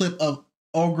see the clip of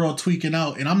old girl tweaking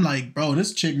out. And I'm like, bro,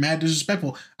 this chick mad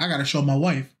disrespectful. I got to show my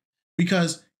wife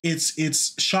because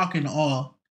it's shocking to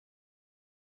all.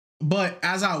 But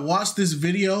as I watch this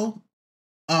video,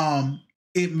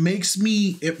 it makes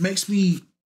me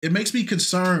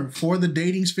concerned for the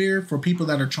dating sphere, for people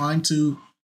that are trying to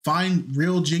find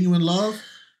real, genuine love,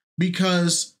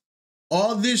 because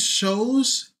all this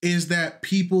shows is that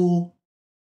people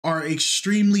are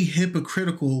extremely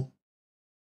hypocritical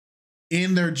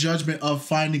in their judgment of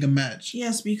finding a match.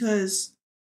 Yes, because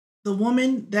the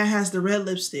woman that has the red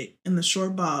lipstick and the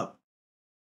short bob,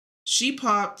 she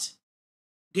popped,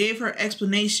 gave her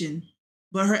explanation,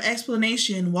 but her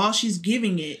explanation, while she's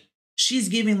giving it, she's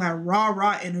giving like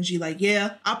raw energy, like,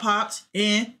 yeah, I popped,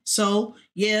 and so,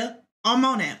 yeah, I'm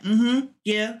on that.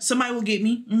 Yeah, somebody will get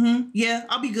me. Yeah,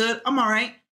 I'll be good. I'm all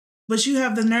right. But you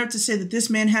have the nerve to say that this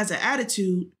man has an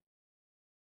attitude,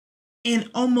 and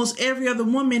almost every other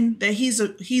woman that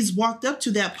he's walked up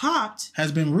to that popped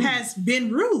has been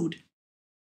rude.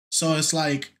 So it's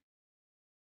like,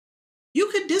 you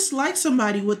could dislike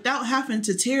somebody without having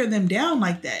to tear them down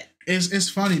like that. It's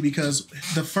funny because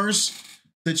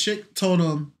the chick told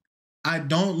him, I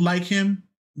don't like him.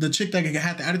 The chick that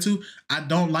had the attitude, I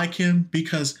don't like him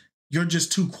because you're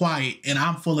just too quiet and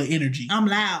I'm full of energy. I'm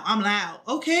loud.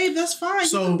 Okay, that's fine.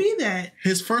 So you can be that.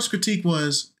 His first critique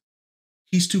was,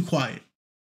 he's too quiet.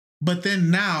 But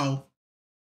then now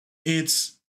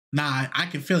it's, I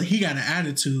can feel it. He got an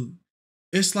attitude.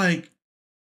 It's like,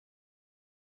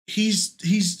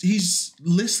 he's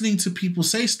listening to people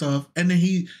say stuff, and then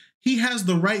he has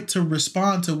the right to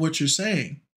respond to what you're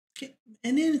saying.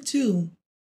 And then too,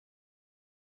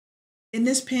 in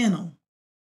this panel,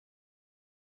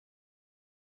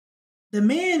 the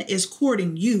man is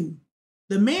courting you.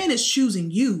 The man is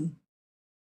choosing you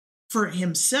for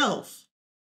himself.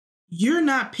 You're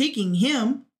not picking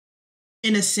him.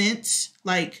 in a sense.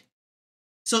 Like,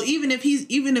 so even if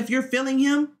you're feeling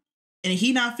him and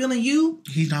he not feeling you,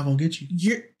 he's not gonna get you.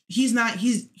 He's not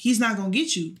gonna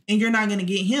get you, and you're not gonna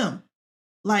get him.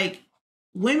 Like,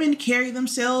 women carry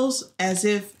themselves as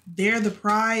if they're the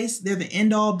prize, they're the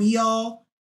end all be all,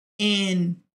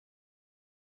 and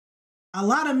a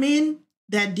lot of men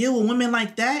that deal with women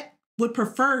like that would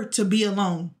prefer to be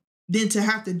alone than to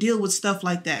have to deal with stuff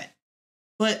like that.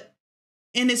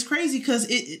 And it's crazy because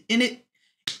it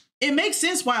makes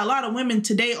sense why a lot of women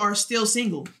today are still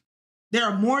single. There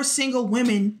are more single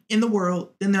women in the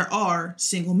world than there are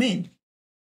single men.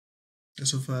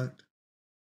 That's a fact.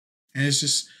 And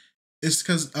it's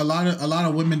because a lot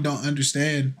of women don't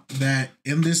understand that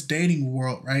in this dating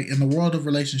world, right? In the world of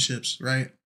relationships,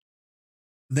 right?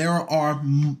 There are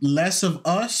less of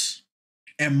us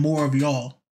and more of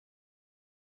y'all.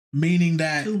 Meaning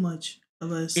that too much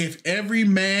of us. If every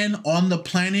man on the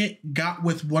planet got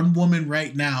with one woman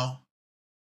right now,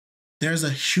 there's a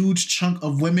huge chunk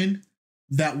of women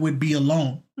that would be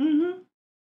alone. Mm-hmm.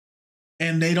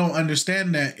 And they don't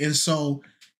understand that. And so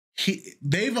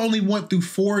they've only went through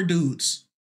 4 dudes.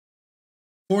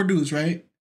 4 dudes, right?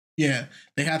 Yeah.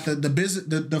 They had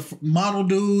the model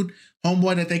dude,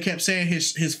 homeboy that they kept saying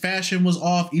his fashion was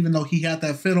off, even though he had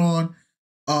that fit on.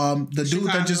 The dude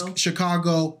that just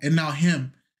Chicago, and now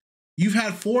him. You've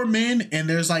had 4 men and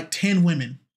there's like 10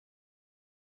 women.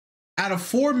 Out of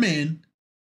 4 men,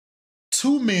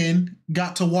 2 men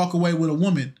got to walk away with a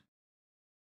woman.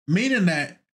 Meaning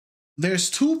that there's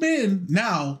 2 men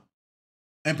now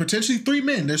and potentially 3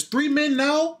 men. There's 3 men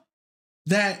now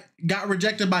that got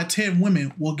rejected by 10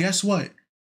 women. Well, guess what?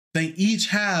 They each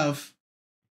have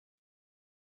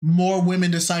more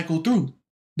women to cycle through.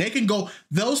 They can go,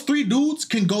 those 3 dudes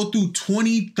can go through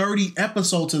 20, 30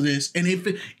 episodes of this. And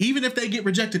even if they get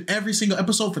rejected every single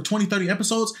episode for 20, 30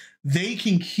 episodes, they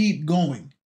can keep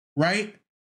going, right?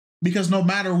 Because no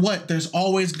matter what, there's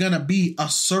always going to be a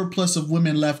surplus of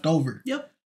women left over.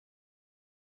 Yep.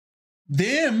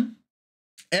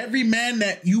 Every man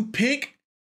that you pick,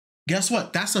 guess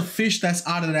what? That's a fish that's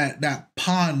out of that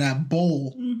pond, that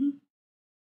bowl. Mm-hmm.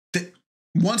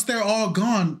 Once they're all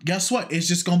gone, guess what? It's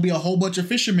just going to be a whole bunch of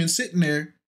fishermen sitting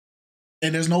there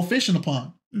and there's no fish in the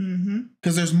pond. Mm-hmm.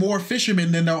 Because there's more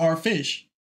fishermen than there are fish.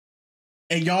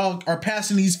 And y'all are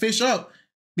passing these fish up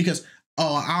because,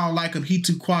 oh, I don't like him, he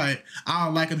too quiet. I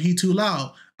don't like him, he too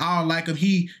loud. I don't like him,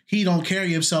 he don't carry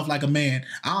himself like a man.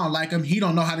 I don't like him, he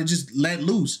don't know how to just let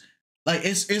loose. Like,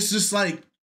 it's just like,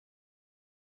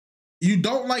 you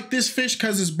don't like this fish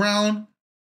because it's brown,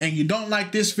 and you don't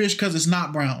like this fish because it's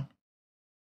not brown.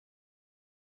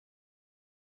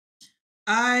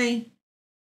 I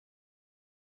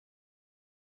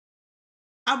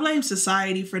blame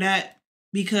society for that,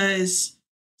 because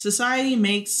society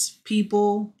makes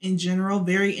people in general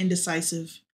very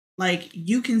indecisive. Like,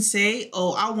 you can say,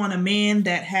 oh, I want a man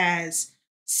that has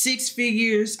 6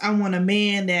 figures. I want a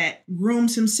man that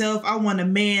grooms himself. I want a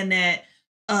man that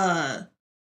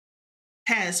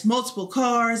has multiple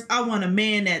cars. I want a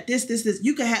man that this.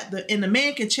 You can have and the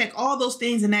man can check all those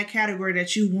things in that category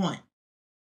that you want.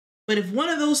 But if one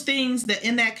of those things that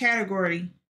in that category,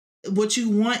 what you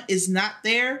want is not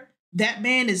there, that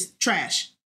man is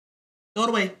trash. Throw it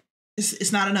away.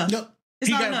 It's not enough. No, it's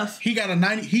not enough. He got a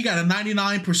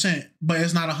 99%, but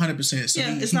it's not 100%. So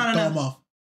yeah, it's not enough. Him off.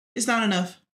 It's not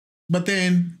enough. But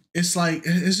then it's like,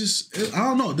 it's just, I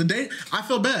don't know. I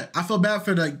feel bad. I feel bad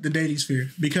for the dating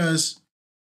sphere, because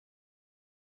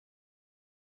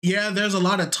yeah, there's a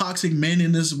lot of toxic men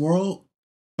in this world.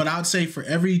 But I would say for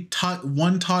every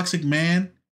one toxic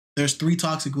man, there's 3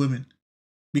 toxic women,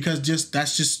 because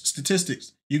that's just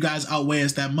statistics. You guys outweigh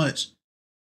us that much.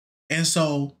 And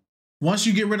so once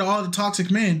you get rid of all the toxic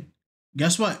men,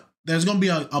 guess what? There's going to be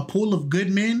a pool of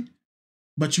good men,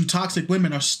 but you toxic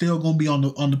women are still going to be on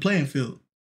the playing field.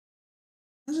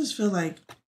 I just feel like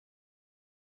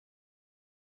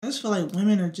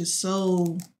women are just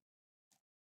so...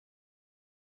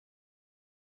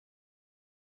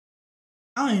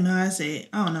 I don't even know how to say it.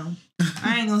 I don't know.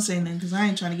 I ain't gonna say nothing because I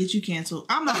ain't trying to get you canceled.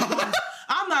 I'm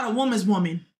not a woman's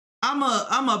woman. I'm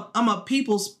a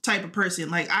people's type of person.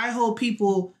 Like, I hold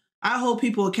people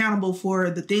accountable for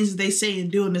the things that they say and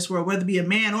do in this world, whether it be a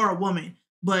man or a woman.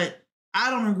 But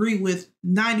I don't agree with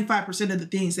 95% of the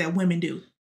things that women do.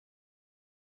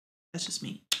 That's just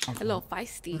me. A little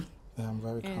feisty. Yeah, I'm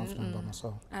very confident about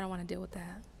myself. I don't want to deal with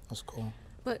that. That's cool.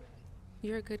 But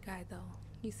you're a good guy, though.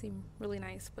 You seem really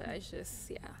nice, but it's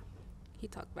just, yeah, he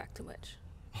talked back too much.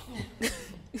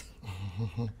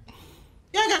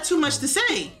 Y'all got too much to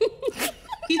say.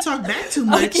 He talked back too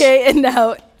much. Okay, and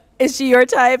now, is she your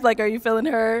type? Like, are you feeling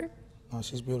her? No,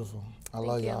 she's beautiful. I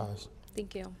love your eyes.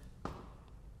 Thank you.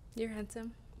 You're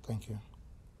handsome. Thank you.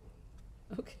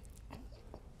 Okay.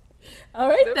 All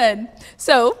right then.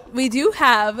 So we do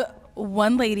have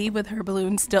one lady with her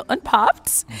balloon still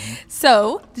unpopped.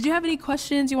 So did you have any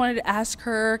questions you wanted to ask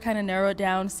her, kind of narrow it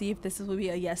down, see if this would be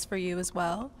a yes for you as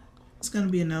well? It's going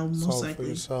to be a no, most likely. So for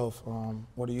yourself,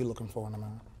 what are you looking for in a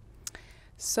man?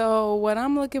 So what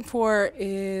I'm looking for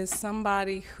is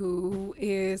somebody who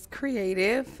is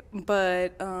creative,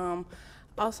 but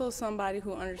also somebody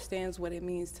who understands what it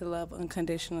means to love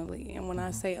unconditionally. And when I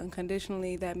say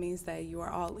unconditionally, that means that you are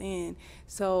all in.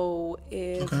 So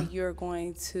if you're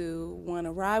going to want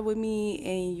to ride with me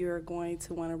and you're going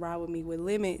to want to ride with me with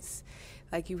limits,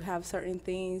 like you have certain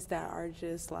things that are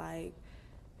just like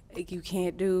you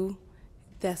can't do,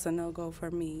 that's a no-go for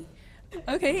me.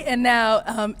 Okay, and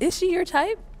now, is she your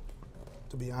type?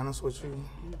 To be honest with you,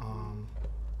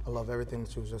 I love everything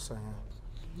that you was just saying.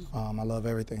 I love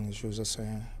everything that you was just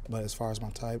saying. But as far as my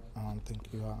type, I don't think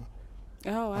you are.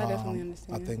 Oh, I definitely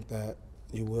understand. I think that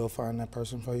you will find that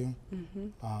person for you.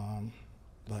 But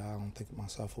I don't think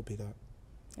myself will be that.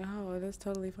 Oh, that's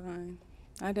totally fine.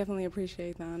 I definitely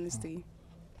appreciate the honesty.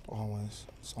 Always.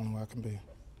 It's the only way I can be.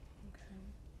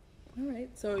 All right.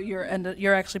 So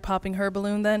you're actually popping her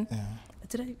balloon then? Yeah.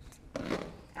 Today?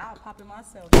 I'll pop it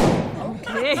myself.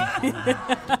 Okay.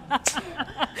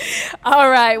 All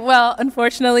right. Well,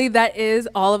 unfortunately, that is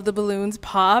all of the balloons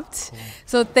popped. Cool.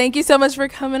 So thank you so much for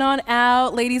coming on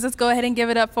out. Ladies, let's go ahead and give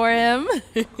it up for him.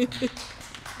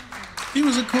 He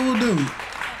was a cool dude.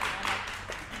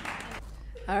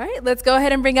 All right. Let's go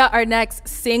ahead and bring out our next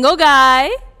single guy.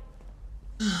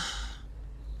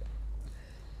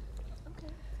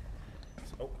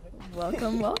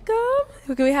 Welcome,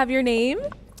 welcome. Can we have your name?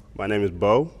 My name is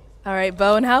Bo. All right,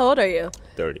 Bo, and how old are you?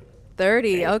 30.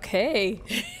 30, okay.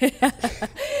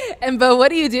 And Bo, what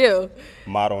do you do?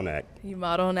 Model and act. You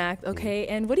model and act, okay.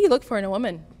 And what do you look for in a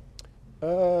woman?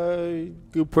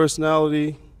 Good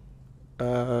personality.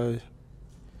 Yeah,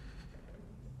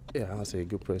 I'll say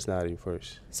good personality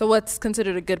first. So what's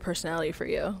considered a good personality for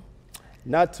you?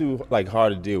 Not too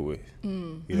hard to deal with,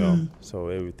 you know. So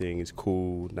everything is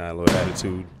cool, not a little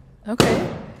attitude.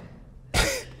 Okay.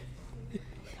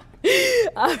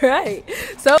 All right.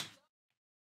 So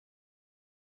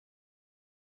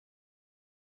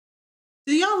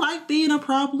do y'all like being a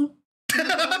problem?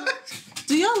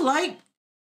 Do y'all like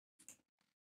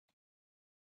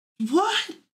what?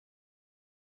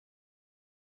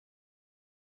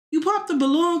 You popped the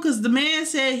balloon because the man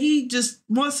said he just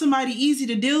wants somebody easy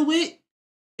to deal with?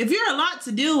 If you're a lot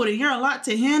to deal with and you're a lot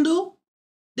to handle,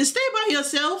 then stay by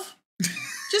yourself.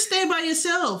 Just stay by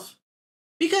yourself.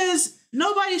 Because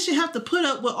nobody should have to put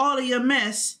up with all of your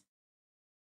mess.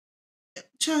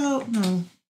 Child, no.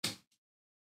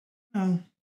 No.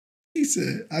 He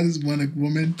said, I just want a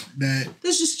woman that...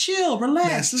 Let's just chill,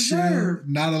 relax, observe.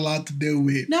 Not a lot to deal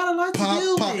with. Not a lot to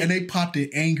deal with. And they popped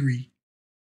it angry.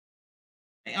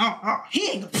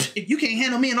 He ain't, if you can't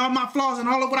handle me and all my flaws and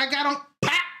all of what I got on...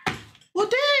 Pop. Well,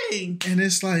 dang. And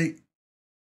it's like...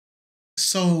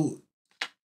 So...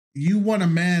 You want a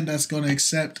man that's going to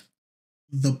accept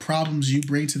the problems you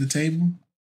bring to the table?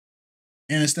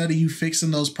 And instead of you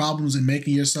fixing those problems and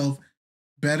making yourself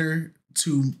better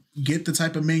to get the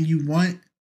type of man you want,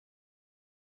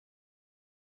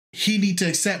 he need to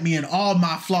accept me and all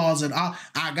my flaws and I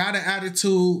got an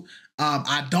attitude.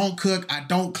 I don't cook, I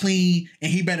don't clean,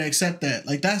 and he better accept that.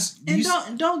 Like that's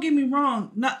and don't get me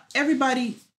wrong. Not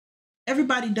everybody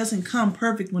doesn't come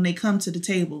perfect when they come to the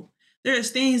table.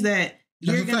 There's things that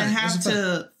you're going to have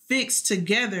to fix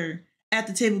together at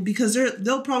the table because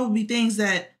there'll probably be things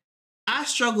that I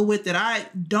struggle with that I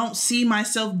don't see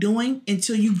myself doing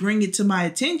until you bring it to my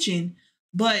attention.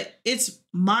 But it's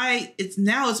my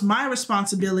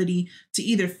responsibility to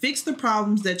either fix the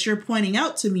problems that you're pointing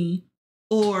out to me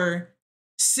or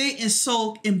sit and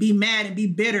sulk and be mad and be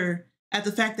bitter at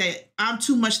the fact that I'm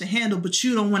too much to handle, but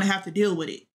you don't want to have to deal with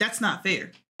it. That's not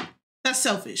fair. That's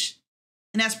selfish.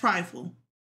 And that's prideful.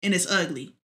 And it's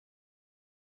ugly.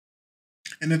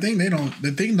 And the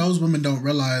thing those women don't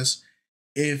realize,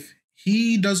 if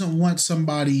he doesn't want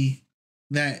somebody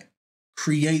that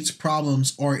creates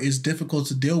problems or is difficult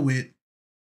to deal with,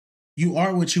 you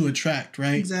are what you attract,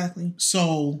 right? Exactly.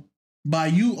 So by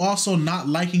you also not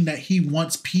liking that he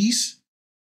wants peace,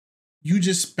 you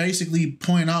just basically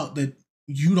point out that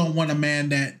you don't want a man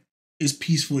that is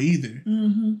peaceful either.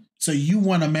 Mm-hmm. So you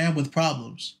want a man with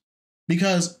problems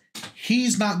because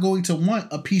he's not going to want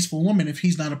a peaceful woman if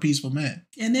he's not a peaceful man.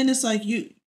 And then it's like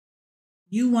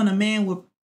you want a man with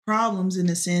problems in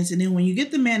a sense. And then when you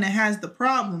get the man that has the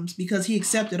problems because he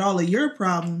accepted all of your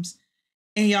problems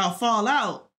and y'all fall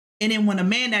out, And then when a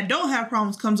man that don't have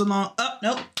problems comes along,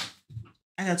 nope,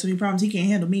 I got too many problems. He can't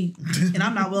handle me, and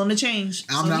I'm not willing to change.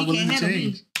 I'm not willing to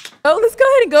change. Oh, let's go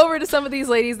ahead and go over to some of these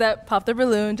ladies that popped their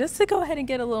balloon just to go ahead and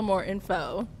get a little more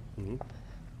info.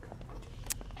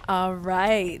 All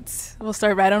right. We'll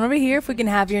start right on over here. If we can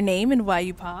have your name and why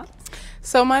you popped.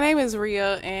 So my name is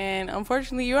Rhea, and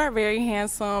unfortunately you are very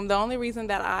handsome. The only reason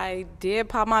that I did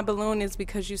pop my balloon is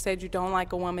because you said you don't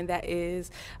like a woman that is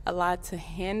a lot to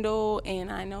handle,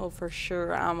 and I know for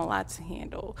sure I'm a lot to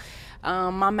handle.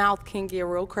 My mouth can get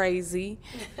real crazy,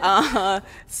 so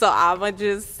I'm going to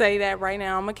just say that right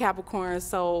now. I'm a Capricorn,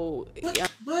 so...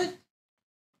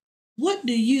 What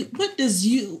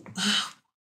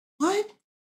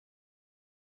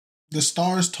The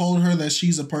stars told her that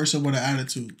she's a person with an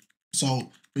attitude.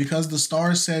 So because the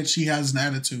stars said she has an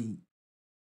attitude,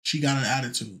 she got an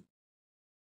attitude.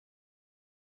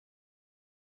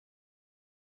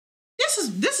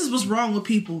 This is what's wrong with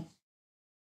people.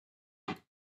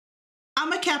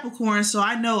 I'm a Capricorn, so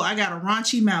I know I got a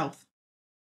raunchy mouth.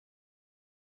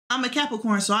 I'm a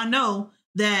Capricorn, so I know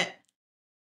that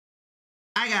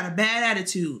I got a bad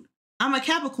attitude. I'm a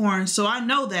Capricorn, so I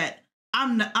know that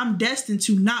I'm destined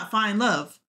to not find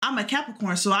love. I'm a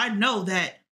Capricorn, so I know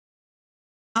that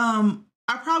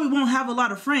I probably won't have a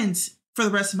lot of friends for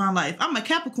the rest of my life. I'm a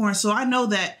Capricorn, so I know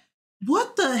that.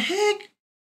 What the heck?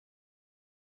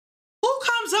 Who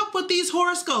comes up with these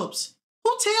horoscopes?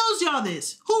 Who tells y'all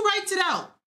this? Who writes it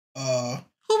out?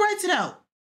 Who writes it out?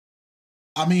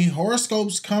 I mean,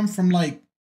 horoscopes come from like.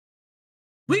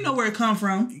 We know where it come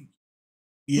from.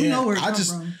 Yeah, we know where it come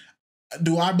from.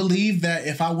 Do I believe that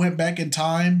if I went back in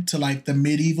time to like the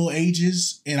medieval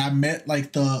ages and I met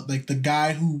like the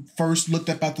guy who first looked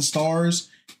up at the stars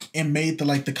and made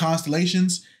the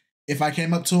constellations, if I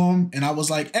came up to him and I was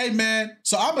like, "Hey man,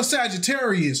 so I'm a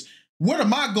Sagittarius. What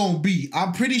am I gonna be?"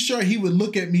 I'm pretty sure he would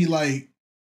look at me like,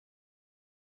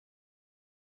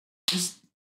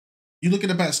 "You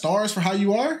looking up at stars for how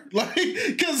you are?" Like,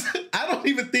 because I don't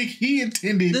even think he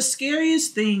intended. The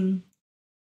scariest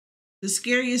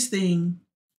thing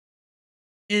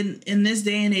in this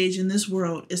day and age, in this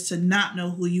world, is to not know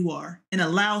who you are and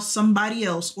allow somebody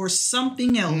else or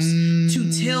something else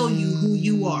to tell you who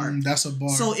you are. That's a bar.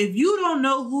 So if you don't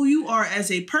know who you are as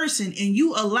a person and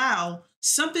you allow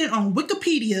something on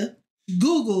Wikipedia,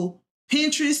 Google,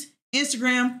 Pinterest,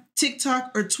 Instagram,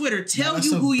 TikTok, or Twitter tell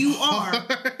you who you are,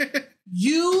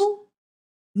 you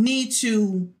need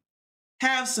to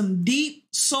have some deep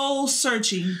soul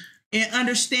searching and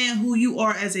understand who you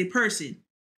are as a person.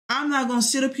 I'm not going to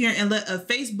sit up here and let a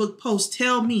Facebook post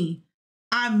tell me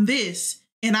I'm this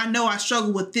and I know I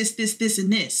struggle with this,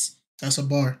 and this. That's a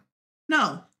bar.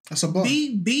 No. That's a bar.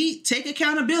 Take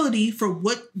accountability for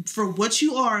what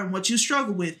you are and what you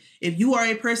struggle with. If you are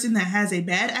a person that has a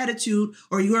bad attitude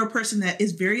or you are a person that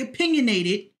is very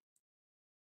opinionated,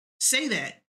 say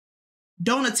that.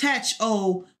 Don't attach,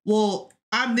 "Oh, well,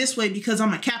 I'm this way because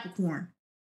I'm a Capricorn."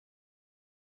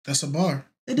 That's a bar.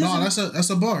 No, that's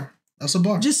a bar. That's a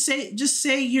bar. Just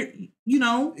say you're,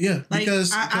 yeah, like,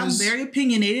 because I'm very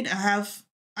opinionated. I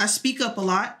speak up a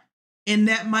lot, and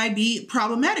that might be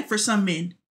problematic for some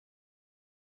men.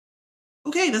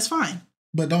 Okay, that's fine.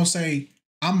 But don't say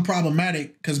I'm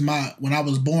problematic because when I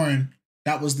was born,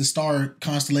 that was the star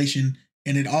constellation,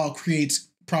 and it all creates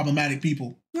problematic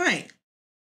people. Right.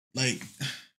 Like,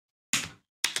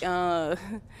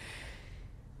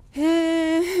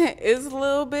 it's a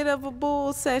little bit of a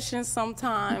bull session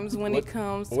sometimes when it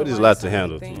comes to what is a lot to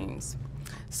handle things.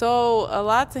 So a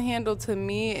lot to handle to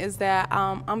me is that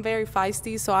I'm very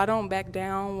feisty, so I don't back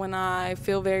down when I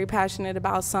feel very passionate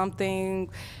about something.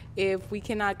 If we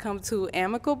cannot come to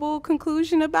amicable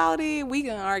conclusion about it, we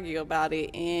can argue about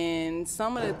it. And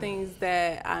some of the things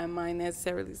that I might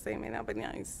necessarily say may not be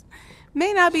nice.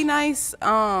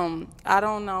 I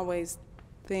don't always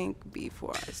think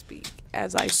before I speak.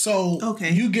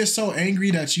 You get so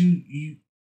angry that you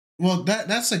well,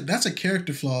 that's a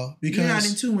character flaw, because you're not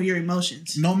in tune with your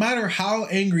emotions. No matter how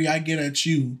angry I get at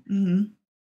you,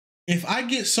 if I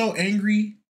get so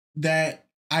angry that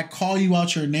I call you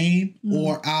out your name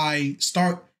or I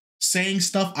start saying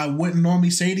stuff I wouldn't normally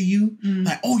say to you,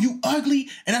 like, "Oh, you ugly,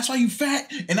 and that's why you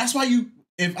fat, and that's why you."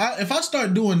 If I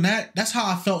start doing that, that's how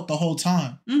I felt the whole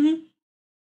time.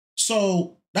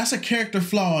 So that's a character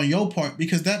flaw on your part,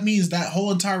 because that means that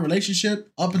whole entire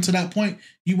relationship up until that point,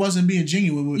 you wasn't being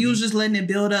genuine with me. You was just letting it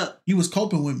build up. You was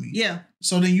coping with me. Yeah.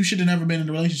 So then you should have never been in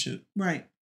a relationship. Right.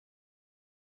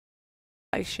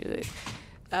 I should.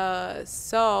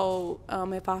 So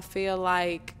if I feel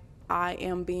like I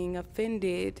am being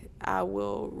offended, I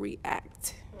will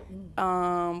react.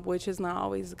 which is not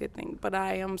always a good thing. But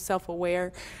I am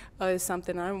self-aware. It's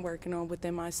something I'm working on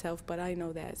within myself, but I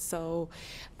know that. So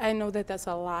I know that that's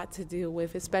a lot to deal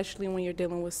with, especially when you're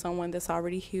dealing with someone that's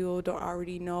already healed or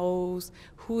already knows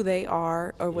who they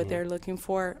are or what they're looking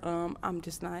for. I'm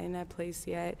just not in that place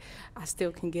yet. I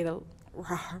still can get a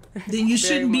then you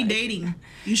shouldn't be dating.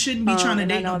 You shouldn't be trying to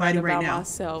date nobody right now.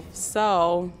 Myself.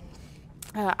 So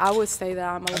I would say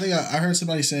that I think I heard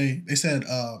somebody say, they said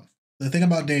the thing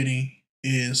about dating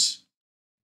is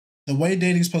the way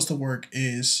dating is supposed to work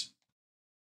is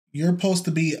you're supposed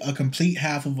to be a complete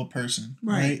half of a person,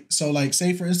 right? So like,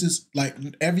 say for instance, like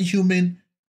every human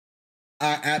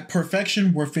at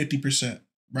perfection, we're 50%,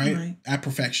 right? At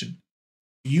perfection.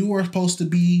 You are supposed to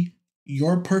be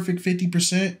your perfect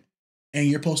 50%, and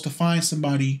you're supposed to find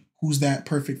somebody who's that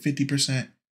perfect 50%.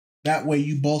 That way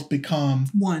you both become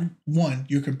one.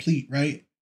 You're complete, right?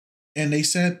 And they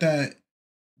said that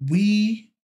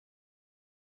we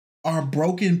are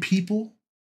broken people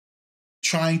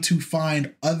trying to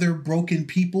find other broken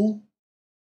people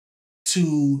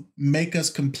to make us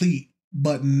complete,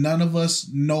 but none of us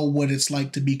know what it's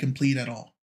like to be complete at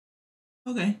all.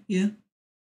 Okay, yeah.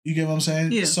 You get what I'm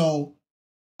saying? Yeah. So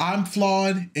I'm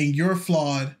flawed and you're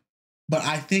flawed, but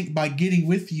I think by getting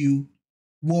with you,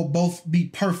 we'll both be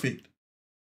perfect.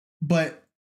 But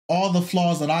all the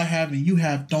flaws that I have and you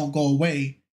have don't go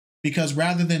away, because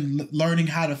rather than learning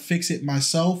how to fix it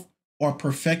myself or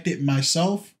perfect it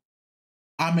myself,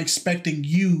 I'm expecting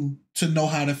you to know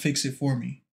how to fix it for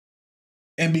me.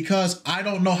 And because I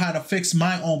don't know how to fix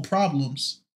my own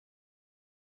problems,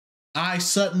 I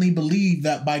suddenly believe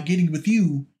that by getting with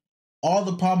you, all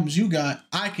the problems you got,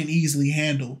 I can easily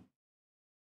handle.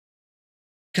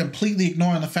 Completely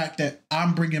ignoring the fact that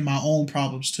I'm bringing my own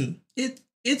problems too.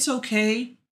 It's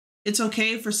okay. It's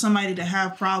okay for somebody to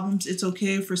have problems. It's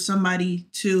okay for somebody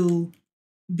to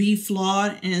be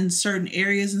flawed in certain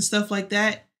areas and stuff like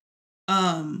that.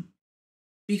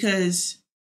 Because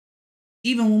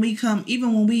even when we come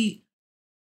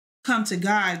to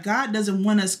God, God doesn't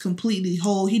want us completely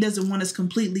whole. He doesn't want us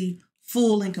completely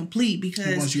full and complete, because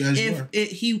he wants you as you are.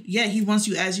 He wants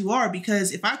you as you are.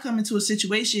 Because if I come into a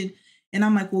situation and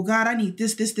I'm like, well, God, I need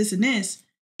this, and this,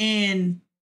 and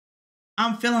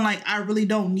I'm feeling like I really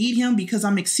don't need him because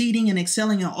I'm exceeding and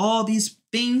excelling in all these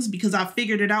things because I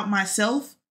figured it out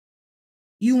myself,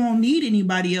 you won't need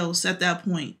anybody else at that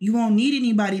point. You won't need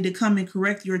anybody to come and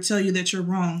correct you or tell you that you're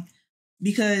wrong,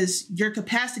 because your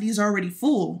capacity is already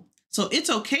full. So it's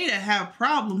okay to have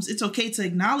problems. It's okay to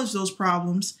acknowledge those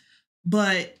problems,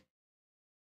 but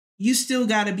you still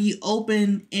got to be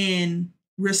open and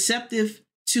receptive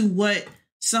to what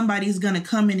somebody's going to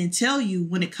come in and tell you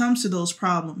when it comes to those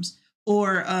problems.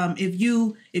 Or if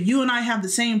you and I have the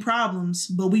same problems,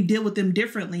 but we deal with them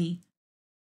differently,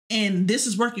 and this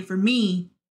is working for me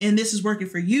and this is working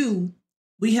for you,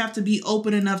 we have to be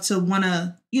open enough to want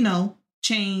to,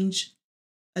 change,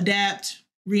 adapt,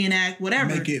 reenact,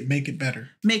 whatever. Make it better.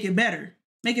 Make it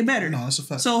better. No, that's a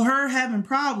fact. So her having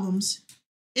problems,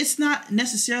 it's not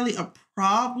necessarily a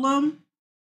problem.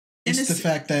 It's the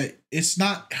fact that it's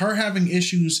not her having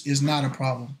issues is not a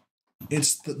problem.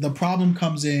 It's the problem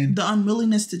comes in the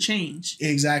unwillingness to change.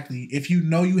 Exactly. If you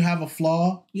know you have a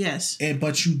flaw, yes,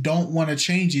 but you don't want to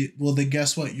change it, well, then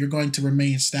guess what? You're going to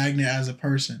remain stagnant as a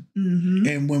person. Mm-hmm.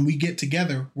 And when we get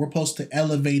together, we're supposed to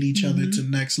elevate each other to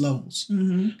next levels.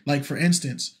 Mm-hmm. Like, for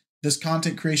instance, this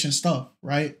content creation stuff,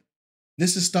 right?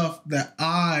 This is stuff that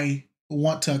I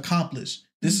want to accomplish.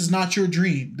 This is not your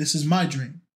dream. This is my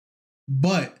dream.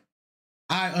 But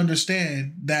I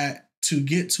understand that to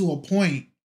get to a point,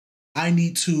 I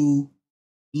need to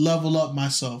level up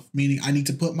myself, meaning I need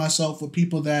to put myself with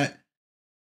people that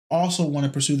also want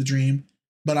to pursue the dream,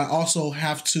 but I also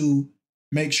have to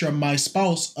make sure my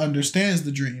spouse understands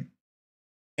the dream.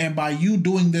 And by you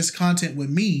doing this content with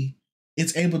me,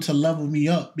 it's able to level me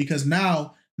up, because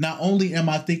now not only am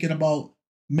I thinking about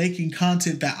making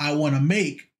content that I want to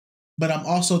make, but I'm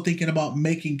also thinking about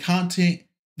making content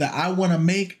that I want to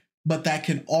make, but that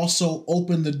can also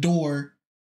open the door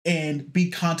and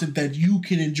be content that you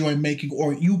can enjoy making,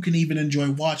 or you can even enjoy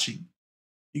watching.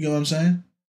 You get what I'm saying?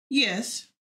 Yes.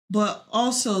 But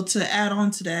also, to add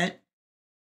on to that,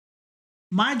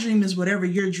 my dream is whatever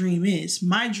your dream is.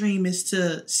 My dream is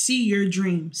to see your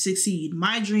dream succeed.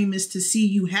 My dream is to see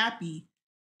you happy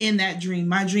in that dream.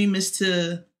 My dream is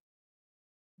to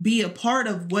be a part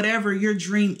of whatever your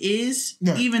dream is,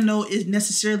 even though it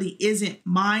necessarily isn't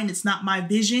mine. It's not my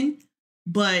vision.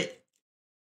 But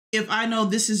if I know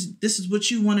this is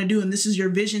what you want to do and this is your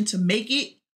vision to make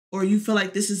it, or you feel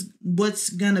like this is what's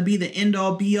going to be the end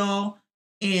all be all,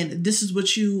 and this is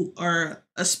what you are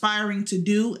aspiring to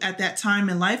do at that time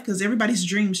in life, because everybody's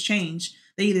dreams change.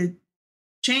 They either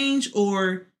change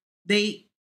or they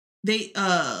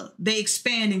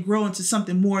expand and grow into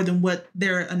something more than what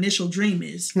their initial dream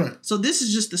is. Right. So this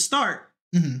is just the start.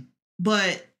 Mm-hmm.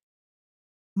 But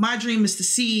my dream is to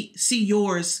see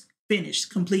yours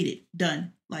finished, completed,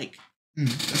 done. Like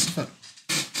that's a fact.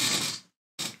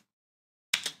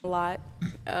 A lot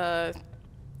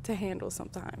to handle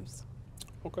sometimes.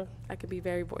 Okay. I could be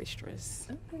very boisterous.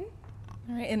 Okay.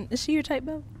 All right. And is she your type,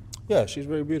 Bill? Yeah, she's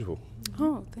very beautiful.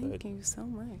 Oh, thank you so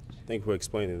much. Thank you for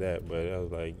explaining that, but I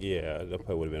was like, yeah, that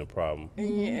probably would have been a problem.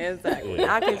 Yeah, exactly.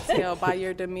 Yeah. I can tell by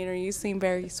your demeanor. You seem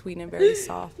very sweet and very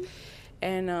soft.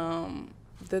 And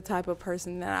the type of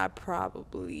person that I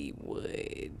probably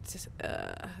would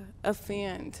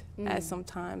offend at some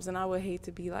times. And I would hate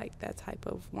to be like that type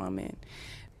of woman.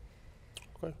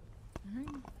 Okay. All right.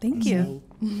 Thank you.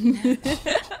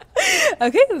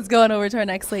 Okay, let's go on over to our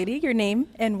next lady. Your name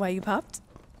and why you popped.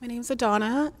 My name's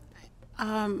Adonna.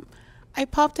 I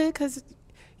popped it because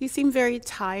you seem very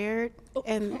tired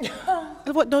and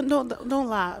don't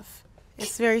laugh.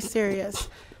 It's very serious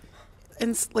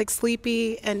and like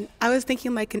sleepy. And I was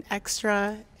thinking like an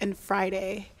extra in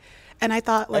Friday, and I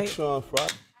thought like extra on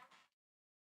Friday.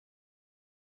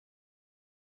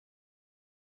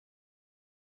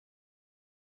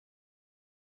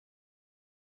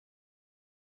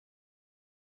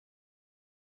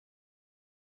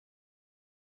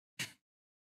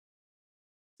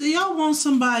 Do y'all want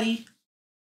somebody,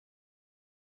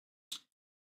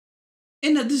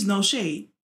 and there's no shade,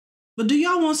 but do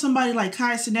y'all want somebody like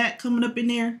Kai Cenat coming up in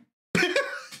there?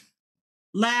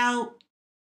 Loud,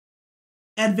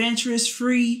 adventurous,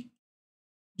 free,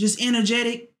 just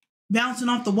energetic, bouncing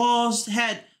off the walls,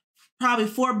 had probably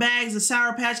 4 bags of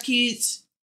Sour Patch Kids.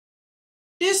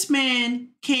 This man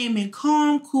came in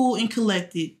calm, cool, and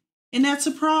collected, and that's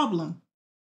a problem.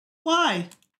 Why?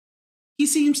 He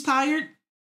seems tired.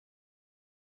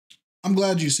 I'm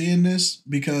glad you're seeing this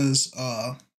because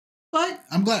but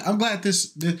I'm glad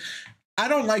this I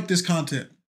don't like this content.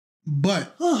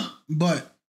 But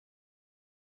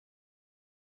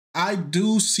I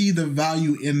do see the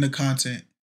value in the content.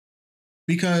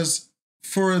 Because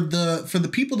for the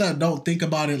people that don't think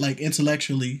about it like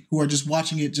intellectually, who are just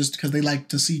watching it just because they like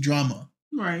to see drama.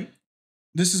 Right.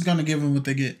 This is gonna give them what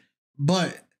they get.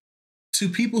 But to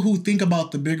people who think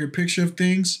about the bigger picture of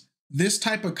things, this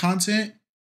type of content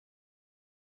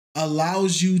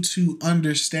allows you to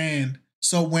understand.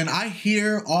 So when I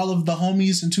hear all of the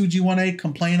homies in 2G1A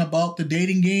complain about the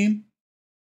dating game,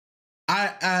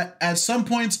 I at some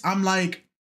points I'm like,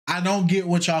 I don't get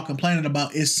what y'all complaining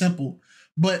about. It's simple.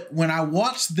 But when I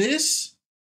watch this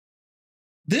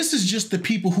is just the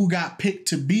people who got picked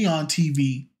to be on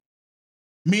TV.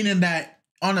 Meaning that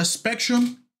on a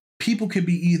spectrum, people could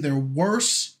be either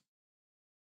worse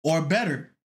or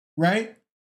better, right?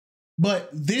 But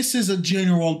this is a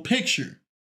general picture.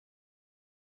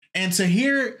 And to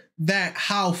hear that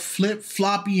how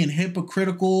flip-floppy and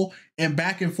hypocritical and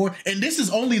back and forth, and this is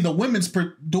only the women's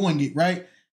doing it, right?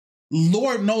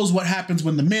 Lord knows what happens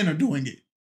when the men are doing it.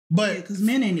 But because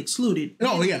men ain't excluded.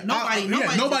 Oh yeah,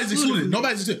 nobody's excluded.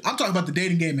 Nobody's excluded. I'm talking about the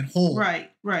dating game in whole.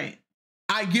 Right.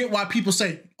 I get why people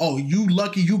say, "Oh, you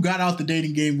lucky you got out the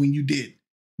dating game when you did,"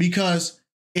 because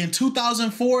in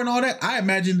 2004 and all that, I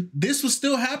imagine this was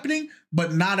still happening,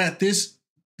 but not at this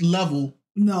level.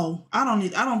 No, I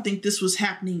don't think this was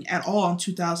happening at all in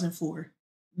 2004.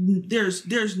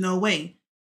 There's no way,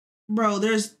 bro.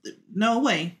 There's no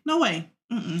way.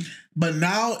 Mm-mm. But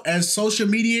now, as social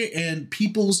media and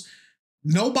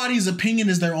nobody's opinion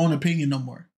is their own opinion no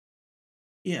more.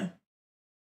 Yeah.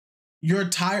 You're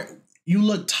tired. You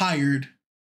look tired.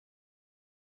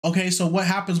 Okay, so what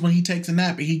happens when he takes a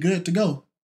nap and he good to go?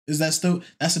 Is that's a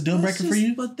deal breaker for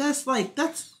you? But that's the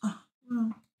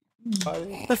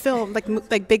film,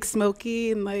 like Big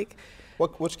Smokey and like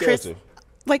which character?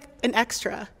 Like an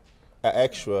extra. An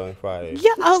extra on Friday.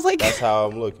 Yeah, I was like, that's how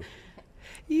I'm looking.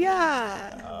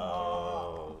 Yeah.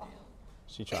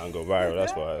 She trying to go viral.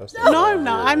 That's why. No, I'm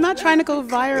not. I'm not trying to go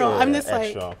viral. Yeah, I'm just like.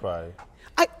 Extra on Friday.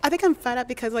 I think I'm fed up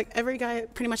because like every guy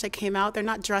pretty much that came out, they're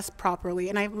not dressed properly,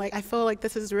 and I'm like, I feel like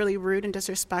this is really rude and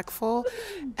disrespectful,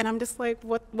 and I'm just like,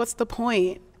 what's the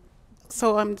point?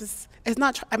 So I'm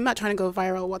not trying to go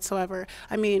viral whatsoever.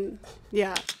 I mean,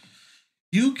 yeah.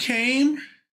 You came.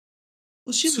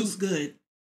 Well, she was good.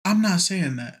 I'm not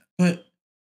saying that, but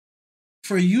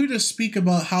for you to speak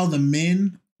about how the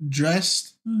men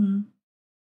dressed,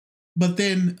 but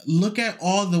then look at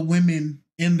all the women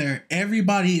in there.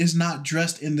 Everybody is not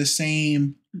dressed in the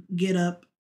same get up.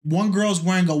 One girl's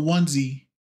wearing a onesie.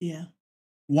 Yeah.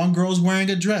 One girl's wearing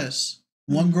a dress.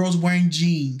 One girl's wearing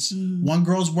jeans. One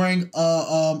girl's wearing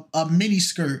a mini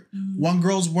skirt. One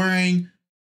girl's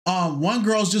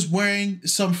just wearing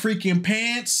some freaking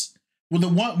pants. Well,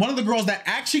 one of the girls that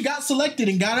actually got selected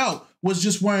and got out was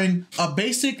just wearing a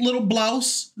basic little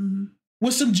blouse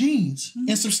with some jeans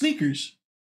and some sneakers.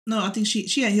 No, I think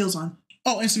she had heels on.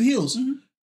 Oh, and some heels.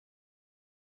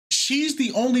 She's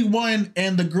the only one,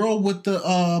 and the girl with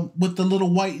the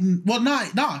little white and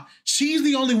she's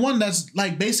the only one that's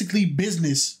like basically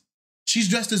business. She's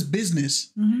dressed as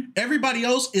business. Everybody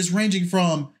else is ranging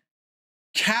from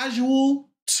casual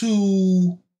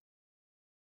to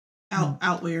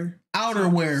outerwear,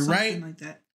 right? Like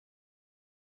that.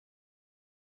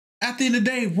 At the end of the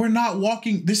day, we're not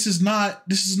walking. This is not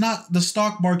the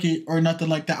stock market or nothing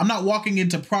like that. I'm not walking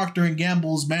into Procter and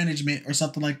Gamble's management or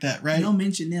something like that, right? Don't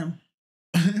mention them.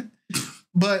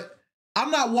 But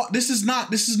I'm not. This is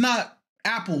not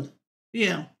Apple.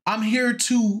 Yeah, I'm here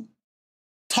to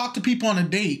talk to people on a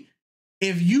date.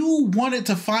 If you wanted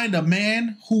to find a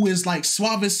man who is like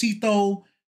suavecito,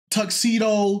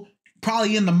 tuxedo,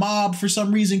 probably in the mob for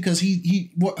some reason because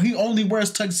he only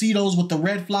wears tuxedos with the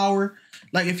red flower.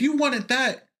 Like, if you wanted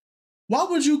that, why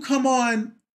would you come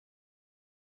on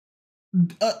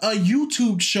a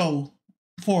YouTube show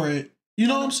for it? You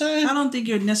know what I'm saying? I don't think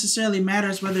it necessarily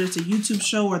matters whether it's a YouTube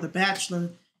show or The Bachelor.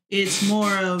 It's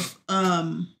more of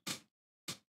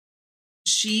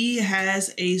she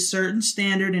has a certain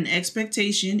standard and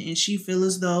expectation, and she feels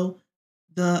as though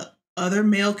the other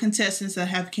male contestants that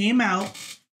have came out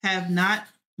have not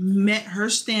met her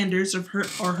standards of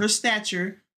her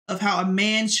stature of how a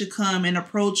man should come and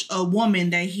approach a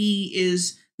woman that he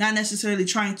is not necessarily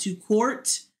trying to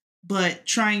court, but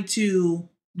trying to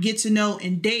get to know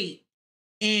and date.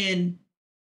 And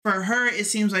for her, it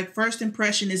seems like first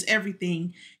impression is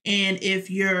everything. And if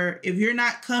you're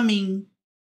not coming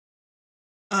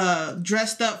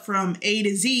dressed up from A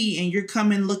to Z and you're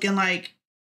coming looking like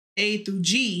A through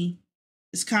G,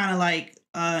 it's kind of like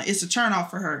it's a turnoff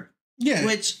for her. Yeah.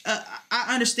 Which I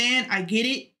understand. I get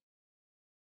it.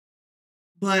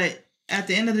 But at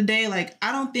the end of the day, like,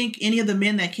 I don't think any of the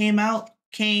men that came out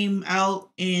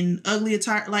in ugly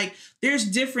attire. Like, there's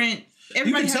different.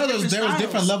 Everybody you can tell there was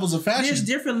different levels of fashion. There's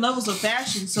different levels of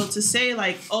fashion. So to say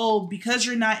like, oh, because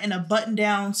you're not in a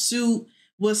button-down suit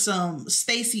with some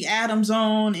Stacey Adams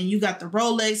on and you got the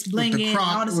Rolex blinging and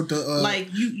all this, like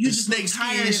you just look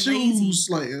tired and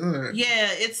lazy. Like, yeah,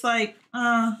 it's like,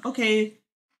 okay,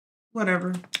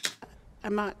 whatever.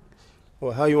 I'm not.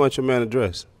 Well, how you want your man to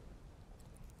dress?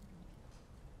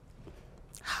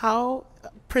 How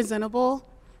presentable,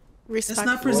 respectful. It's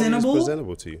not presentable. It's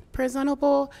presentable to you.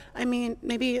 Presentable. I mean,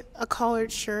 maybe a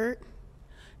collared shirt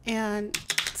and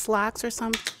slacks or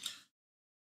something.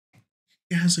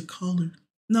 It has a collar.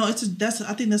 No, I think that's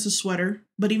a sweater.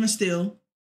 But even still,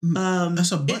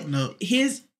 that's a button up.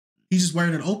 He's just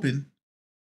wearing it open.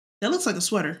 That looks like a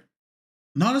sweater.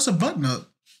 No, that's a button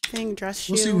up. Thing, dress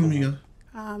shoe. We'll see with Mia.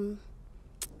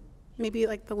 Maybe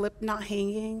like the lip not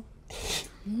hanging.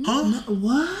 Huh?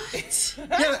 What?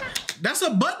 Yeah, that's a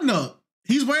button up.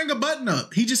 He's wearing a button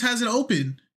up. He just has it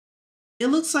open. It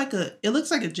looks like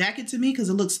a jacket to me because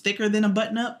it looks thicker than a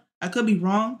button up. I could be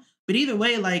wrong, but either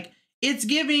way, like it's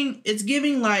giving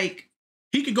like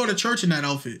he could go to church in that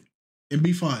outfit and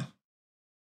be fine.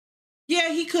 Yeah,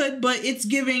 he could, but it's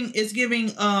giving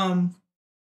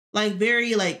like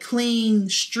very like clean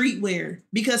streetwear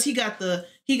because he got the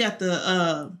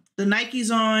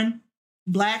Nikes on.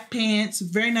 Black pants,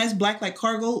 very nice black like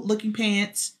cargo looking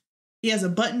pants. He has a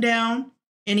button down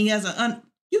and he has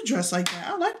you dress like that.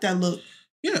 I like that look.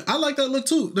 Yeah, I like that look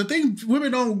too. The thing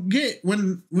women don't get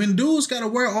when dudes gotta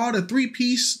wear all the three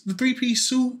piece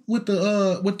suit with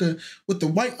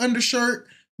the white undershirt,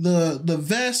 the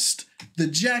vest, the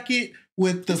jacket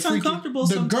with the uncomfortable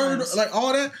the girdle, like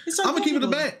all that. I'm gonna keep it a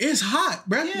bag. It's hot,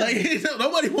 bro. Yeah. Like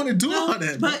nobody want to do all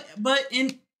that. But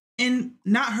in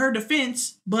not her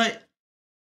defense, but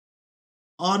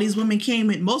all these women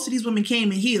most of these women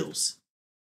came in heels.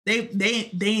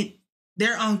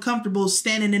 They're uncomfortable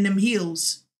standing in them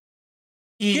heels.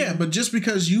 And yeah, but just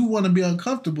because you want to be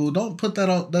uncomfortable, don't put that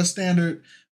on that standard.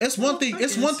 It's one thing.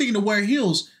 It's one thing to wear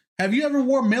heels. Have you ever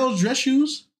worn male dress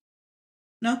shoes?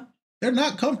 No, they're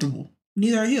not comfortable.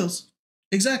 Neither are heels.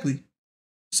 Exactly.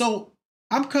 So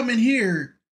I'm coming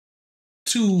here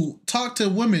to talk to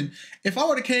women. If I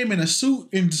would have came in a suit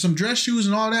and some dress shoes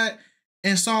and all that,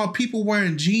 and saw people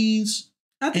wearing jeans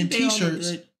and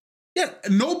t-shirts. Yeah,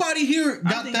 nobody here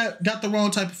got the wrong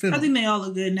type of fit. I think they all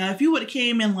look good. Now, if you would have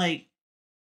came in like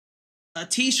a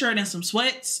t-shirt and some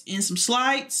sweats and some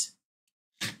slides,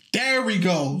 there we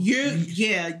go.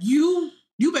 You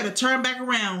You better turn back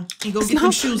around and go get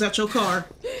them shoes out your car.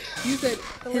 You said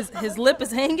his lip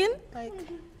is hanging? Like,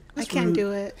 I can't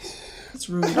do it. That's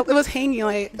rude. It was hanging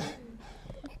like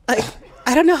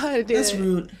I don't know how to do That's it.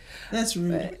 rude. That's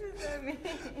rude.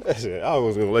 That's it. I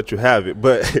was gonna let you have it,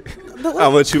 but I'll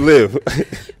let you live.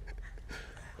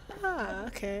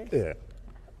 Okay. Yeah.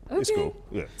 It's cool.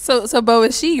 Yeah. So Bo,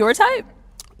 is she your type?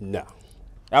 No.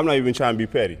 I'm not even trying to be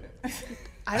petty.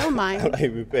 I don't mind. I'm not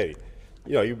even petty.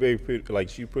 You know, you very pretty, like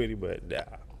she pretty, but nah.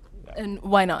 And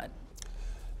why not?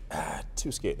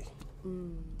 Too skinny.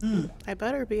 I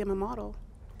better be a model.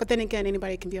 But then again,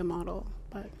 anybody can be a model.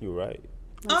 But You're right.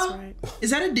 that's right. Is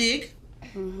that a dig?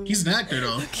 He's an actor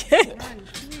though. Is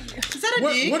that a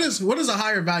dig? What is a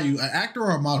higher value, an actor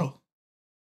or a model?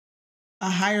 A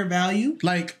higher value?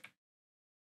 Like,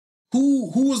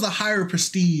 who was the higher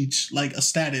prestige, like a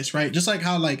status, right? Just like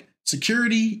how like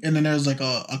security, and then there's like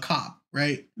a cop,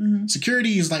 right? Mm-hmm.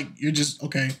 Security is like you're just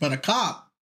okay, but a cop,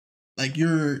 like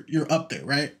you're up there,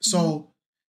 right? So,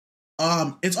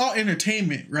 it's all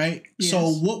entertainment, right? Yes. So,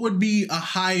 what would be a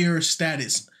higher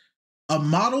status, a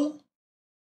model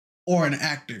or an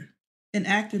actor? An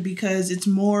actor, because it's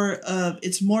more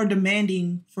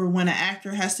demanding for when an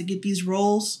actor has to get these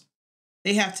roles.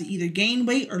 They have to either gain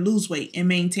weight or lose weight and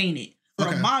maintain it. For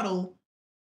a model,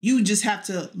 you just have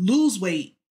to lose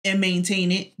weight and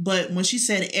maintain it. But when she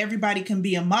said everybody can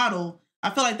be a model, I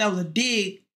feel like that was a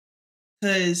dig,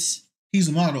 because he's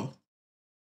a model.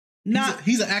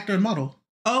 He's an actor and model.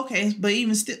 Okay, but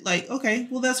even still, like, okay,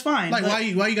 well that's fine. Like, but,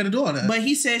 why you got to do all that? But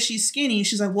he says she's skinny, and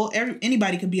she's like, well,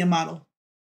 anybody can be a model.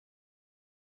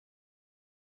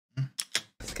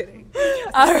 Just kidding.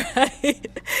 All right.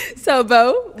 So,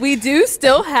 Bo, we do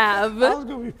still have. I was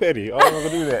gonna be petty. I was gonna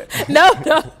do that.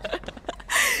 No.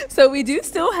 So we do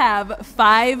still have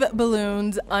 5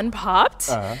 balloons unpopped.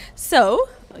 So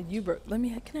you broke.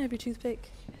 Can I have your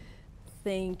toothpick?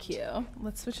 Thank you.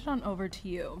 Let's switch it on over to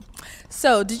you.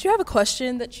 So, did you have a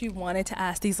question that you wanted to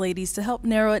ask these ladies to help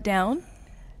narrow it down?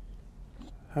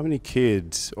 How many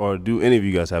kids, or do any of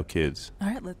you guys have kids? All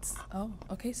right, oh,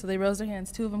 okay. So they rose their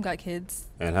hands. 2 of them got kids.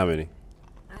 And how many?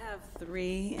 I have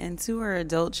 3, and 2 are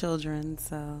adult children,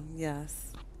 so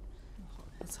yes.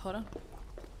 Let's hold on.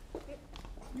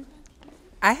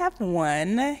 I have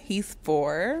 1. He's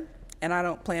 4, and I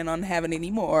don't plan on having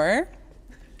any more.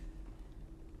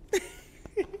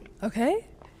 Okay.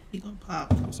 He gonna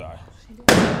pop. I'm sorry.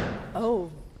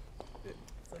 Oh.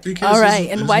 All right.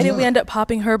 And why did we end up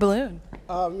popping her balloon?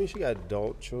 I mean, she got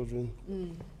adult children.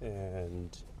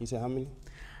 And you said how many?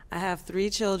 I have 3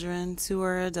 children, 2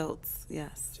 are adults.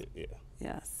 Yes. Yeah.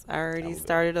 Yes. I already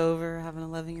started over. I have an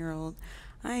 11-year-old.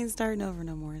 I ain't starting over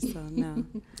no more, so no.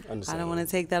 I don't want to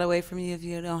take that away from you. If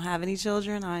you don't have any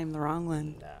children, I am the wrong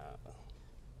one.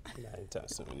 Not anytime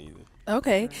soon either.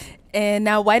 Okay. And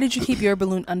now, why did you keep your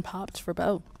balloon unpopped for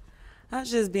Bo? I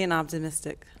was just being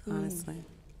optimistic, honestly.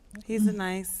 He's a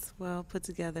nice, well put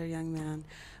together young man,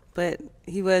 but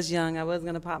he was young. I was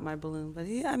gonna pop my balloon, but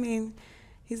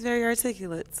he's very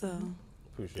articulate, so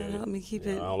Appreciate that helped me keep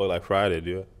it. I don't look like Friday,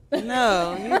 do I?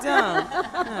 No, you don't.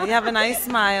 No, you have a nice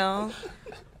smile.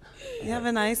 You have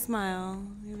a nice smile.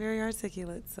 You're very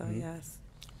articulate, so yes.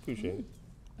 Appreciate it.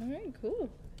 All right, cool.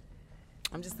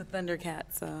 I'm just a Thundercat,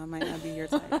 so I might not be your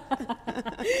type.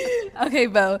 Okay,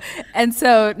 Bo. And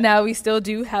so now we still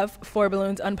do have 4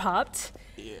 balloons unpopped.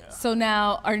 Yeah. So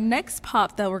now our next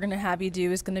pop that we're going to have you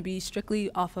do is going to be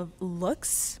strictly off of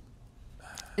looks.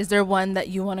 Is there one that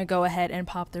you want to go ahead and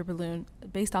pop their balloon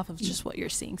based off of just what you're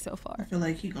seeing so far? I feel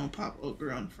like he's gonna pop old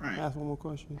girl in front. Ask one more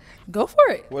question. Go for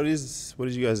it. What is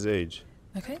you guys' age?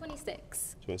 Okay.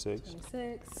 26. 26.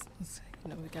 26.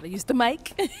 We got to use the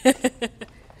mic.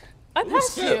 I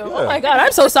passed you. Oh my God,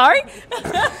 I'm so sorry.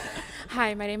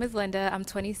 Hi, my name is Linda. I'm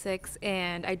 26,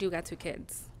 and I do got 2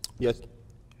 kids. Yes.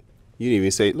 You didn't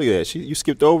even say. Look at that. You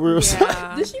skipped over.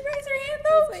 Yeah. Did she raise her hand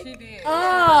though? She did.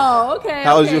 Oh, okay.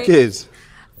 How old are your kids?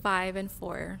 5 and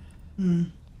 4.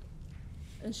 And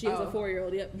she has a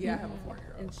 4-year-old. Yep. Yeah, I have a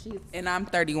 4-year-old. And I'm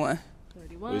 31.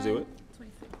 31. What is it? What?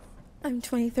 26. I'm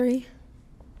 23.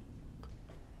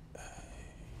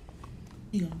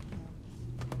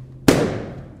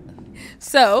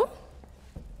 So,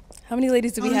 how many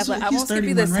ladies do we have so left? I he's won't skip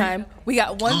you this 31, right? time. We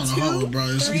got 1, 2,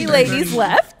 bro. 3 ladies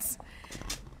left.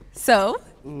 So,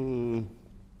 I'm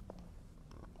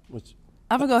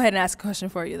going to go ahead and ask a question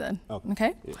for you then.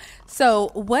 Okay? Yeah. So,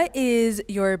 what is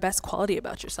your best quality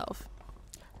about yourself?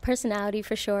 Personality,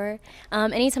 for sure.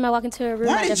 Anytime I walk into a room,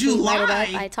 Why I did just you light it lie?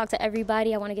 up. I talk to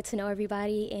everybody. I want to get to know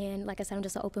everybody. And like I said, I'm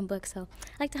just an open book, so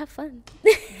I like to have fun.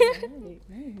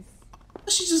 Nice.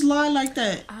 She just lied like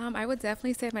that. I would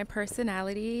definitely say my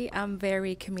personality. I'm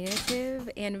very communicative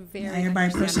and very. Now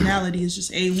everybody's personality is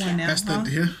just A1 now. That's huh?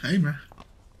 Hey man.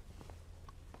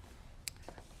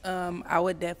 I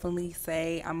would definitely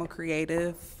say I'm a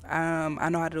creative. I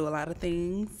know how to do a lot of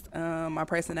things. My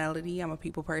personality, I'm a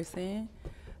people person.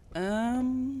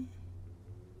 That's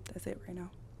it right now.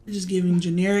 You're just giving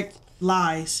generic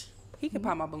lies. He can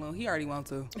pop my balloon. He already wants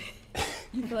to.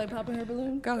 You feel like popping her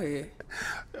balloon? Go ahead.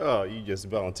 Oh, you just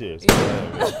volunteered.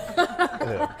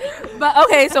 But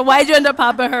okay, so why'd you end up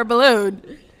popping her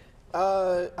balloon?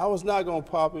 I was not gonna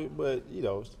pop it, but you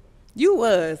know. You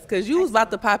was, cause you was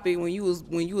about to pop it when you was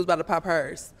about to pop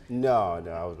hers. No,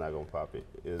 I was not gonna pop it.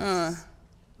 I don't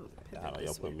know,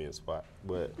 y'all put me in a spot,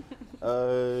 but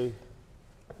and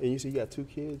you said you got 2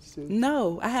 kids too?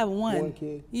 No, I have one. One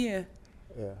kid? Yeah.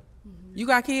 Yeah. You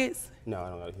got kids? No, I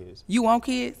don't got kids. You want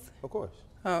kids? Of course.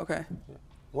 Oh, okay. Yeah.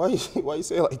 Why you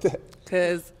say it like that?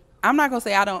 Cause I'm not gonna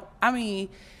say I don't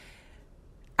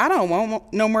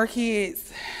want no more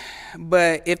kids.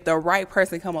 But if the right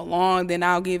person come along, then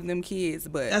I'll give them kids.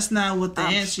 But that's not what the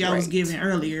answer I was giving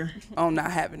earlier. I'm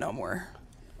not having no more.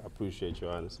 I appreciate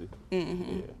your honesty.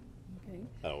 Mm-hmm. Yeah.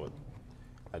 Okay.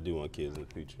 I do want kids in the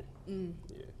future. Mm.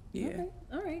 Yeah. Okay.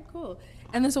 All right, cool.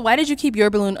 And then so why did you keep your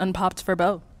balloon unpopped for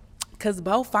Bo? Cause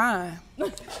Bo fine.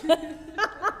 I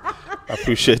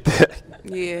appreciate that.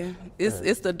 Yeah.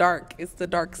 It's the dark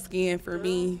skin for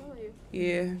me.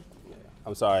 Yeah.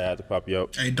 I'm sorry I had to pop you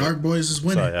up. Hey, Dark Boys is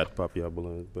winning. Sorry I had to pop you up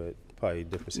balloons, but probably a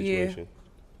different situation.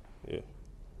 Yeah.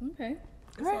 Okay.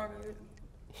 All right.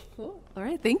 Cool. All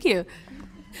right. Thank you.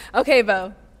 Okay,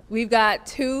 Bo. We've got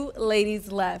 2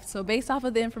 ladies left. So based off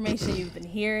of the information you've been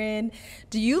hearing,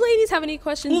 do you ladies have any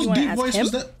questions you want to ask voice him?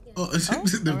 was that? All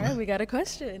right. We got a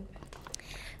question.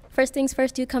 First things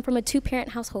first, do you come from a 2-parent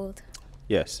household?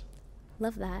 Yes.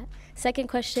 Love that. Second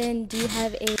question, do you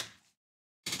have a...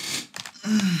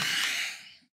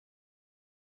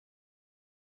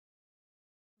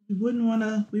 We wouldn't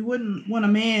want a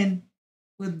man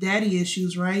with daddy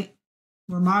issues, right?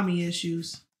 Or mommy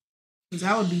issues. Because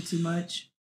that would be too much.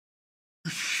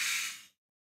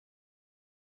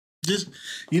 Just,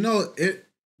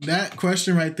 that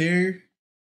question right there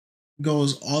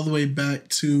goes all the way back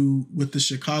to what the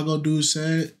Chicago dude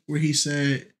said, where he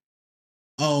said,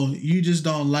 oh, you just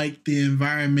don't like the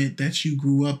environment that you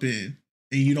grew up in.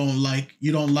 And you don't like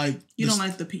your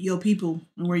people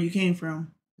and where you came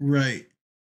from. Right.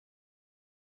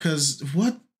 Because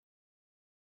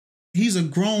he's a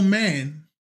grown man.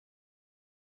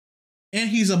 And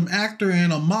he's an actor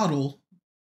and a model.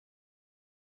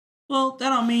 Well, that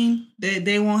don't mean that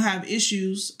they won't have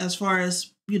issues as far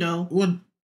as,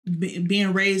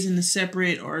 being raised in a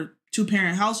separate or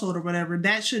 2-parent household or whatever.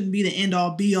 That shouldn't be the end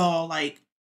all be all. Like,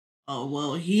 oh,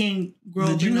 well, he ain't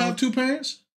grown up. Did you have 2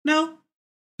 parents? No.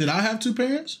 Did I have 2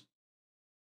 parents?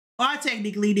 Well, I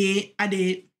technically did. I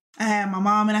did. I had my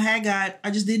mom and I had God. I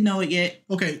just didn't know it yet.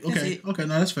 Okay. No,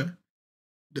 that's fair.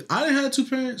 I didn't have 2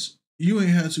 parents. You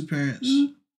ain't had 2 parents.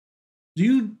 Mm-hmm. Do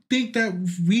you think that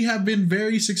we have been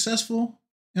very successful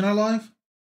in our life?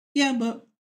 Yeah, but...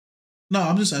 No,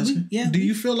 I'm just asking. Do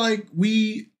you feel like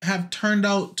we have turned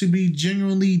out to be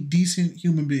genuinely decent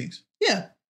human beings? Yeah.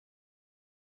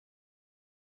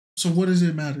 So what does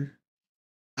it matter?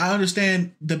 I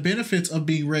understand the benefits of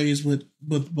being raised with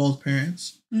both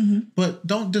parents, but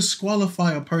don't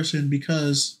disqualify a person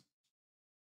because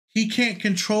he can't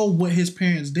control what his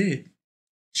parents did.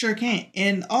 Sure can't.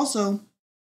 And also,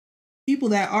 people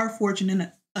that are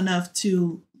fortunate enough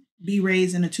to be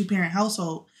raised in a 2-parent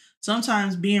household,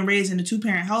 sometimes being raised in a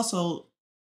 2-parent household,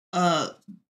 they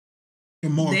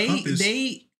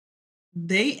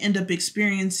end up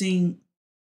experiencing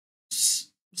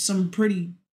some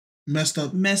pretty messed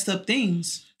up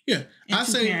things. Yeah, I'd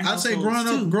say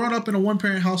growing up in a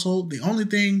 1-parent household, the only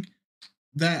thing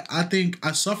that I think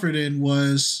I suffered in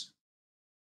was,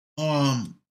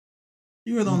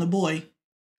 you were the only boy.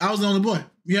 I was the only boy.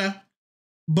 Yeah,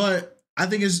 but I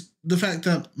think it's the fact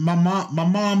that my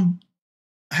mom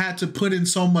had to put in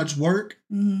so much work.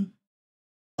 Mm-hmm.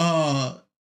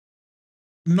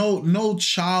 No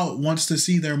child wants to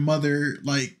see their mother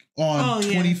like on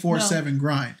 24/7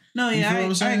 grind. No,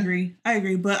 yeah, I agree. I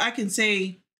agree. But I can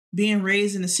say being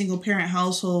raised in a single parent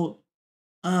household,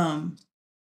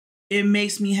 it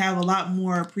makes me have a lot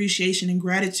more appreciation and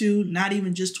gratitude, not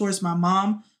even just towards my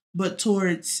mom, but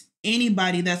towards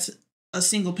anybody that's a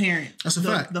single parent. That's a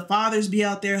fact. The fathers be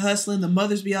out there hustling, the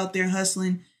mothers be out there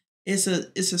hustling. It's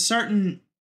a certain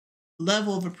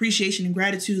level of appreciation and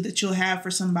gratitude that you'll have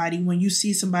for somebody when you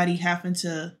see somebody having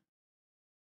to,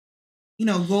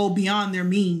 go beyond their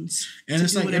means. And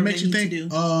it's like, it makes you think,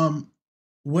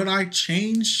 would I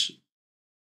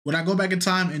go back in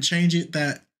time and change it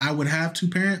that I would have two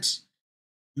parents?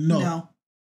 No.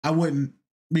 I wouldn't,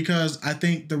 because I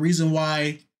think the reason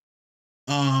why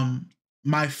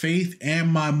my faith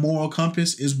and my moral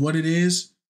compass is what it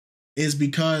is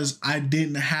because I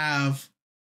didn't have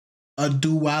a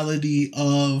duality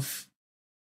of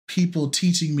people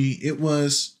teaching me. It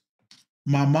was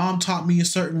my mom taught me a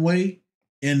certain way,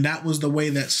 and that was the way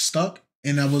that stuck,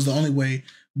 and that was the only way.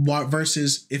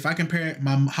 Versus if I compare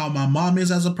how my mom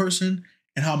is as a person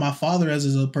and how my father is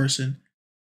as a person,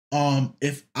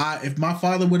 if my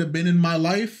father would have been in my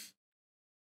life,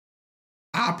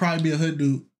 I'd probably be a hood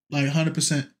dude, like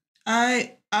 100%.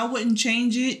 I wouldn't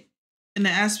change it in the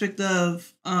aspect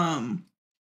of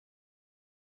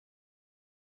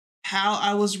how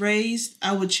I was raised.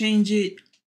 I would change it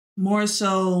more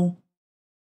so.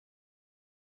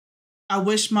 I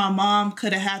wish my mom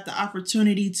could have had the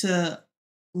opportunity to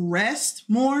rest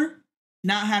more,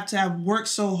 not have to have worked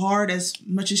so hard as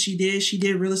much as she did. She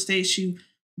did real estate. She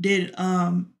did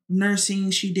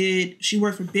nursing. She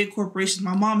worked for big corporations.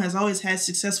 My mom has always had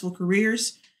successful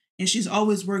careers, and she's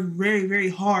always worked very, very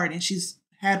hard, and she's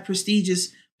had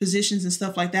prestigious positions and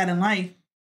stuff like that in life.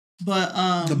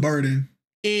 But the burden,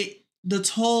 the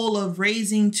toll of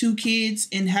raising two kids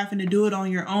and having to do it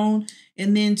on your own,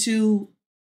 and then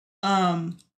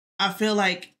I feel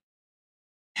like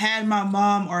had my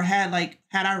mom or had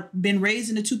I been raised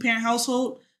in a 2-parent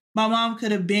household, my mom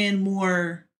could have been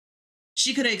more.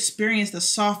 She could have experienced a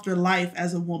softer life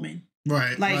as a woman.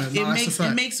 Right. Like right. No,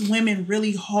 it makes women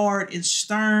really hard and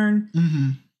stern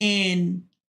and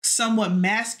somewhat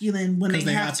masculine when they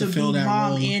have to be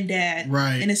mom role. And dad.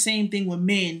 Right. And the same thing with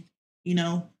men, you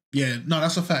know? Yeah. No,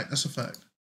 that's a fact. That's a fact.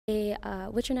 Hey,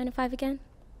 what's your 9 to 5 again?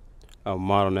 I'm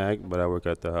model nag, but I work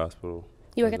at the hospital.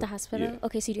 You work at the hospital? Yeah.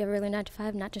 Okay, so you do have a regular 9 to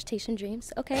 5, not just chasing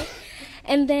dreams. Okay.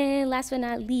 And then last but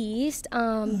not least,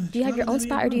 do you have your own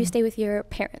spot or do you stay with your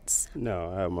parents?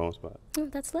 No, I have my own spot. Oh,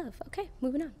 that's love. Okay,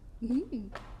 moving on.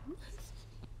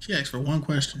 She asked for one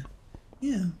question.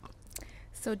 Yeah.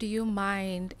 So do you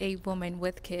mind a woman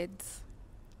with kids?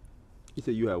 You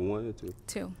said you have one or two?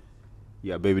 2.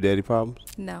 You got baby daddy problems?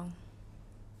 No.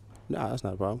 Nah, that's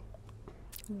not a problem.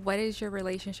 What is your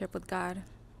relationship with God?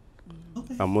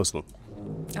 Okay. I'm Muslim.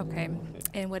 Okay.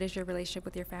 And what is your relationship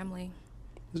with your family?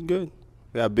 It's good.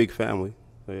 We got a big family.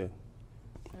 So yeah.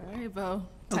 All right, Bo.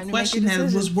 A question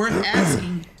that was worth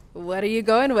asking. What are you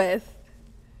going with?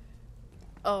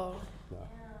 Oh.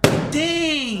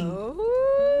 Dang.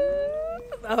 Oh.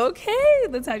 Okay.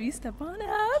 The time you step on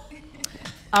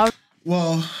up.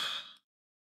 Well,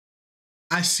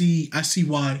 I see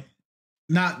why.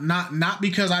 Not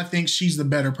because I think she's the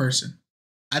better person.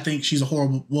 I think she's a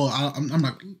horrible. Well, I'm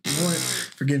not. Lord,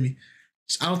 forgive me.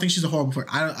 I don't think she's a horrible person.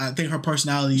 I think her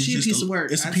personality is just a piece of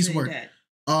work. It's a piece of work.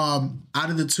 Out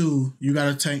of the two, you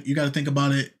gotta think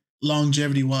about it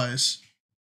longevity wise.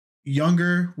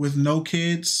 Younger with no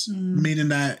kids, meaning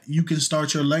that you can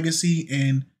start your legacy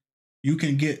and you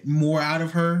can get more out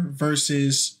of her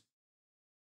versus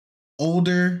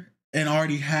older and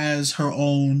already has her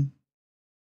own.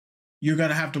 You're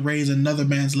gonna have to raise another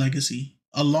man's legacy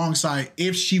alongside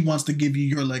if she wants to give you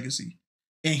your legacy,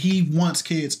 and he wants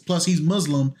kids. Plus, he's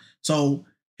Muslim, so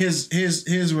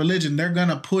his religion, they're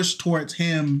gonna push towards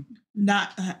him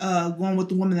not going with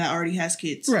the woman that already has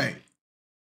kids. Right.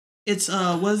 It's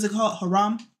what is it called?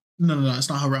 Haram? No, it's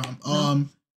not haram. No.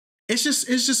 It's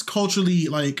just culturally,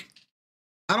 like,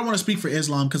 I don't want to speak for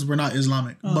Islam because we're not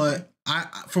Islamic, but I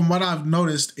from what I've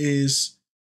noticed is,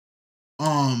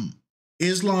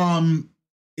 Islam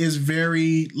is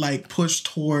very like pushed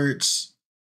towards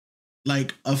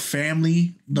like a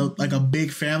family, like a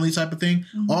big family type of thing.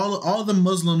 All the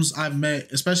Muslims I've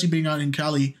met, especially being out in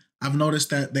Cali, I've noticed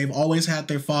that they've always had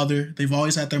their father, they've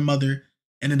always had their mother,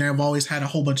 and then they've always had a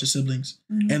whole bunch of siblings.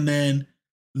 And then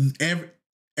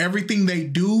everything they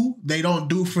don't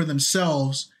do for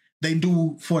themselves, they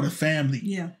do for the family.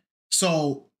 Yeah.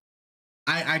 So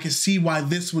I can see why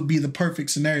this would be the perfect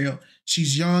scenario.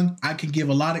 She's young. I can get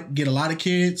a lot of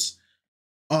kids.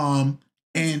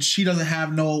 And she doesn't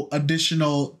have no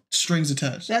additional strings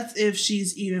attached. That's if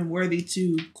she's even worthy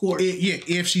to court.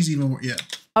 If she's even, yeah.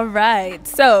 All right.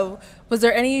 So, was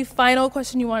there any final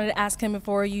question you wanted to ask him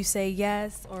before you say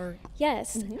yes or?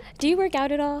 Yes. Do you work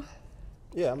out at all?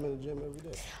 Yeah, I'm in the gym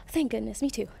every day. Thank goodness. Me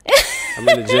too. I'm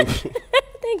in the gym.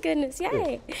 Thank goodness.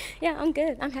 Yay. Yeah, I'm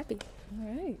good. I'm happy. All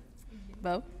right.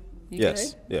 Bo?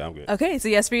 Yes. Good? Yeah, I'm good. Okay, so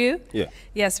yes for you? Yeah.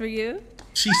 Yes for you?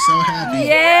 She's so happy.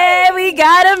 Yeah, we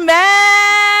got a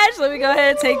match. Let me go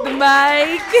ahead and take the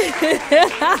mic.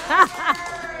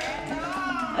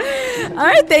 All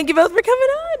right, thank you both for coming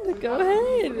on. Go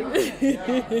ahead.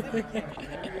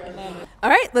 All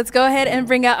right, let's go ahead and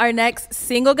bring out our next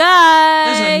single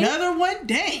guy. There's another one.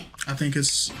 Dang. I think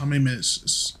it's how many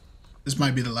minutes? This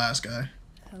might be the last guy.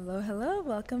 Hello,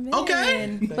 welcome in.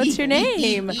 Okay. What's your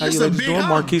name? How you ladies doing?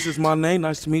 Marquise is my name.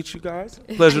 Nice to meet you guys.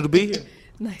 Pleasure to be here.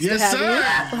 Nice Yes, to have sir. you.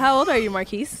 Well, how old are you,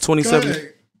 Marquise?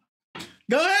 27.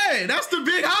 Go ahead. That's the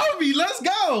big homie. Let's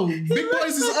go. Big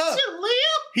boys is up.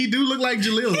 He do look like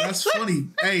Jaleel. That's funny.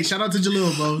 Hey, shout out to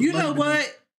Jaleel, bro. You know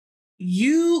what?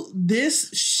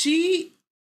 She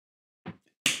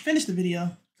finished the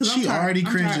video. She already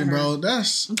cringing, bro.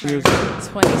 That's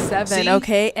 27. See?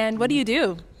 Okay, and what do you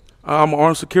do? I'm an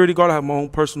armed security guard. I have my own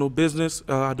personal business.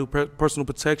 I do personal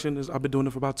protection. I've been doing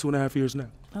it for about 2.5 years now.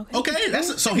 Okay,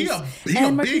 that's so he a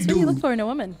And Marquise, big what do you dude. look for in a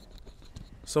woman?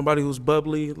 Somebody who's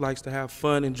bubbly, likes to have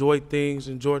fun, enjoy things,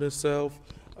 enjoy themselves.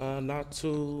 Not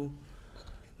too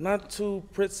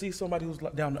prissy. Somebody who's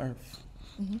down to earth.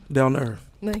 Down to earth.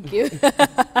 Thank you.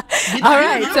 All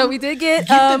right, so we did get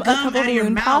a couple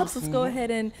balloon pops. Let's go ahead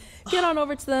and get on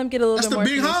over to them, get a little bit more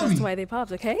information as to why they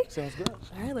popped, okay? Sounds good.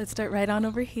 All right, let's start right on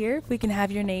over here. If we can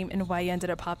have your name and why you ended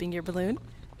up popping your balloon.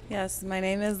 Yes, my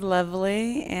name is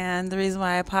Lovely, and the reason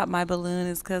why I popped my balloon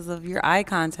is because of your eye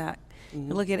contact.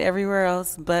 You look at everywhere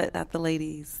else but at the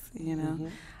ladies, you know.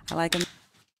 I like them.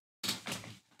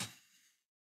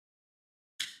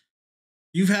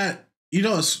 You've had, you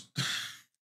know,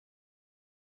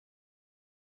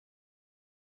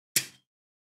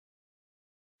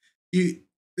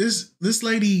 this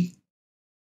lady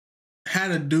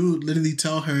had a dude literally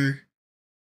tell her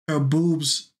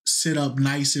boobs sit up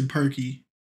nice and perky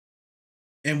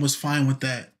and was fine with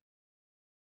that.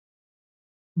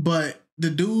 But the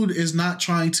dude is not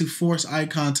trying to force eye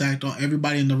contact on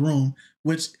everybody in the room,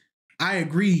 which I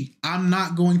agree. I'm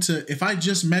not going to, if I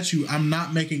just met you, I'm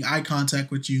not making eye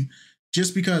contact with you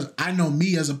just because I know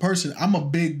me as a person. I'm a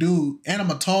big dude and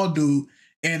I'm a tall dude.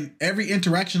 And every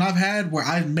interaction I've had where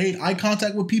I've made eye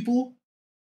contact with people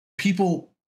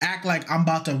act like I'm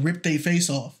about to rip their face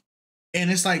off.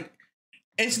 And it's like,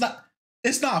 it's not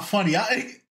funny.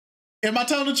 Am I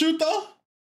telling the truth though?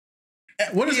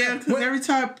 What is because every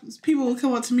time people will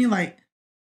come up to me like,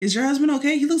 is your husband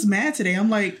okay? He looks mad today.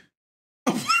 I'm like,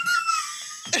 and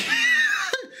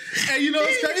you know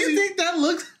what's crazy?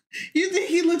 You think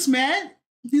he looks mad?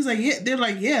 He's like, yeah. They're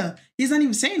like, yeah. He's not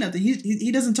even saying nothing.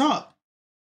 He doesn't talk.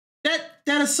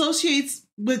 That associates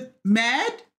with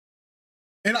mad.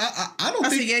 And I don't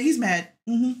think. Yeah, he's mad.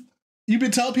 Mm-hmm. You've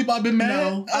been telling people I've been mad?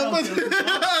 No, I don't feel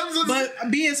so. But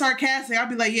being sarcastic, I'll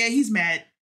be like, yeah, he's mad.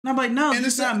 And I'm like, no, and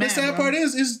he's not mad. The sad part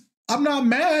is I'm not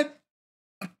mad.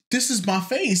 This is my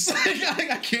face.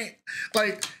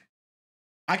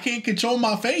 I can't control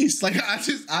my face. Like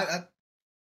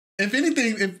if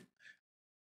anything,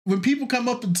 when people come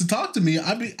up to talk to me,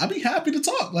 I'd be happy to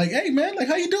talk. Like, hey man, like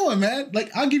how you doing, man? Like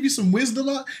I'll give you some wisdom.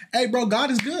 Hey bro, God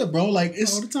is good, bro. Like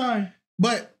it's all the time.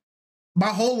 But my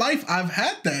whole life I've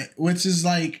had that, which is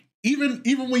like even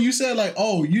when you said like,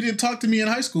 oh, you didn't talk to me in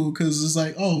high school because it's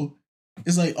like, oh,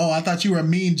 I thought you were a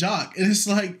mean jock. And it's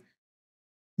like,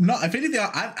 no, if anything,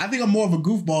 I think I'm more of a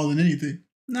goofball than anything.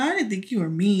 No, I didn't think you were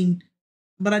mean,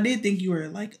 but I did think you were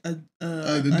like a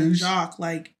jock,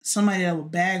 like somebody that would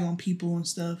bag on people and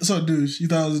stuff. So douche, you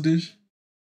thought I was a douche?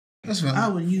 That's fine. I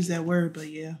wouldn't use that word, but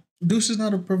yeah, douche is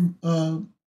not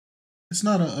it's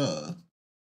not a.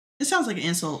 It sounds like an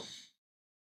insult.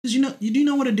 Cause you do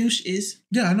know what a douche is?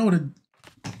 Yeah, I know what I'm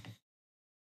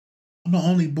the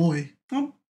only boy.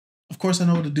 Oh. Of course I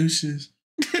know what a douche is.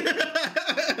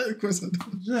 Of course I do.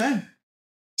 Yeah.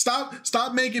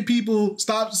 Stop making people,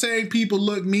 stop saying people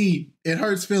look mean. It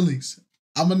hurts feelings.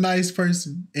 I'm a nice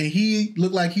person. And he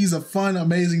looked like he's a fun,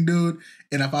 amazing dude.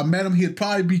 And if I met him, he'd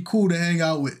probably be cool to hang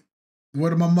out with.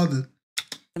 Word of my mother.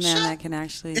 A man that can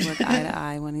actually look eye to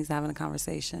eye when he's having a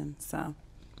conversation. So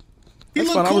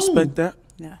that's fine. Cool. I respect that.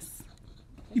 Yes.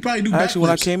 You probably do. Actually,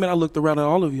 when I came in, I looked around at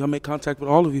all of you. I made contact with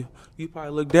all of you. You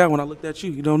probably looked down when I looked at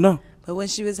you. You don't know. But when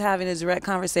she was having a direct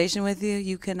conversation with you,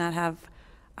 you could not have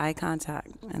eye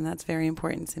contact, and that's very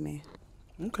important to me.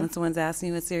 Okay. When someone's asking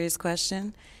you a serious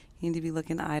question, you need to be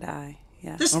looking eye to eye.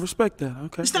 Yeah. I respect that.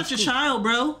 Okay. It's not your child,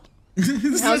 bro.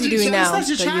 How's he doing now? It's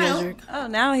not your child. Oh,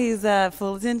 now he's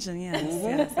full attention. Yes,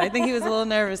 yes. I think he was a little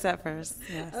nervous at first.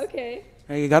 Yes. Okay.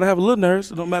 Hey, you gotta have a little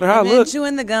nerves. No matter how I look.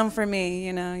 Chewing the gum for me,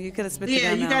 you know, you could have spit the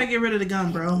gum out. Yeah, you gotta get rid of the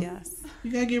gum, bro. Yes.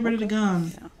 You gotta get rid of the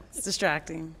gum. Yeah. It's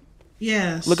distracting.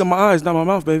 Yes. Look at my eyes, not my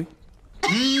mouth, baby.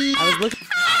 I was looking.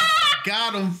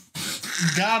 Got him.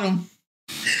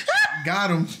 Got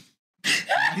him.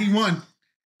 He won.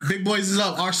 Big Boys is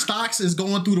up. Our stocks is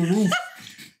going through the roof.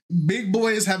 Big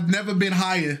boys have never been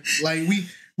higher. Like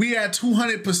we at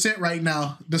 200% right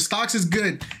now. The stocks is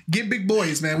good. Get big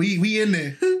boys, man. We in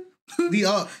there. We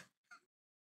up.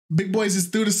 Big boys is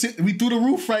through the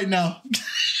roof right now.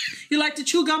 You like to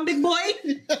chew gum, big boy?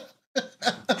 Get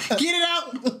it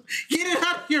out. Get it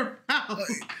out of your mouth.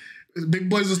 Big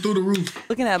boys is through the roof.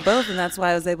 Looking at both, and that's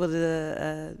why I was able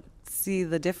to see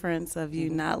the difference of you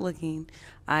not looking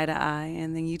eye to eye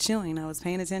and then you chewing. I was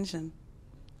paying attention.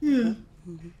 Yeah.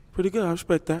 Pretty good. I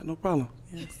respect that. No problem.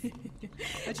 Yes.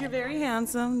 But you're very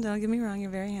handsome. Don't get me wrong. You're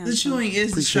very handsome. The chewing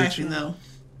is distracting, though.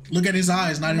 Look at his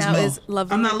eyes, not his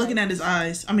mouth. I'm not looking at his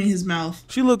eyes. I mean his mouth.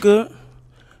 She look good.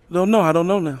 Don't know. I don't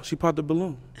know now. She popped the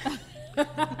balloon. Okay.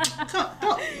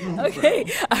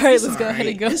 All right, let's go ahead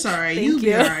and go. It's all right. Thank You'll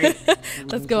be all right.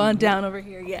 Let's go on down over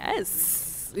here.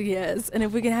 Yes. Yes. And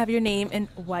if we can have your name and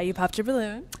why you popped your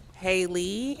balloon.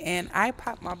 Haley, and I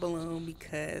popped my balloon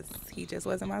because he just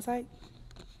wasn't my type.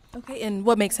 Okay, and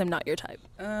what makes him not your type?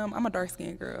 I'm a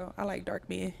dark-skinned girl. I like dark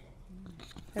men.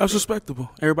 That's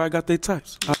respectable. Everybody got their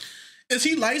types. Is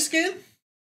he light-skinned?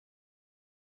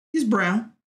 He's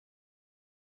brown.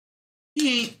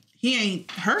 He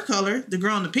ain't her color, the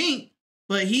girl in the pink,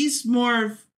 but he's more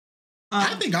of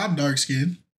I think I'm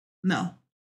dark-skinned. No.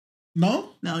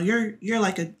 No? No, you're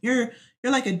like a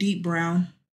deep brown.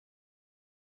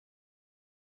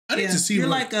 I need to see.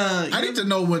 I need to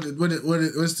know what's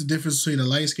the difference between a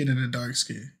light skin and a dark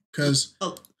skin. Because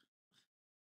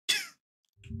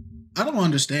I don't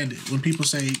understand it when people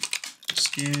say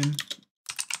skin,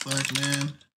 black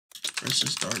man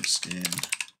versus dark skin,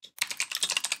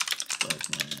 black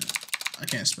man. I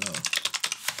can't spell.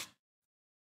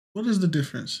 What is the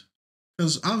difference?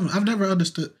 Because I've never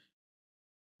understood.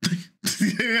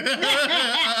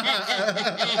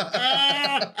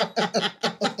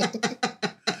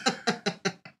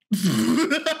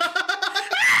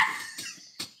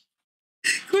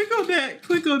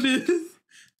 Quick on this.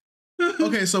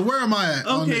 Okay, so where am I at?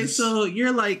 Okay, so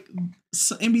you're like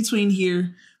in between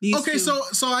here. Okay, so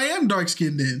I am dark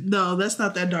skinned then. No, that's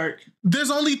not that dark.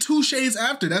 There's only 2 shades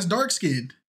after. That's dark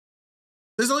skinned.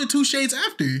 There's only 2 shades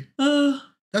after.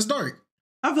 That's dark.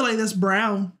 I feel like that's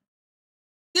brown.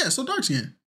 Yeah, so dark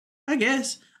skin. I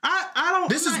guess. I don't.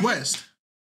 This is West.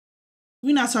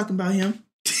 We're not talking about him.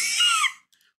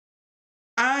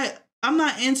 I'm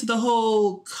not into the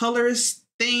whole colorist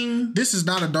thing. This is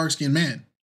not a dark skinned man.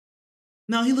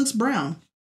 No, he looks brown.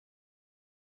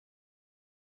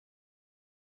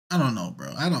 I don't know,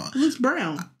 bro. He looks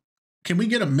brown. Can we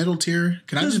get a middle tier?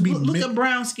 Can I just be look at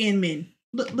brown skinned men?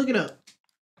 Look it up.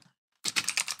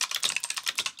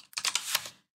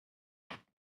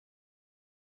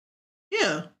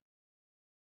 Yeah.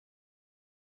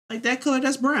 Like that color,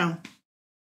 that's brown.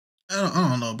 I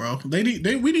don't know, bro. We need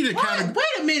a category. Wait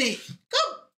a minute. Go.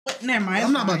 Never mind.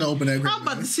 I'm not about to open that. I'm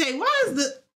about to say, why is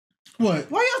the what?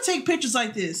 Why y'all take pictures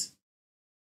like this?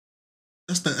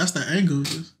 That's the angle.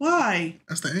 Why?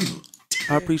 That's the angle.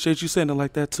 I appreciate you saying it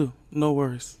like that too. No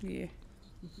worries. Yeah.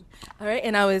 All right,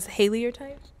 and now is Haley your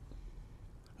type?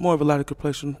 More of a lighter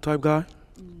complexion type guy.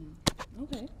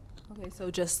 Okay. Okay, so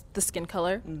just the skin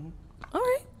color. All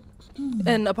right.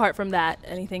 And apart from that,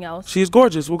 anything else? She's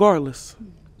gorgeous, regardless.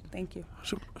 Thank you.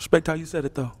 Respect how you said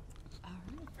it, though.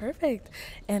 Perfect.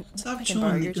 And stop I can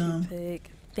borrow your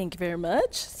toothpick. Thank you very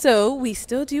much. So we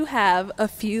still do have a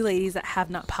few ladies that have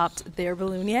not popped their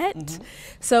balloon yet.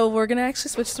 So we're going to actually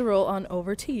switch the role on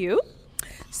over to you.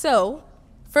 So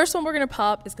first one we're going to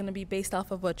pop is going to be based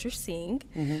off of what you're seeing.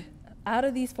 Out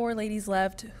of these 4 ladies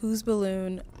left, whose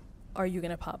balloon are you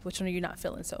going to pop? Which one are you not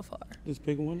feeling so far? This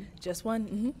big one? Just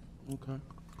one? Okay.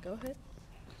 Go ahead.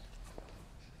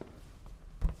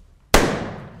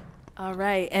 All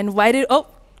right. And why did, all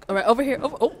right, over here.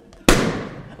 Oh,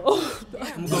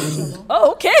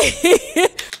 okay.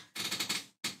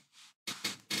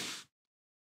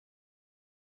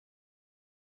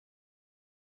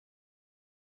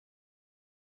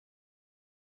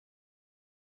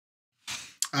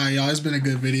 All right, y'all. It's been a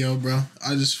good video, bro.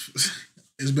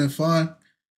 It's been fun.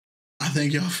 I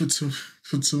thank y'all for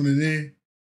tuning in.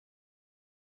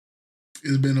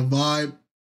 It's been a vibe.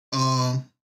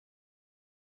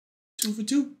 2 for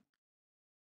 2.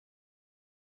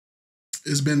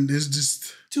 It's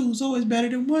just 2 is always better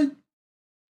than 1.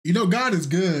 You know God is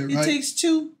good, right? It takes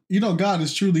 2. You know God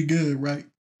is truly good, right?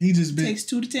 He just been takes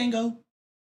 2 to tango.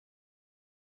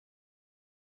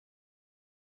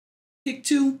 Pick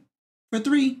 2 for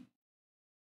 3.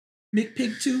 Pick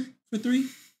 2 for 3.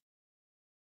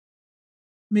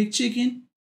 McChicken.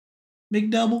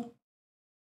 McDouble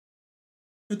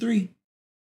for 3.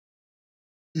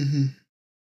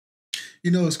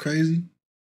 You know what's crazy?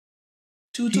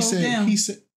 2 toes down.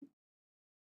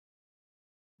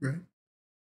 Right.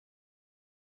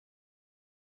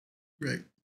 Right.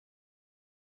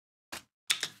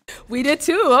 We did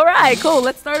too. All right, cool.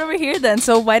 Let's start over here then.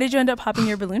 So why did you end up popping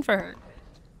your balloon for her?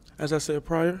 As I said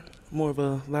prior, more of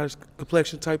a lighter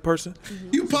complexion type person.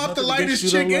 You popped the lightest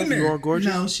chick in there. You are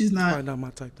gorgeous. No, she's not. Probably not my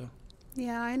type though.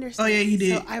 Yeah, I understand. Oh yeah, you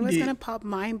did. So I was gonna pop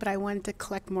mine, but I wanted to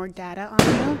collect more data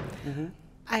on you.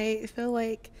 I feel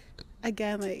like,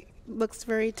 again, like looks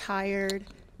very tired,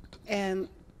 and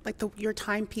like your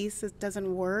timepiece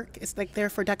doesn't work. It's like there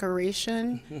for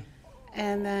decoration,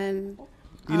 and then.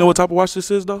 You know what type of watch this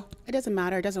is though? It doesn't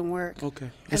matter. It doesn't work. Okay,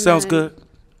 it sounds good.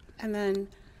 And then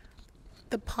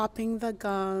the popping the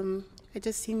gum, it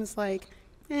just seems like,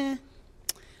 I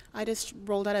just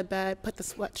rolled out of bed, put the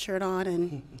sweatshirt on,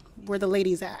 and where the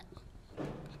ladies at.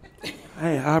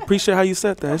 Hey, I appreciate how you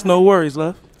said that. It's no worries,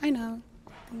 love. I know.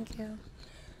 Thank you.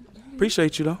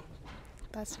 Appreciate you though.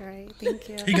 That's right. Thank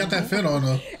you. He got that fit on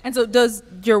though. And so does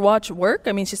your watch work?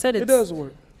 I mean, she said It does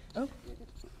work. Oh.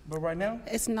 But right now?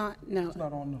 It's not, no. It's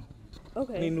not on, no.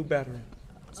 Okay. Need new battery.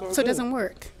 So it doesn't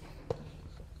work.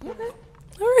 Okay.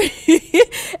 All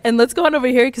right. And let's go on over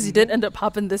here because you did end up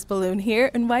popping this balloon here.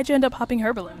 And why'd you end up popping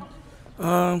her balloon?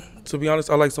 To be honest,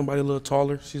 I like somebody a little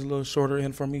taller. She's a little shorter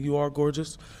in from me. You are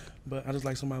gorgeous, but I just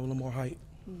like somebody with a little more height.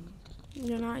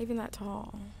 You're not even that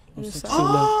tall. I'm You're so-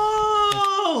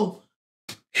 Oh,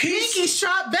 he's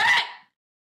shot back.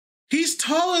 He's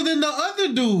taller than the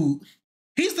other dude.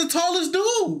 He's the tallest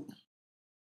dude.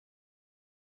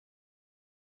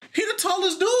 He the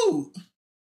tallest dude.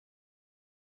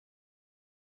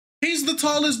 He's the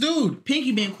tallest dude.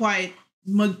 Pinky been quiet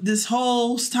this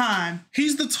whole time.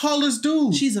 He's the tallest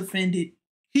dude. She's offended.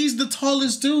 He's the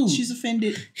tallest dude. She's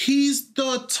offended. He's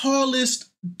the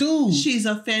tallest dude. She's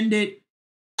offended.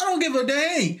 I don't give a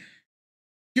dang.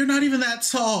 You're not even that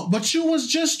tall, but you was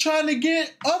just trying to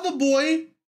get other boy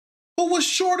who was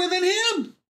shorter than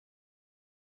him.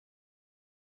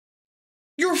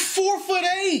 You're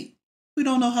 4'8". We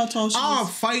don't know how tall she is.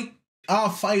 I'll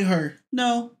fight her.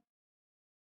 No.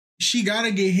 She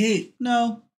gotta get hit.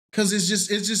 No. Cause it's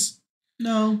just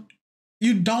no.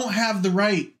 You don't have the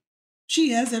right.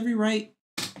 She has every right.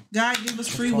 God give us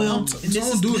free will. And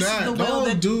Don't do that.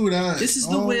 Don't do that. This is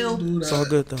the will. It's all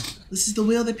good though. This is the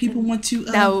will that people want to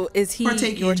Now, is he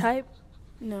partake your in. type?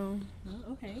 No.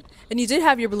 Oh, okay. And you did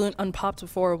have your balloon unpopped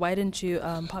before. Why didn't you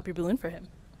pop your balloon for him?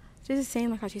 Just the same,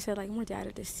 like how she said, like more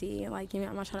data to see. Like, you know,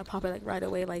 I'm not trying to pop it like right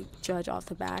away, like judge off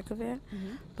the back of it.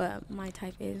 But my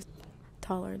type is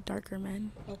taller, darker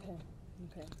men. Okay.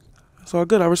 Okay. It's all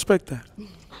good. I respect that.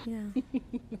 Yeah.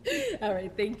 All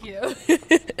right. Thank you.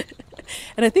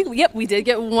 And I think, we did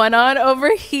get one on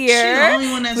over here. She's the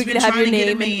only one that's we been could have your trying to get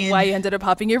a name and man. why you ended up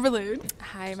popping your balloon.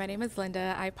 Hi, my name is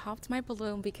Linda. I popped my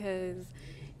balloon because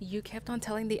you kept on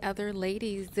telling the other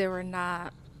ladies they were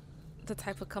not the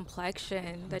type of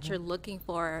complexion that you're looking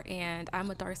for, and I'm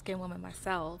a dark-skinned woman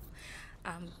myself.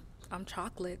 I'm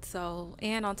chocolate, so,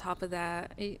 and on top of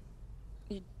that,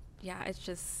 yeah, it's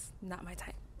just not my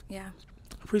type. Yeah.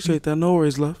 Appreciate that. No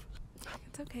worries, love.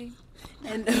 It's okay.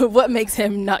 And what makes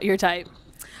him not your type?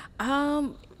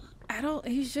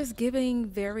 He's just giving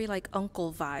very like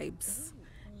uncle vibes.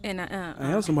 And I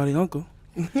am somebody's uncle.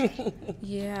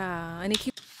 yeah, and he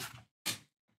keeps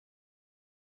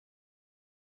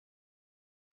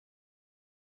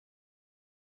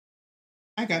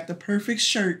I got the perfect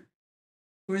shirt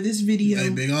for this video. Hey,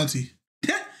 big auntie.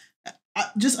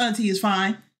 Just auntie is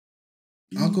fine.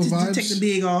 Uncle Just vibes. take the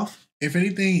big off. If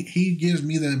anything, he gives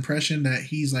me the impression that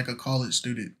he's like a college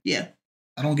student. Yeah.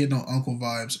 I don't get no uncle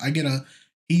vibes. I get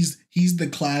he's the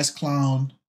class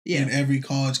clown in every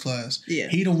college class. Yeah.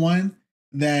 He the one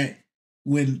that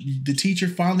when the teacher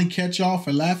finally catch y'all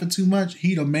for laughing too much,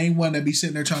 he the main one that be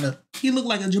sitting there trying to. He look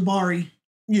like a Jabari.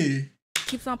 Yeah.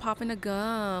 keeps on popping the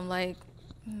gum. Like,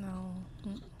 no.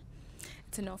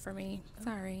 It's a no for me.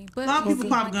 Sorry. But a lot of people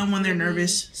pop gum when they're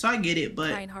nervous, so I get it,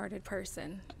 but kind-hearted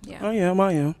person. Yeah. I am.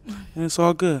 And it's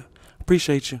all good.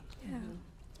 Appreciate you.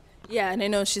 Yeah, and I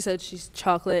know she said she's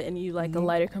chocolate and you like a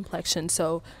lighter complexion.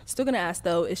 So still gonna ask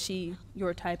though, is she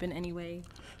your type in any way?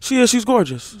 She is. She's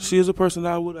gorgeous. She is a person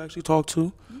that I would actually talk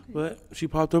to, but she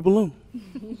popped her balloon.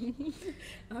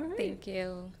 All right. Thank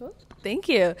you. Cool. Thank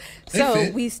you. So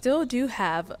we still do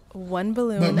have one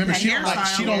balloon. But remember, she don't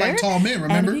like tall men.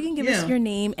 Remember? And if you can give us your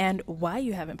name and why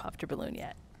you haven't popped your balloon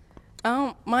yet.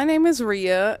 My name is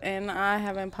Rhea, and I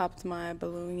haven't popped my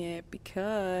balloon yet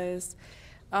because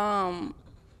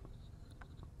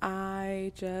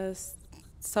I just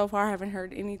so far, I haven't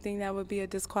heard anything that would be a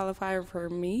disqualifier for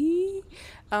me.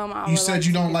 You said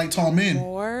you don't like tall men.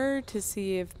 More to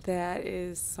see if that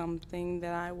is something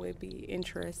that I would be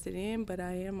interested in, but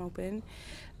I am open.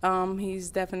 He's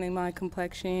definitely my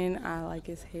complexion. I like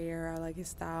his hair. I like his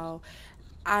style.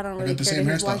 I don't really care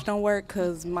that his watch don't work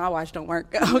because my watch don't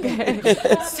work. Okay,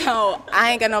 so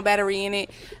I ain't got no battery in it.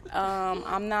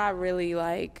 I'm not really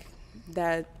like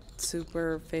that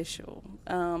superficial.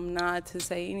 Not to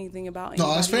say anything about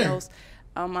anybody else.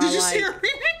 I like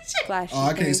flashy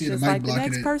I can't things see the just mic like the blocking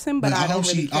next it. person, but I don't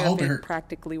really care if it it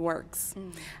practically works.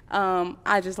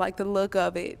 I just like the look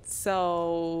of it.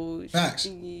 So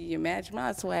you match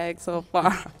my swag so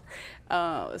far.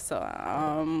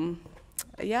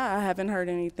 Yeah, I haven't heard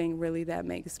anything really that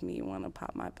makes me want to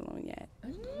pop my balloon yet.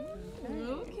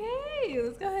 Okay,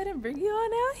 let's go ahead and bring you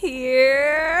on out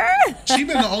here. She's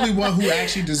been the only one who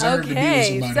actually deserved to be with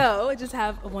somebody. Okay, so I just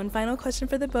have one final question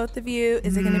for the both of you.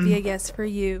 Is it going to be a yes for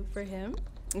you, for him?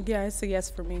 Yeah, it's a yes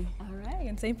for me. All right,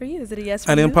 and same for you. Is it a yes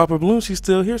for you? I didn't pop her balloon. She's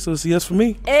still here, so it's a yes for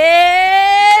me.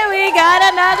 Hey, we got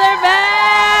another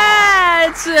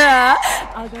match.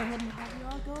 I'll go ahead and have you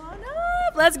all go on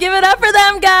up. Let's give it up for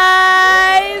them,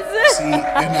 guys. See, and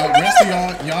the rest of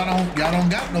y'all don't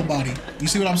got nobody. You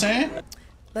see what I'm saying?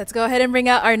 Let's go ahead and bring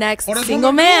out our next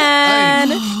single man.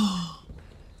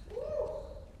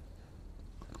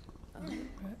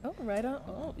 Oh, right on.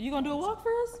 Oh, you gonna do a walk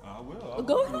for us? I will.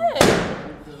 Go ahead.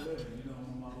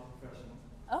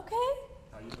 Okay.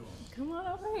 How you doing? Come on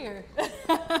over here.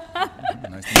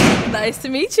 Nice to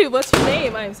meet you. What's your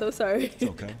name? I'm so sorry. It's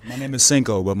okay. My name is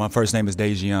Cinco, but my first name is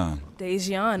Dejian.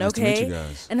 Dejian, nice okay. To meet you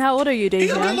guys. And how old are you,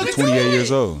 Dejian? 28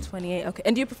 years old. 28, okay.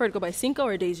 And do you prefer to go by Cinco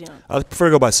or Dejian? I prefer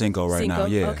to go by Cinco right now,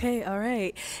 yeah. Okay, all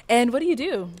right. And what do you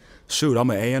do? Shoot, I'm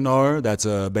an A&R. That's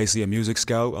basically a music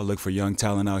scout. I look for young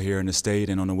talent out here in the state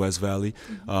and on the West Valley.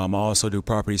 I also do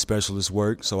property specialist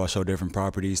work, so I show different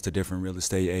properties to different real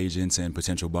estate agents and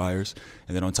potential buyers.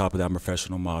 And then on top of that, I'm a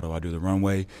professional model. I do the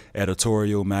runway,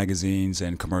 editorial, magazines,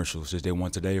 and commercials. Just did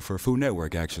one today for Food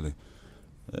Network, actually.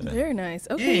 Very nice.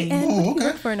 Okay, and what do you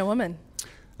look for in a woman?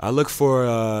 I look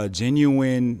for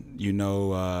genuine,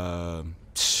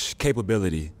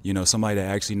 capability, somebody that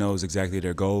actually knows exactly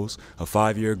their goals. A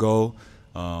 5-year goal,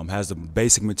 has the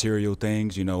basic material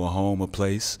things, a home, a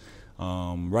place.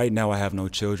 Right now I have no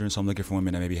children, so I'm looking for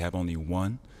women that maybe have only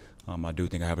one. I do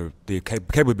think I have the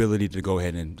capability to go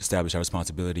ahead and establish our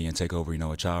responsibility and take over,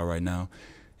 a child right now.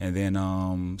 And then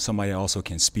somebody also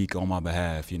can speak on my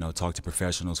behalf, talk to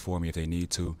professionals for me if they need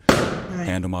to,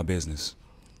 handle my business.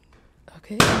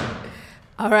 Okay.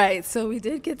 All right, so we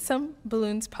did get some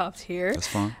balloons popped here. That's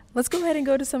fine. Let's go ahead and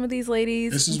go to some of these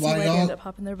ladies. This is and why they y'all end up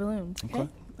popping their balloons. Okay. All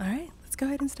right, let's go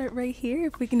ahead and start right here.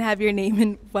 If we can have your name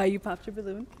and why you popped your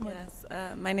balloon. Yes,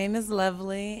 my name is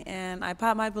Lovely, and I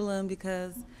popped my balloon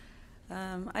because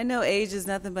I know age is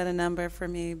nothing but a number for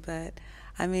me, but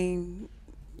I mean,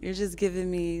 you're just giving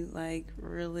me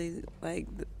really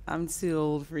I'm too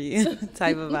old for you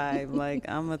type of vibe. Like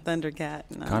I'm a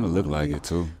Thundercat. Kind of look like it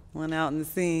too. One out in the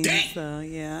scene, so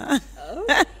yeah.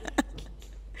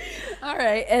 All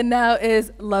right, and now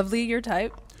is Lovely your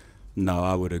type? No,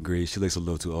 I would agree. She looks a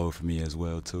little too old for me as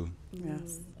well too.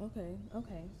 Yes. Okay. All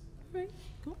right.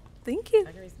 Cool. Thank you.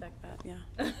 I can respect that.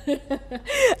 Yeah.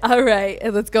 All right,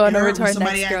 and let's go on over to our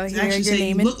next girl here. Your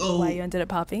name and why you ended up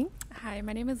popping. Hi,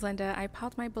 my name is Linda. I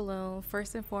popped my balloon.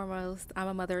 First and foremost, I'm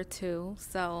a mother of 2,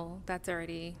 so that's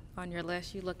already on your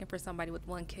list. You're looking for somebody with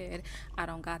 1 kid. I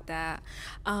don't got that.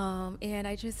 And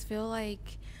I just feel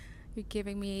like you're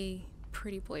giving me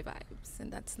pretty boy vibes,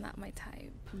 and that's not my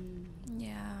type.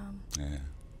 Yeah.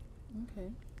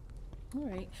 Okay. All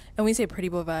right. And when you say pretty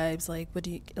boy vibes, would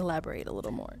you elaborate a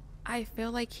little more? I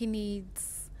feel like he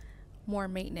needs more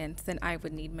maintenance than I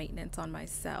would need maintenance on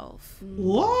myself.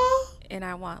 What? And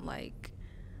I want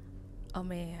a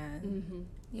man.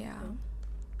 Yeah.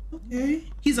 Okay.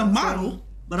 He's a model,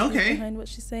 but okay. Behind what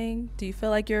she's saying, do you feel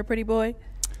like you're a pretty boy?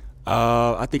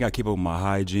 I think I keep up with my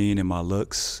hygiene and my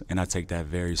looks, and I take that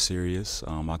very serious.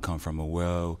 I come from a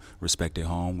well-respected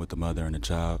home with the mother and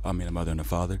the mother and the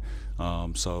father.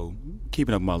 So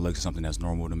keeping up with my looks is something that's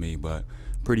normal to me, but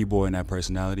pretty boy in that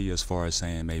personality, as far as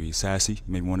saying maybe sassy, you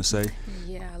maybe want to say,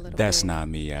 yeah, a little that's bit. not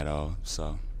me at all.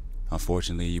 So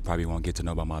unfortunately, you probably won't get to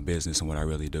know about my business and what I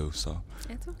really do. So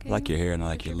it's okay. I like your hair and I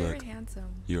like your look. You're very handsome.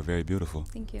 You're very beautiful.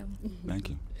 Thank you. Thank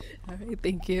you. All right,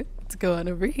 thank you. Let's go on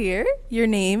over here. Your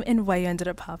name and why you ended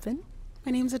up popping.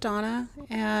 My name's Adana,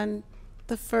 and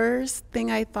the first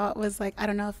thing I thought was I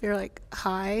don't know if you're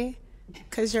high,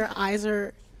 because your eyes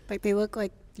are they look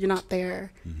like you're not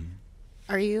there.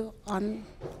 Are you on?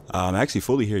 I'm actually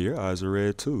fully here. Your eyes are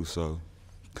red too, so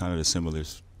kind of the similar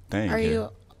thing. Are here. you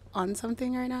on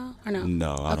something right now or no?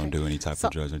 No, I don't do any type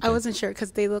of drugs. I wasn't sure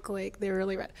because they look like they're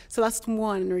really red. So that's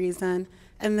one reason.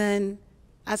 And then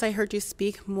as I heard you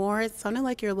speak more, it sounded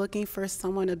like you're looking for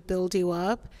someone to build you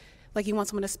up. Like you want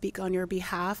someone to speak on your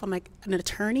behalf. I'm like an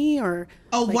attorney or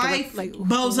a like wife, like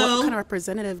bozo. What kind of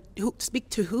representative? Who speak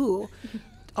to who?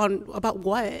 On about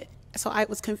what? So I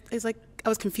was I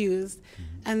was confused,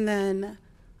 and then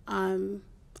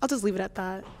I'll just leave it at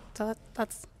that. So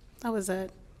that was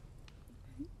it.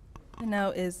 And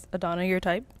now, is Adana your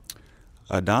type?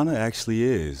 Adana actually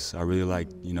is. I really like,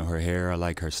 her hair. I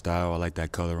like her style. I like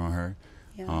that color on her.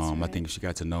 Yeah, I think if she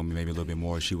got to know me maybe a little bit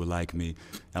more, she would like me.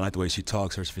 I like the way she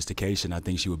talks, her sophistication. I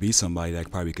think she would be somebody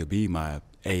that probably could be my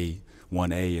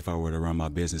 1A if I were to run my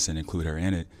business and include her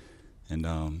in it. And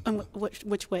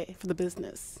which way for the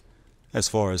business? As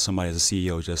far as somebody as a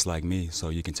CEO just like me, so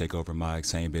you can take over my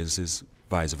same businesses,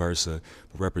 vice versa,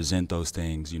 represent those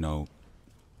things,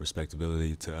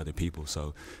 respectability to other people.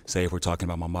 So say if we're talking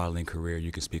about my modeling career,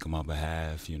 you can speak on my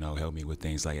behalf, help me with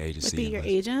things like agency. Be your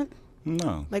agent?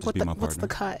 No. Like just be my partner. what's the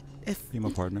cut? Be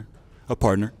my partner. A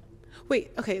partner.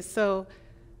 Wait, okay, so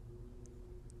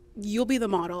you'll be the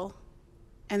model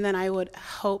and then I would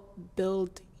help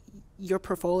build your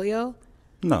portfolio?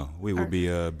 No, we will be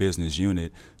a business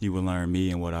unit. You will learn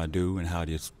me and what I do and how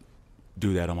to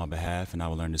do that on my behalf, and I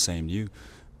will learn the same you.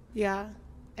 Yeah,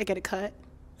 I get a cut?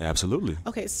 Absolutely.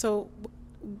 Okay, so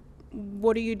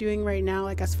what are you doing right now,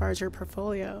 like as far as your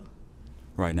portfolio?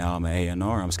 Right now, I'm an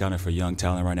A&R. I'm scouting for young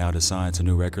talent right now to sign to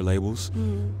new record labels.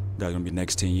 That's going to be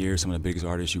next 10 years, some of the biggest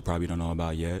artists you probably don't know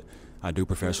about yet. I do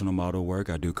professional model work.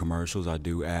 I do commercials. I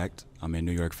do act. I'm in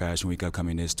New York Fashion Week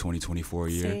upcoming this 2024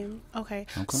 year. Same. Okay.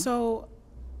 So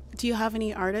do you have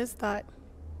any artists that...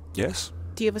 Yes.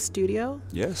 Do you have a studio?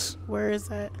 Yes. Where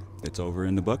is it? It's over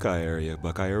in the Buckeye area,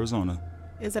 Buckeye, Arizona.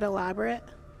 Is it elaborate?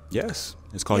 Yes.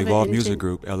 It's called Evolve Music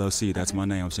Group, LLC. That's my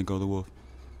name. I'm Cinco the Wolf.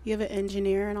 You have an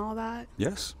engineer and all that?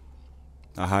 Yes.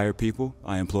 I hire people.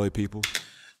 I employ people.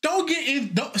 Don't get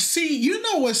in. See, you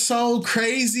know what's so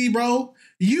crazy, bro?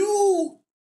 You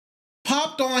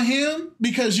popped on him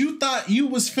because you thought you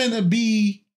was finna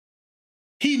be,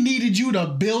 he needed you to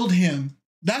build him.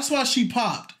 That's why she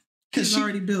popped. He's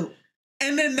already built.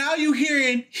 And then now you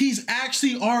hearing he's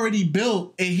actually already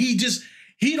built and he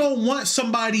don't want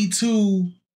somebody to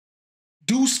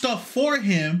do stuff for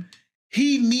him.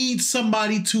 He needs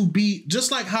somebody to be,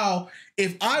 just like how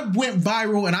if I went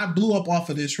viral and I blew up off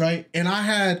of this, right? And I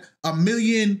had a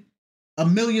million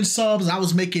subs, I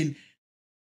was making,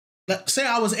 say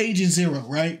I was Agent Zero,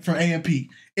 right? From AMP.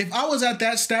 If I was at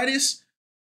that status,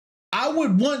 I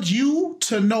would want you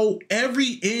to know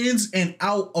every ins and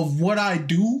out of what I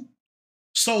do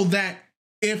so that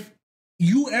if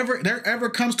there ever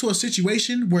comes to a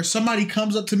situation where somebody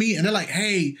comes up to me and they're like,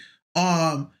 hey,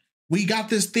 we got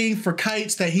this thing for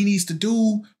Kites that he needs to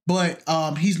do, but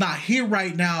he's not here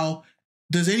right now.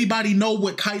 Does anybody know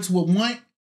what Kites would want?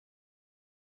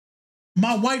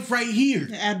 My wife right here.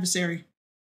 The adversary.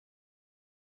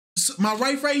 So, my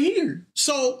wife right here.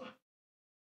 So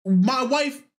my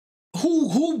wife,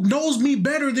 who knows me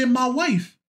better than my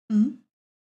wife? Mm-hmm.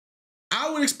 I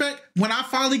would expect when I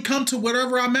finally come to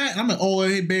wherever I'm at, I'm like, oh,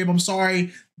 hey, babe, I'm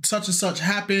sorry, such and such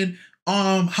happened.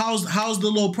 How's the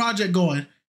little project going?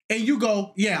 And you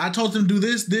go, yeah, I told them to do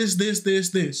this.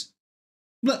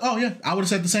 But, oh, yeah, I would have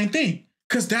said the same thing.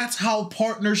 Because that's how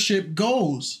partnership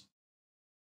goes.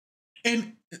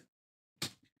 And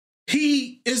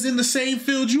he is in the same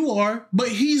field you are, but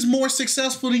he's more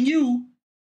successful than you.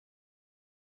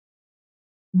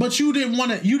 But you didn't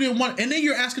want, and then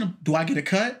you're asking him, do I get a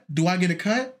cut?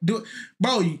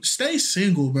 Bro, stay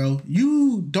single, bro.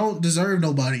 You don't deserve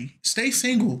nobody. Stay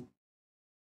single.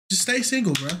 Just stay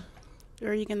single, bro.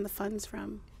 Where are you getting the funds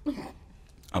from?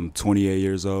 I'm 28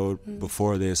 years old.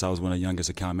 Before this, I was one of the youngest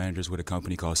account managers with a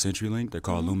company called CenturyLink. They're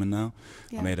called Lumen now.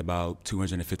 Yeah. I made about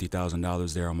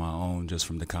 $250,000 there on my own just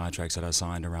from the contracts that I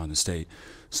signed around the state.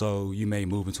 So you may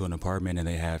move into an apartment and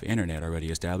they have internet already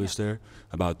established there.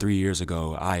 About 3 years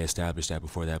ago, I established that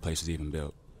before that place was even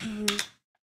built.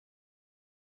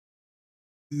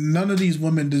 None of these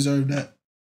women deserve that.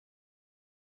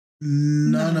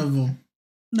 None of them.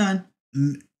 None.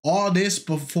 All this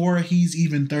before he's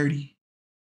even 30.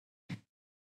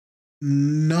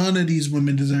 None of these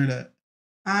women deserve that.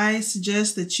 I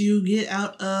suggest that you get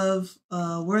out of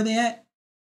where are they at?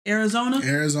 Arizona.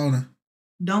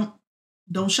 Don't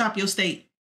shop your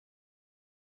state.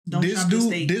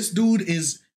 This dude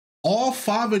is, all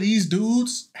 5 of these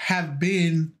dudes have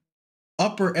been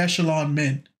upper echelon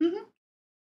men. Mm-hmm.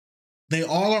 They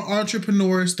all are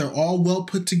entrepreneurs. They're all well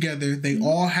put together. They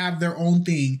all have their own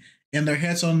thing. and their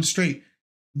heads on straight.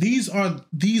 These are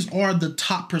the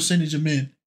top percentage of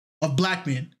men, of black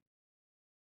men.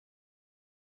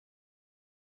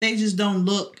 They just don't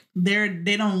look.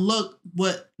 They don't look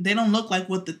like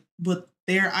what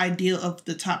their ideal of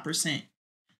the top percent.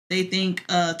 They think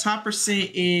top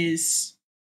percent is,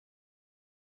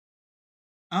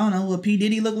 I don't know, what P.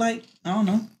 Diddy looked like. I don't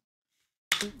know.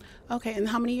 Okay, and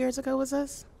how many years ago was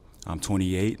this? I'm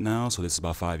 28 now, so this is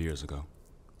about 5 years ago.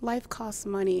 Life costs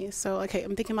money. So, okay,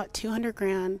 I'm thinking about 200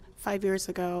 grand 5 years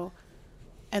ago.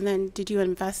 And then did you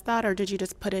invest that or did you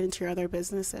just put it into your other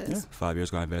businesses? Yeah. 5 years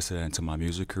ago, I invested into my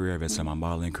music career, I invested in my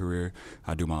modeling career.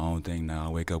 I do my own thing now. I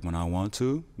wake up when I want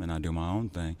to, and I do my own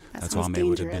thing. That's what I'm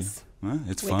able to do. It's fun.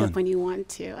 Wake up when you want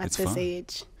to at It's this fun.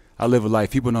 age. I live a life.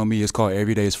 People know me. It's called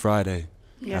Every Day is Friday.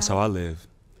 Yeah. That's how I live.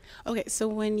 Okay, so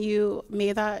when you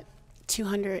made that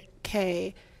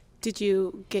 200K, did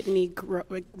you get any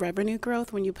revenue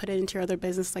growth when you put it into your other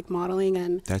business like modeling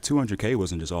and? That 200K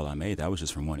wasn't just all I made. That was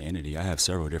just from one entity. I have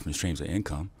several different streams of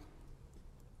income.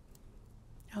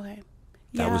 Okay.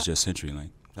 That was just CenturyLink.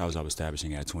 That was I was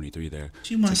establishing at 23 there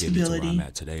Too much to get me to where stability. I'm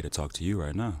at today to talk to you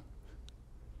right now.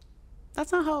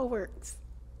 That's not how it works.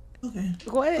 Okay.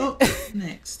 What? Oh,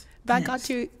 next. That got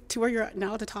you to where you're at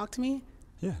now to talk to me?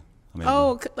 Yeah. I mean,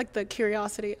 like the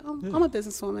curiosity. Oh, Yeah. I'm a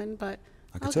businesswoman, but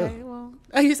I could okay, tell. well,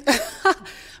 I'm just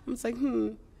like,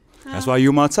 That's why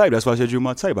you're my type. That's why I said you're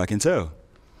my type. I can tell.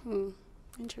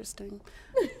 Interesting.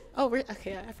 Oh,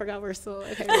 okay. I forgot we're still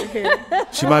okay. We're here.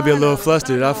 She might be a little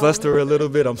flustered. I fluster her a little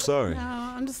bit. I'm sorry. No,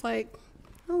 I'm just like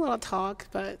a little talk,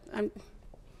 but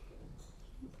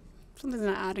something's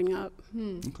not adding up.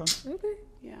 Okay. Okay.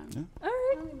 Yeah. All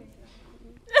right.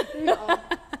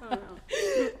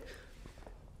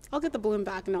 I'll get the balloon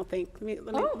back and I'll think.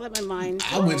 Let my mind.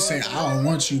 I would say I don't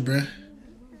want you, bruh.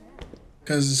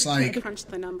 Because it's like. Crunch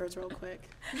the numbers real quick.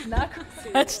 Not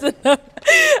crunch the numbers.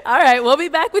 All right, we'll be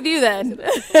back with you then.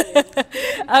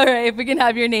 All right, if we can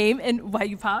have your name and why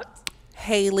you popped.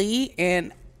 Haley,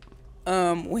 and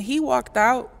when he walked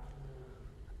out,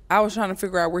 I was trying to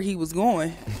figure out where he was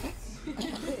going.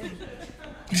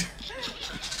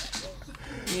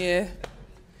 Yeah.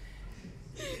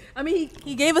 I mean,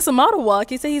 he gave us a model walk.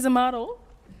 He said he's a model.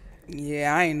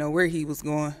 Yeah, I ain't know where he was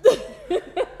going.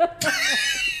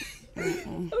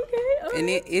 Okay. And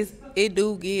it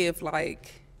do give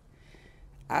like,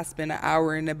 I spent an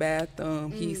hour in the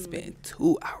bathroom. He spent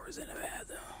 2 hours in the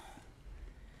bathroom.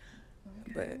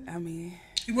 But I mean,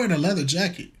 He wearing a leather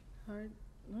jacket. Hard.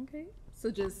 Okay.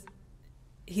 So just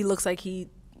he looks like he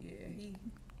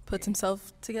puts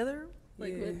himself together.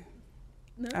 Like yeah. with,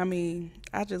 no? I mean,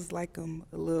 I just like him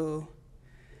a little.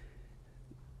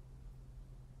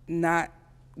 Not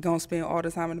gonna spend all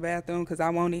the time in the bathroom because I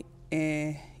want it,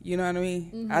 and you know what I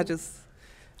mean.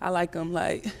 I like him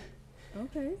like.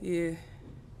 Okay. Yeah.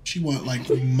 She want like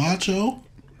macho,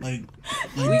 like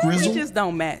grizzle. We just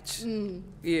don't match.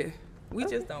 Yeah, we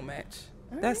just don't match.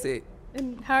 That's it.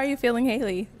 And how are you feeling,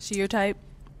 Haley? Is she your type?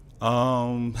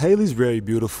 Haley's very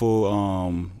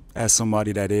beautiful. As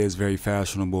somebody that is very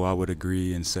fashionable, I would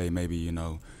agree and say maybe, you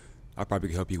know, I probably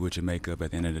could help you with your makeup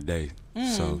at the end of the day.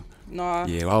 So, Nah.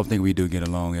 yeah, I don't think we do get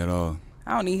along at all.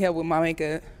 I don't need help with my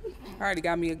makeup. I already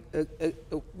got me a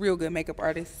real good makeup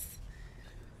artist.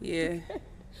 Yeah.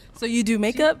 So you do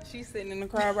makeup? She's sitting in the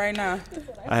crowd right now.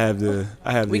 I have the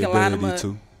We can line 'em ability up.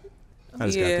 to. I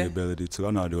just got Yeah. the ability to.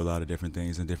 I know how to do a lot of different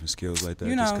things and different skills like that.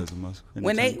 You just know, 'cause of my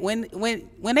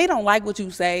when they don't like what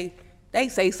you say, they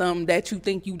say something that you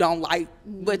think you don't like,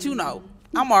 but you know,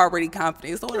 I'm already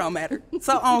confident, so it don't matter.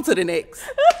 So on to the next.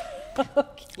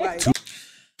 Like,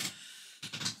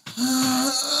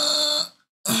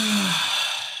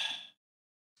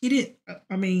 He did.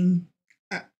 I mean,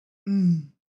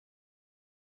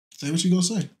 say what you gonna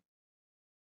say.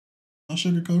 Don't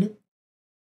sugarcoat it.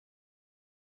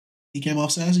 He came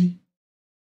off sassy.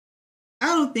 I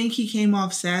don't think he came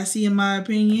off sassy, in my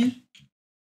opinion.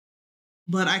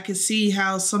 But I could see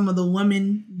how some of the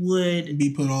women would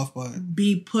be put off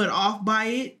by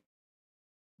it.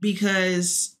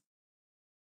 Because,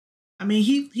 I mean,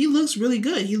 he looks really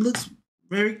good. He looks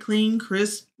very clean,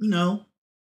 crisp, you know.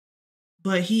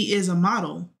 But he is a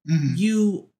model. Mhm.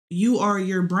 You are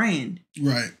your brand.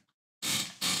 Right.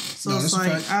 So No, it's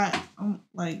that's a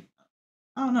like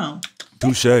I don't know.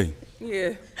 Touche.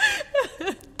 Yeah.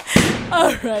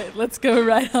 All right, let's go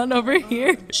right on over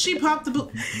here. She popped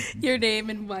the your name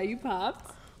and why you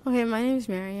popped. Okay, my name is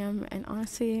Miriam, and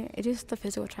honestly, it's just the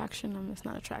physical attraction. I'm just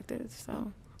not attracted,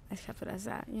 so I kept it as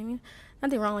that. You know what I mean?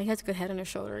 Nothing wrong. Like, he has a good head on his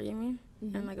shoulder. You know what I mean?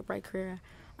 And like a bright career.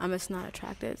 I'm just not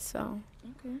attracted. So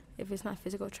Okay. if it's not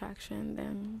physical attraction,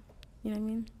 then you know what I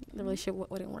mean. The relationship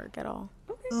wouldn't work at all.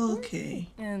 Okay. Okay.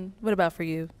 And what about for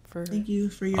you? Thank you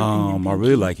for your opinion. I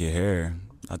really like your hair.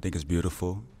 I think it's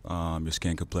beautiful. Your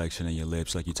skin complexion and your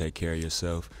lips, like you take care of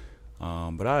yourself.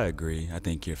 But I agree. I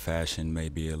think your fashion may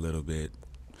be a little bit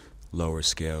lower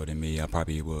scale than me. I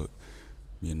probably will,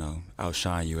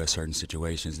 outshine you at certain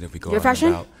situations. And if we go out and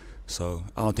about, so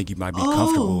I don't think you might be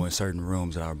comfortable in certain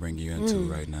rooms that I'll bring you into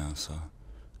right now. So,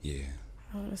 yeah.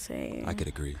 I want to say. I could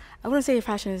agree. I want to say your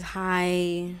fashion is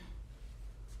high.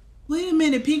 Wait a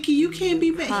minute, Pinky. You can't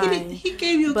be mad. He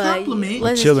gave you a compliment.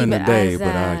 I'm chilling today,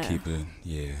 but I keep it,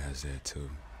 as that too.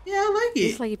 Yeah, I like it.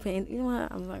 It's like you put, you know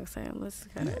what? I'm not gonna say. Let's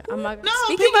kind of. I'm not. No,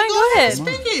 speak Pinky, go ahead.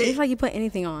 Speak it. It's like you put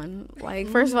anything on. Like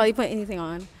first of all, you put anything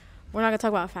on. We're not gonna talk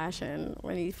about fashion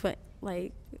when you put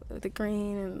like the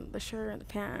green and the shirt and the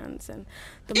pants and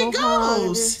the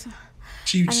mohawk.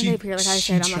 She like I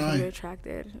said, I'm not gonna be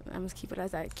attracted. I'm just keep it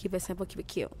as that. Keep it simple. Keep it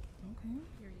cute.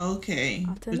 Okay,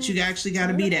 but you actually got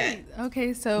to be that.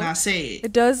 Okay, so now say it.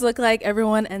 It does look like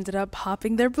everyone ended up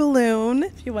popping their balloon.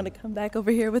 If you want to come back over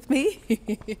here with me.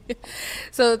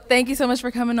 So thank you so much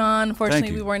for coming on.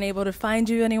 Unfortunately, we weren't able to find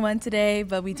you anyone today,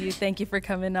 but we do thank you for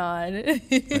coming on. Thank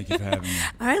you for having me.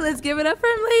 All right, let's give it up for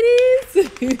them,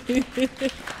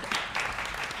 ladies.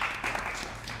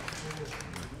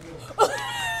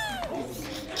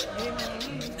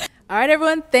 All right,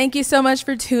 everyone. Thank you so much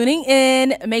for tuning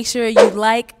in. Make sure you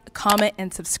like, comment,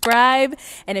 and subscribe.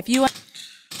 And if you want...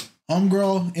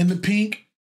 Homegirl in the pink.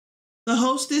 The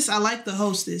hostess. I like the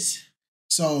hostess.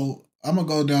 So I'm going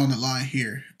to go down the line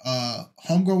here.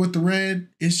 Homegirl with the red,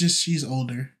 it's just she's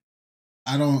older.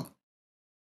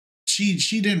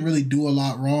 She didn't really do a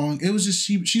lot wrong. It was just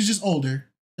she's just older.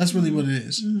 That's really what it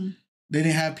is. Mm-hmm. They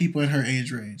didn't have people in her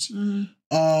age range. Mm-hmm.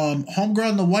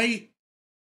 Homegirl in the white,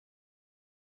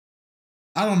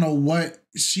 I don't know what.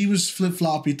 She was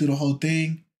flip-floppy through the whole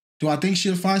thing. Do I think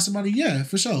she'll find somebody? Yeah,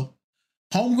 for sure.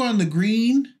 Homegirl in the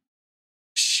green,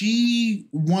 she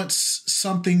wants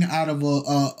something out of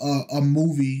a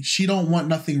movie. She don't want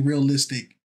nothing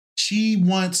realistic. She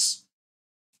wants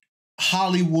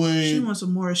Hollywood. She wants a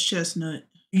Morris Chestnut.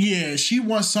 Yeah, she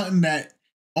wants something that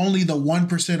only the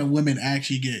 1% of women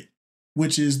actually get,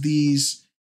 which is these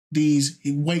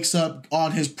he wakes up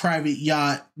on his private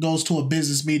yacht, goes to a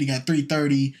business meeting at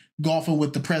 3:30, golfing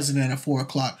with the president at 4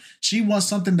 o'clock. She wants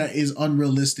something that is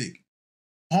unrealistic.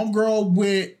 Homegirl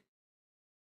with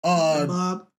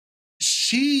Bob.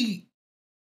 She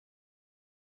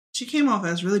came off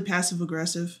as really passive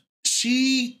aggressive.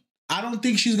 I don't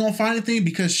think she's gonna find anything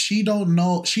because she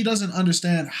doesn't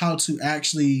understand how to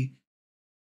actually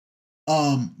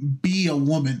be a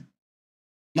woman.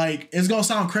 Like, it's gonna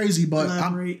sound crazy, but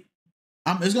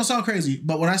it's gonna sound crazy.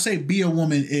 But when I say be a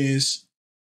woman is,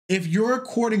 if you're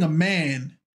courting a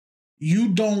man,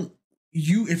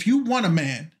 if you want a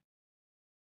man,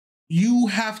 you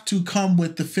have to come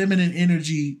with the feminine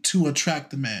energy to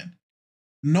attract the man.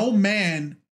 No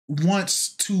man wants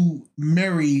to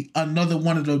marry another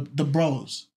one of the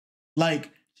bros.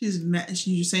 Like,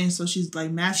 you're saying, so she's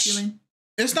like masculine?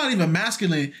 It's not even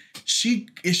masculine. She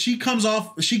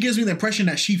gives me the impression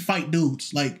that she fight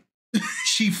dudes. Like,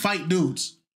 she fight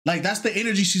dudes. Like, that's the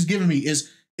energy she's giving me is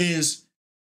if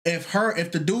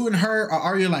the dude and her are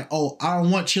arguing like, oh, I don't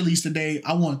want Chili's today,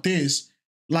 I want this.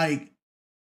 Like,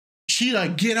 she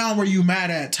like, get on where you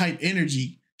mad at type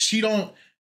energy. She don't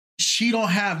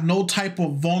have no type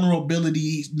of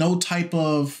vulnerability, no type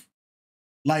of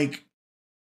like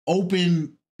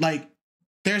open, like,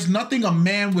 there's nothing a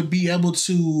man would be able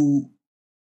to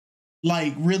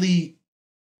like really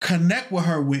connect with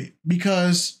her with,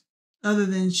 because other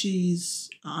than she's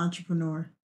an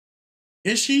entrepreneur.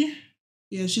 Is she?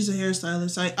 Yeah, she's a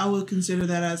hairstylist. I would consider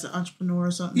that as an entrepreneur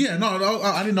or something. Yeah, no,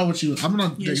 I didn't know what she was. I'm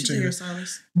not. Yeah, she's a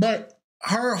hairstylist. But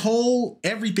her whole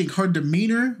everything, her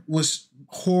demeanor was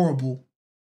horrible.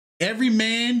 Every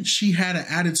man she had an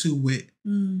attitude with,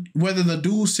 whether the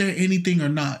dude said anything or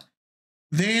not.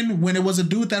 Then when it was a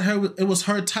dude that it was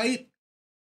her type,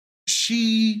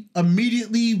 she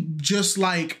immediately just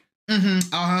like,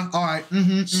 all right,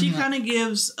 She kind of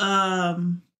gives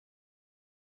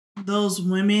those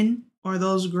women or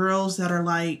those girls that are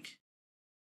like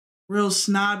real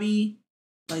snobby,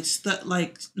 like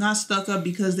not stuck up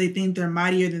because they think they're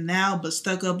mightier than thou, but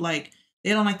stuck up like they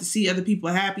don't like to see other people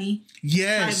happy.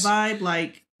 Yes, type vibe,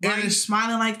 like. Why are you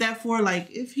smiling like that for? Like,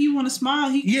 if he want to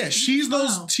smile, she's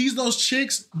those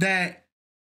chicks that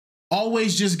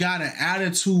always just got an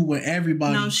attitude with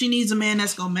everybody. No, she needs a man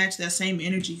that's gonna match that same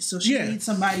energy. So she needs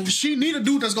somebody. She need a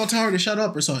dude that's gonna tell her to shut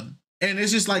up or something. And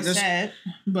it's just like, sad,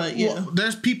 but yeah, well,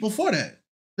 there's people for that.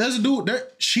 There's a dude there.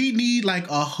 She need like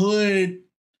a hood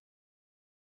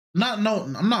I'm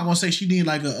not gonna say she need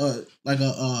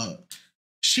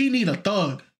she need a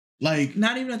thug. Like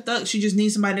not even a thug. She just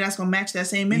needs somebody that's gonna match that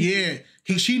same energy.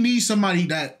 Yeah, she needs somebody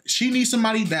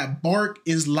that bark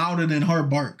is louder than her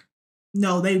bark.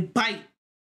 No, they bite.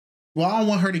 Well, I don't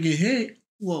want her to get hit.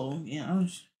 Well, yeah.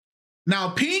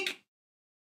 Now Pink,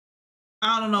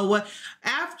 I don't know what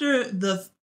after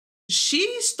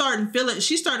she started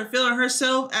feeling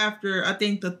herself after I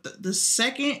think the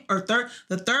second or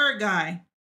the third guy.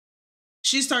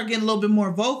 She started getting a little bit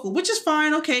more vocal, which is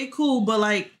fine. Okay, cool, but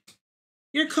like.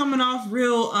 You're coming off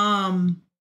real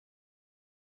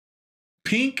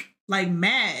Pink, like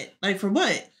mad. Like for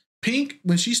what? Pink,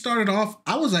 when she started off,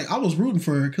 I was rooting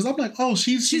for her because I'm like, oh,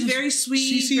 she's very sweet.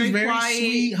 She seems very quiet,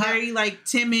 sweet, very like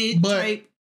timid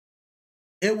type.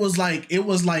 It was like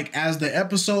as the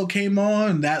episode came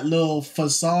on, that little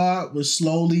facade was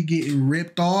slowly getting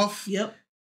ripped off. Yep.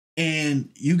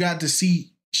 And you got to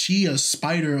see she a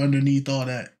spider underneath all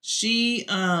that. She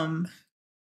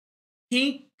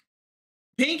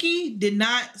Pinky did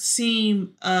not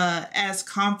seem as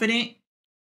confident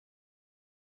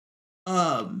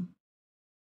in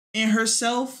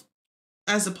herself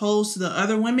as opposed to the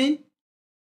other women.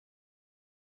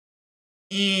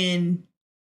 And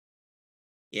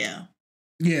yeah.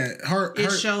 Yeah,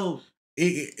 it showed.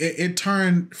 It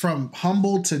turned from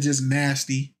humble to just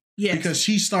nasty. Yes. Because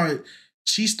she started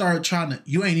trying to,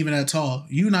 you ain't even that tall.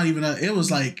 You not even it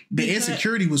was like the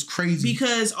insecurity was crazy.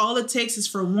 Because all it takes is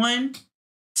for one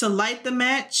to light the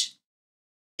match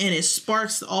and it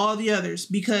sparks all the others.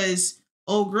 Because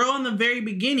old girl in the very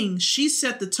beginning, she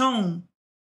set the tone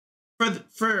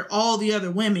for all the other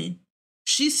women.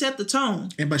 She set the tone.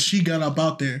 But she got up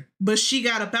out there.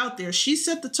 She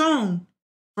set the tone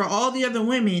for all the other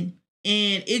women.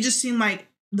 And it just seemed like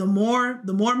the more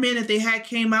men that they had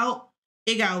came out,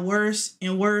 it got worse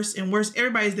and worse and worse.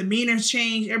 Everybody's demeanor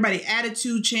changed. Everybody's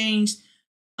attitude changed.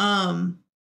 And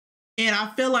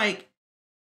I feel like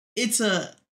it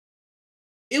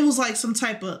was like some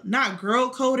type of not girl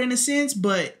code in a sense,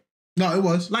 but no, it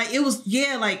was like it was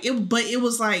but it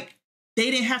was like they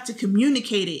didn't have to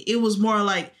communicate it. It was more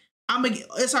like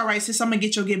it's all right, sis. I'm gonna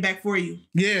get back for you.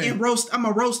 Yeah, and I'm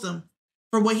gonna roast him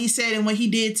for what he said and what he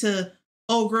did to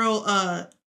old girl.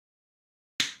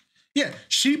 Yeah,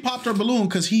 she popped her balloon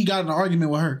because he got in an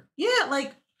argument with her. Yeah,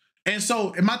 like, and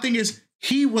so my thing is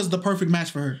he was the perfect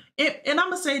match for her. And I'm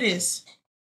gonna say this.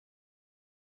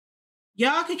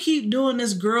 Y'all can keep doing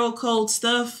this girl code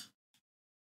stuff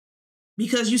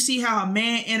because you see how a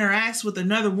man interacts with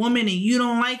another woman and you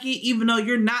don't like it, even though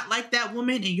you're not like that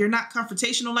woman and you're not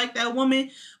confrontational like that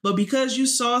woman. But because you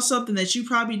saw something that you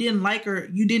probably didn't like or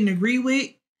you didn't agree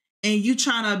with, and you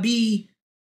trying to be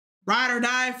ride or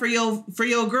die for your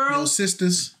girl, your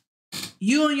sisters,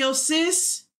 you and your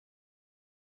sis,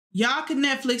 y'all can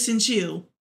Netflix and chill.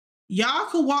 Y'all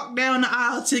can walk down the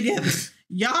aisle together.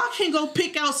 Y'all can go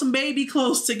pick out some baby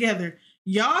clothes together.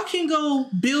 Y'all can go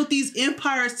build these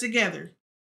empires together.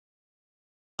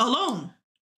 Alone.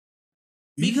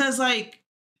 Because like,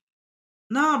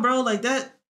 nah, bro, like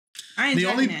that. I ain't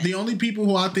the only people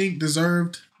who I think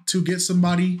deserved to get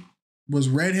somebody was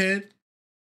Redhead.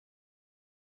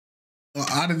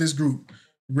 Out of this group.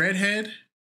 Redhead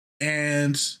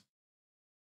and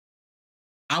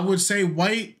I would say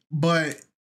White, but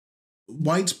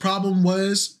White's problem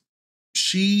was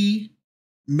she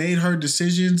made her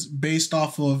decisions based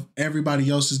off of everybody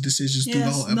else's decisions through the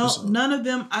whole episode. No, none of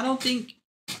them, I don't think,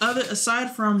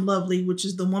 aside from Lovely, which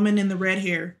is the woman in the red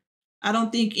hair, I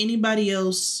don't think anybody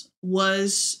else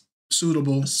was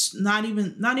suitable. Not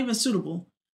even suitable.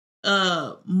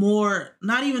 More,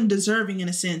 not even deserving in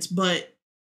a sense, but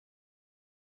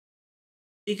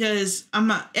because I'm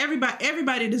not,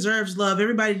 everybody deserves love.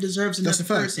 Everybody deserves another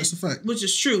person. That's a fact. Which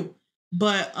is true.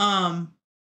 But,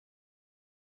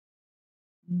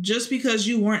 just because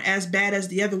you weren't as bad as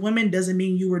the other women doesn't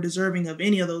mean you were deserving of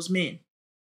any of those men.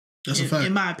 That's a fact.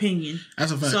 In my opinion.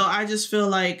 That's a fact. So I just feel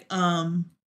like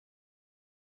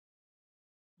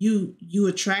you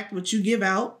attract what you give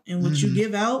out, and what you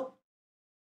give out,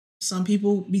 some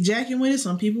people be jacking with it,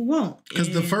 some people won't.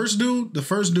 Because the first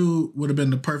dude would have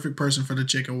been the perfect person for the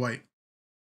chick in white.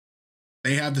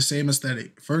 They have the same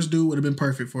aesthetic. First dude would have been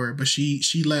perfect for her, but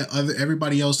she let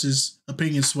everybody else's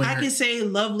opinion sway her. I can say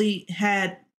Lovely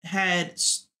had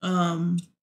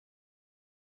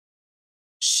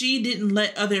she didn't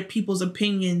let other people's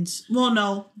opinions. Well,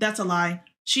 no, that's a lie.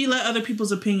 She let other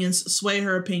people's opinions sway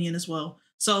her opinion as well.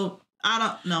 So I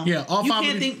don't know. Yeah, you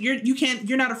can't think.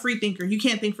 You're not a free thinker. You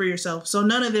can't think for yourself. So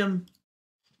none of them,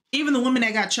 even the women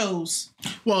that got chose.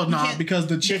 Well, nah, because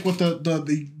the chick with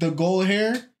the gold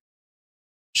hair,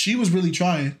 she was really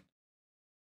trying.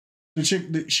 The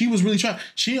chick, she was really trying.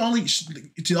 The only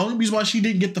reason why she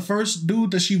didn't get the first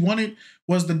dude that she wanted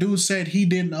was the dude said he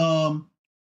don't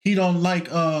like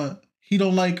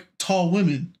tall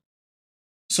women.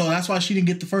 So that's why she didn't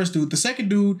get the first dude. The second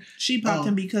dude, she popped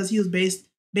him because he was based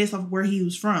off where he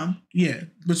was from. Yeah,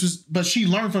 but she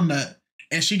learned from that,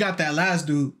 and she got that last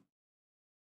dude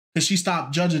because she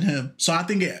stopped judging him. So I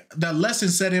think that lesson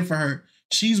set in for her.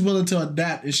 She's willing to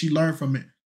adapt, and she learned from it.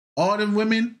 All them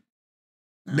women,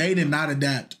 they did not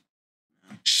adapt.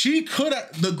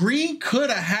 The green could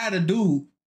have had a dude,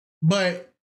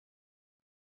 but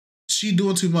she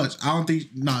doing too much. I don't think,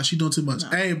 she doing too much. No.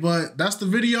 Hey, but that's the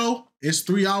video. It's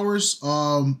 3 hours.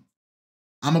 I'm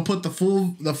gonna put the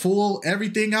full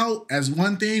everything out as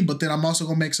one thing, but then I'm also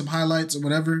gonna make some highlights or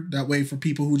whatever. That way for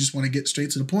people who just want to get straight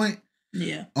to the point.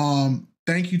 Yeah.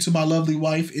 Thank you to my lovely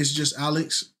wife, Itz Just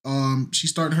Alex.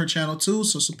 She's starting her channel too,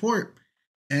 so support.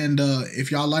 And if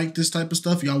y'all like this type of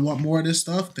stuff, y'all want more of this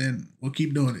stuff, then we'll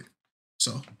keep doing it.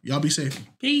 So y'all be safe.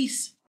 Peace.